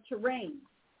knowledge of terrain.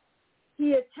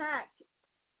 He attacked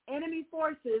enemy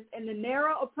forces in the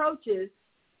narrow approaches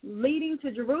leading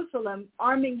to Jerusalem,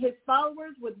 arming his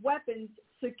followers with weapons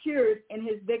secured in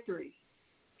his victories.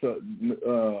 So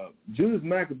Judas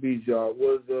Maccabees, y'all,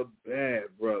 was a bad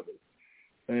brother.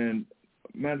 And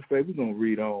matter of fact, we're going to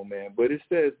read on, man. But it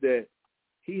says that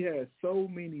he had so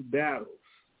many battles,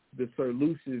 the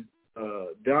Seleucid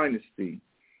dynasty,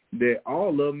 that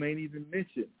all of them ain't even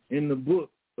mentioned in the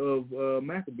book of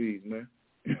Maccabees, man.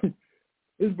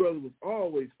 This brother was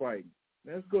always fighting.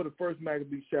 Let's go to 1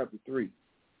 Maccabees chapter 3.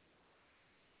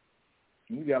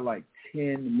 We got like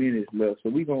 10 minutes left, so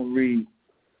we're going to read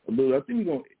a little. I think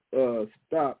we're going to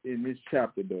stop in this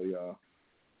chapter, though, y'all.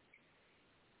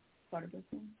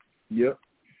 Yep.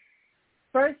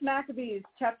 1 Maccabees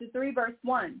chapter 3, verse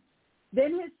 1.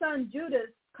 Then his son Judas,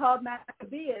 called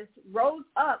Maccabeus, rose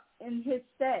up in his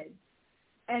stead,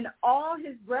 and all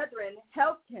his brethren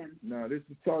helped him. Now, this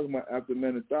is talking about after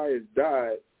Mattathias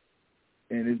died,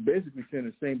 and it's basically saying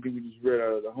the same thing we just read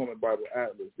out of the Holman Bible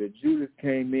Atlas, that Judas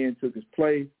came in, took his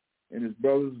place, and his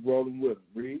brothers rolling with him.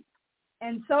 Read.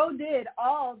 And so did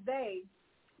all they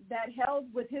that held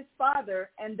with his father,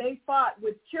 and they fought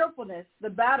with cheerfulness the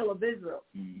battle of Israel.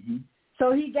 Mm-hmm.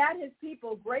 So he got his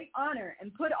people great honor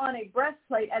and put on a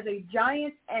breastplate as a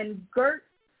giant and girt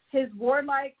his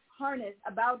warlike harness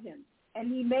about him.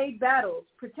 And he made battles,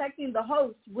 protecting the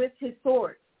host with his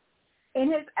sword.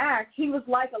 In his act, he was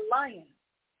like a lion,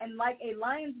 and like a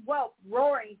lion's whelp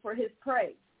roaring for his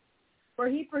prey. For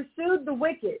he pursued the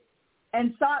wicked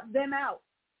and sought them out,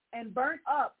 and burnt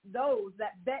up those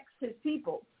that vexed his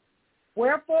people.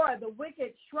 Wherefore the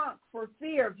wicked shrunk for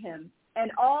fear of him, and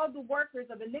all the workers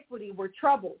of iniquity were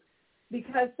troubled,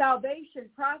 because salvation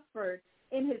prospered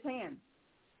in his hand.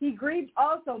 He grieved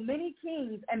also many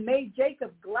kings, and made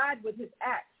Jacob glad with his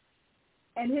acts,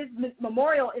 and his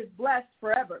memorial is blessed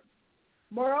forever.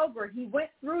 Moreover, he went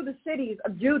through the cities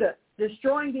of Judah,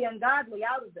 destroying the ungodly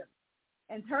out of them,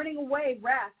 and turning away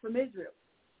wrath from Israel,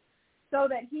 so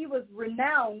that he was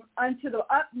renowned unto the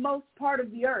utmost part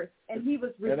of the earth, and he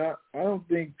was... And I don't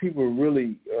think people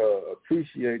really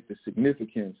appreciate the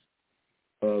significance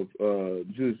of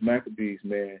Judas Maccabees,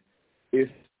 man. It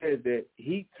said that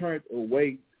he turned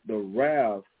away the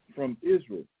wrath from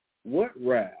Israel. What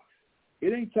wrath?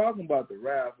 It ain't talking about the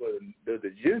wrath of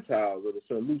the Gentiles or the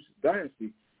Seleucid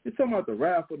dynasty. It's talking about the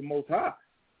wrath of the Most High.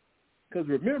 Because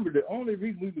remember, the only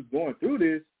reason we was going through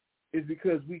this is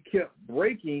because we kept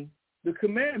breaking the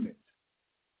commandments.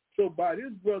 So by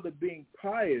this brother being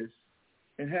pious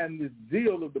and having this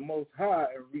zeal of the Most High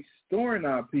and restoring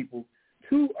our people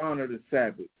to honor the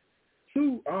Sabbath,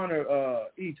 to honor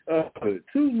each other,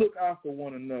 to look out for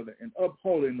one another and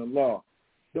upholding the law,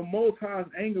 the Most High's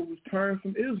anger was turned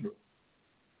from Israel.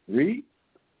 Read.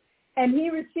 And he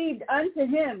received unto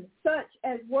him such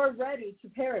as were ready to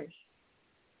perish.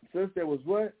 Such that was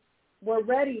what? Were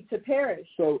ready to perish.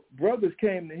 So brothers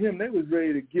came to him. They was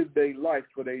ready to give their life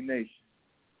for their nation.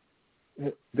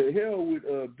 The hell with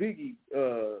Biggie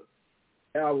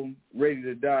album, Ready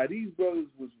to Die. These brothers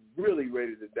was really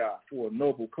ready to die for a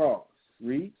noble cause.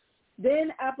 Read.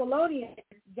 Then Apollonius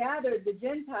gathered the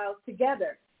Gentiles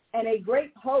together and a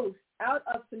great host out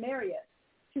of Samaria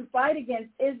to fight against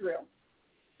Israel,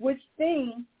 which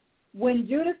thing, when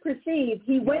Judas perceived,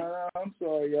 he went... I'm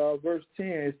sorry, y'all. Verse 10,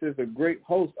 it says a great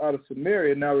host out of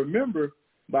Samaria. Now, remember,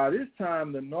 by this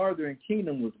time, the northern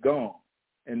kingdom was gone,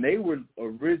 and they were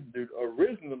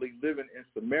originally living in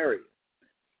Samaria.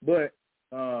 But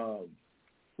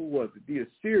who was it? The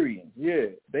Assyrians. Yeah,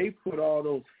 they put all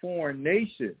those foreign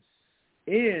nations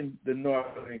in the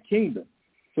northern kingdom.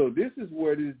 So this is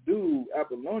where this dude,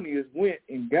 Apollonius, went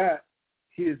and got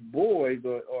his boys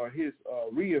or his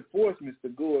reinforcements to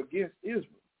go against Israel,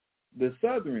 the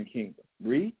southern kingdom.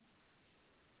 Read.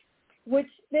 Which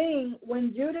thing,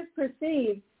 when Judas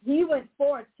perceived, he went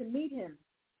forth to meet him,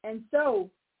 and so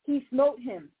he smote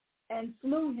him and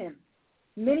slew him.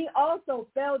 Many also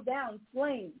fell down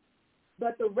slain,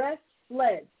 but the rest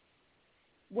fled.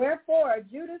 Wherefore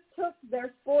Judas took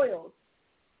their spoils,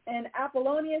 and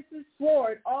Apollonius'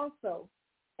 sword also,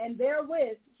 and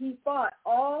therewith he fought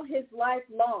all his life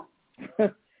long.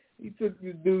 He took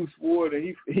this dude's sword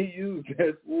and he used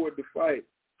that sword to fight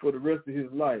for the rest of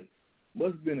his life.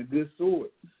 Must have been a good sword.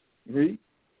 Read.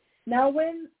 Now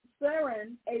when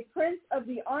Seren, a prince of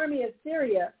the army of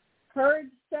Syria, heard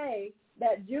say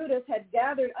that Judas had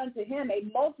gathered unto him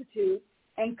a multitude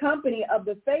and company of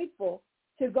the faithful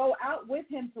to go out with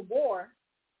him to war,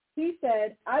 he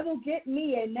said, I will get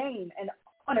me a name and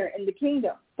honor in the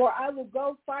kingdom, for I will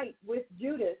go fight with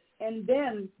Judas and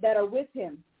them that are with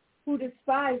him, who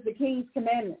despise the king's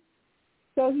commandments.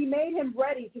 So he made him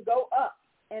ready to go up,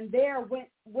 and there went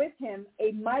with him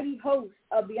a mighty host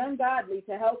of the ungodly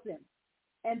to help him,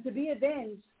 and to be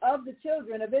avenged of the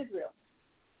children of Israel.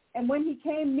 And when he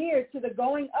came near to the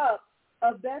going up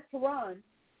of Beth-horon,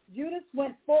 Judas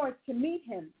went forth to meet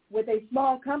him with a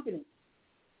small company,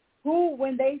 who,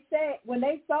 when they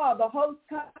saw the host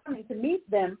coming to meet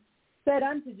them, said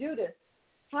unto Judas,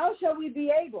 how shall we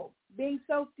be able, being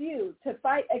so few, to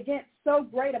fight against so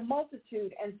great a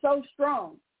multitude and so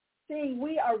strong, seeing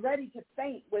we are ready to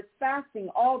faint with fasting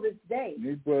all this day?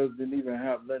 These brothers didn't even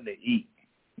have nothing to eat.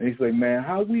 They say, man,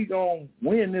 how we going to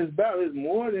win this battle? It's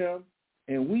more of them,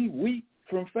 and we weak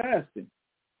from fasting.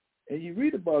 And you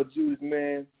read about Judas,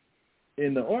 man,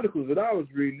 in the articles that I was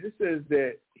reading, it says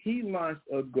that he launched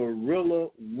a guerrilla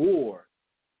war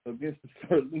against the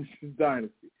Sir Lucius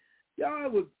dynasty. Y'all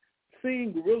ever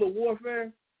seen guerrilla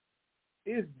warfare?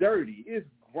 It's dirty. It's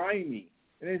grimy.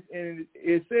 And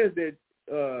it says that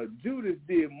Judas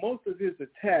did most of his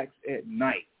attacks at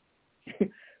night.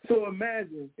 So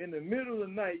imagine, in the middle of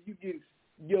the night, you get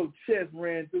your chest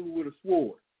ran through with a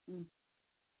sword.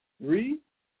 Read.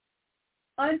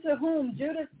 Unto whom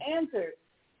Judas answered,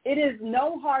 it is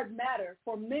no hard matter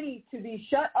for many to be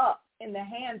shut up in the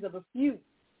hands of a few.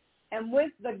 And with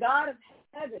the God of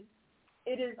heaven,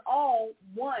 it is all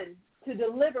one to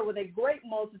deliver with a great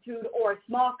multitude or a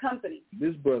small company.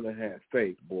 This brother had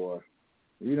faith, boy.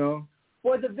 You know?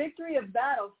 For the victory of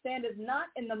battle standeth not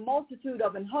in the multitude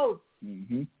of an host,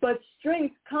 but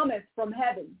strength cometh from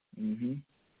heaven.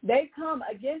 They come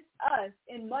against us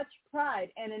in much pride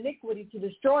and iniquity to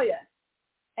destroy us,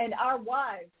 and our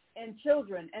wives and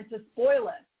children, and to spoil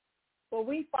us. For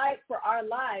we fight for our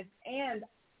lives and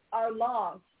our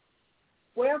laws.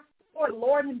 Wherefore the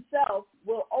Lord himself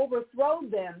will overthrow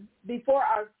them before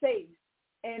our face.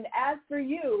 And as for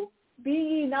you, be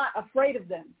ye not afraid of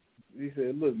them. He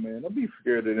said, look, man, don't be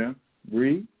scared of them.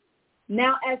 Read.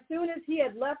 Now as soon as he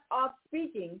had left off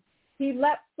speaking, he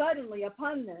leapt suddenly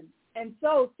upon them. And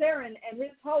so Seren and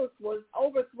his host was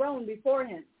overthrown before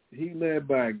him. He led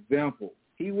by example.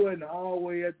 He wasn't all the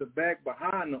way at the back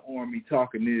behind the army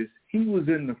talking this. He was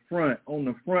in the front, on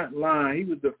the front line. He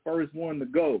was the first one to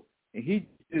go. And he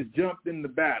just jumped in the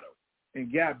battle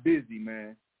and got busy,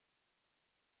 man.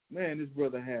 Man, this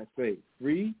brother had faith.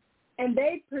 Read. And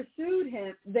they pursued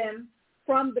them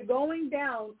from the going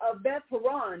down of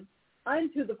Beth-horon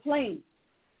unto the plain,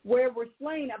 where were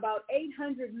slain about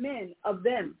 800 men of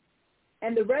them.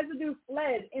 And the residue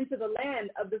fled into the land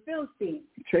of the Philistines.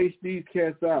 Chase these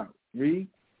cats out. Read.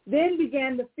 Then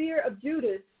began the fear of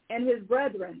Judas and his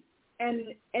brethren, and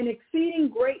an exceeding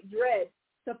great dread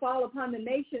to fall upon the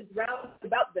nations round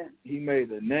about them. He made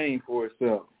a name for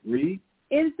himself. Read.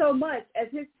 Insomuch as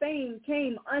his fame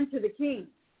came unto the king,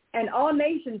 and all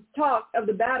nations talked of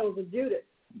the battles of Judas.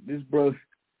 This brother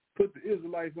put the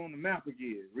Israelites on the map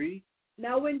again. Read.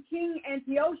 Now when King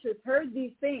Antiochus heard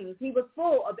these things, he was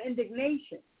full of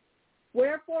indignation.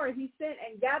 Wherefore he sent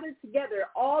and gathered together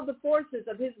all the forces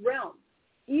of his realm,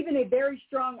 even a very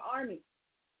strong army.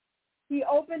 He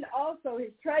opened also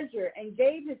his treasure and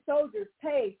gave his soldiers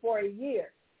pay for a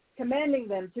year, commanding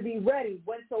them to be ready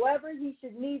whensoever he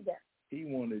should need them. He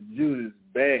wanted Judas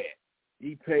bad.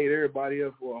 He paid everybody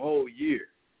up for a whole year.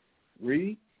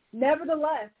 Read.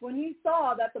 Nevertheless, when he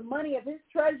saw that the money of his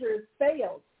treasures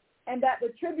failed, and that the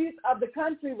tributes of the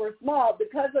country were small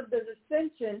because of the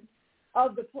dissension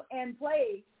of and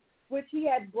plague which he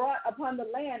had brought upon the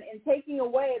land in taking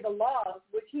away the laws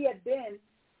which had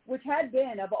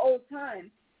been of old time,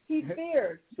 he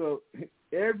feared. So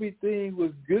everything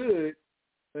was good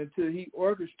until he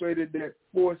orchestrated that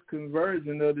forced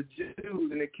conversion of the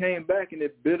Jews, and it came back and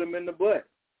it bit him in the butt.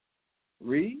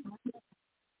 Read.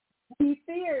 He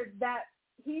feared that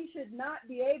he should not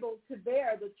be able to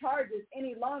bear the charges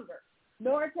any longer,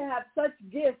 nor to have such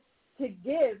gifts to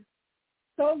give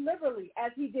so liberally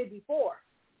as he did before,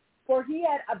 for he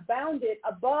had abounded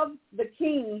above the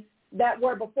kings that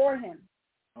were before him.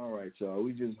 All right, y'all.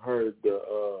 We just heard the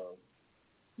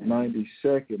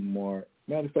 92nd mark.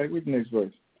 Matter of fact, read the next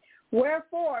verse.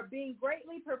 Wherefore, being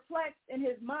greatly perplexed in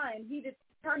his mind, he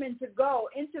determined to go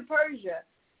into Persia,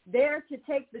 there to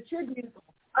take the tribute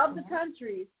of the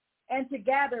countries and to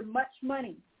gather much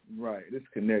money. Right. This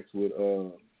connects with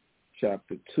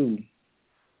chapter 2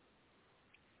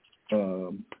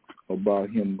 about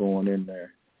him going in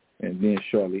there, and then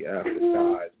shortly after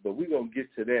dies. But we're going to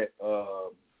get to that,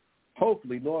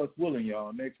 hopefully, Lord's willing,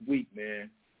 y'all, next week, man.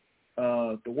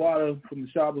 The water from the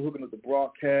shop is hooking up the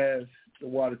broadcast, the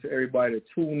water to everybody that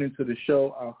tuned into the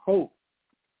show. I hope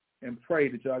and pray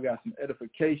that y'all got some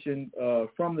edification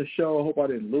from the show. I hope I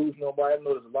didn't lose nobody. I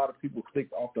know there's a lot of people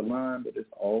clicked off the line, but it's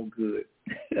all good.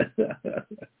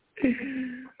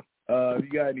 If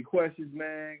you got any questions,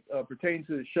 man, pertaining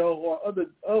to the show or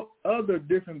other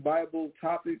different Bible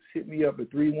topics, hit me up at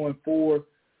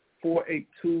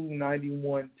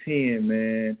 314-482-9110,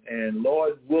 man. And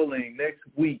Lord's willing, next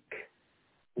week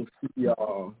we'll see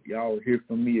y'all. Y'all will hear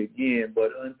from me again.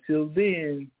 But until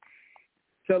then,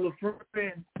 tell a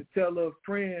friend to tell a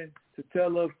friend to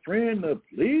tell a friend to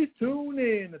please tune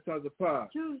in to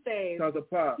Tazapa. Tuesdays.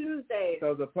 Tazapa. Tuesdays.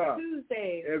 Tazapa.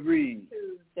 Tuesdays. Every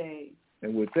Tuesday.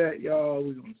 And with that, y'all,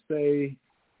 we're going to say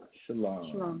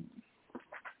shalom. Shalom.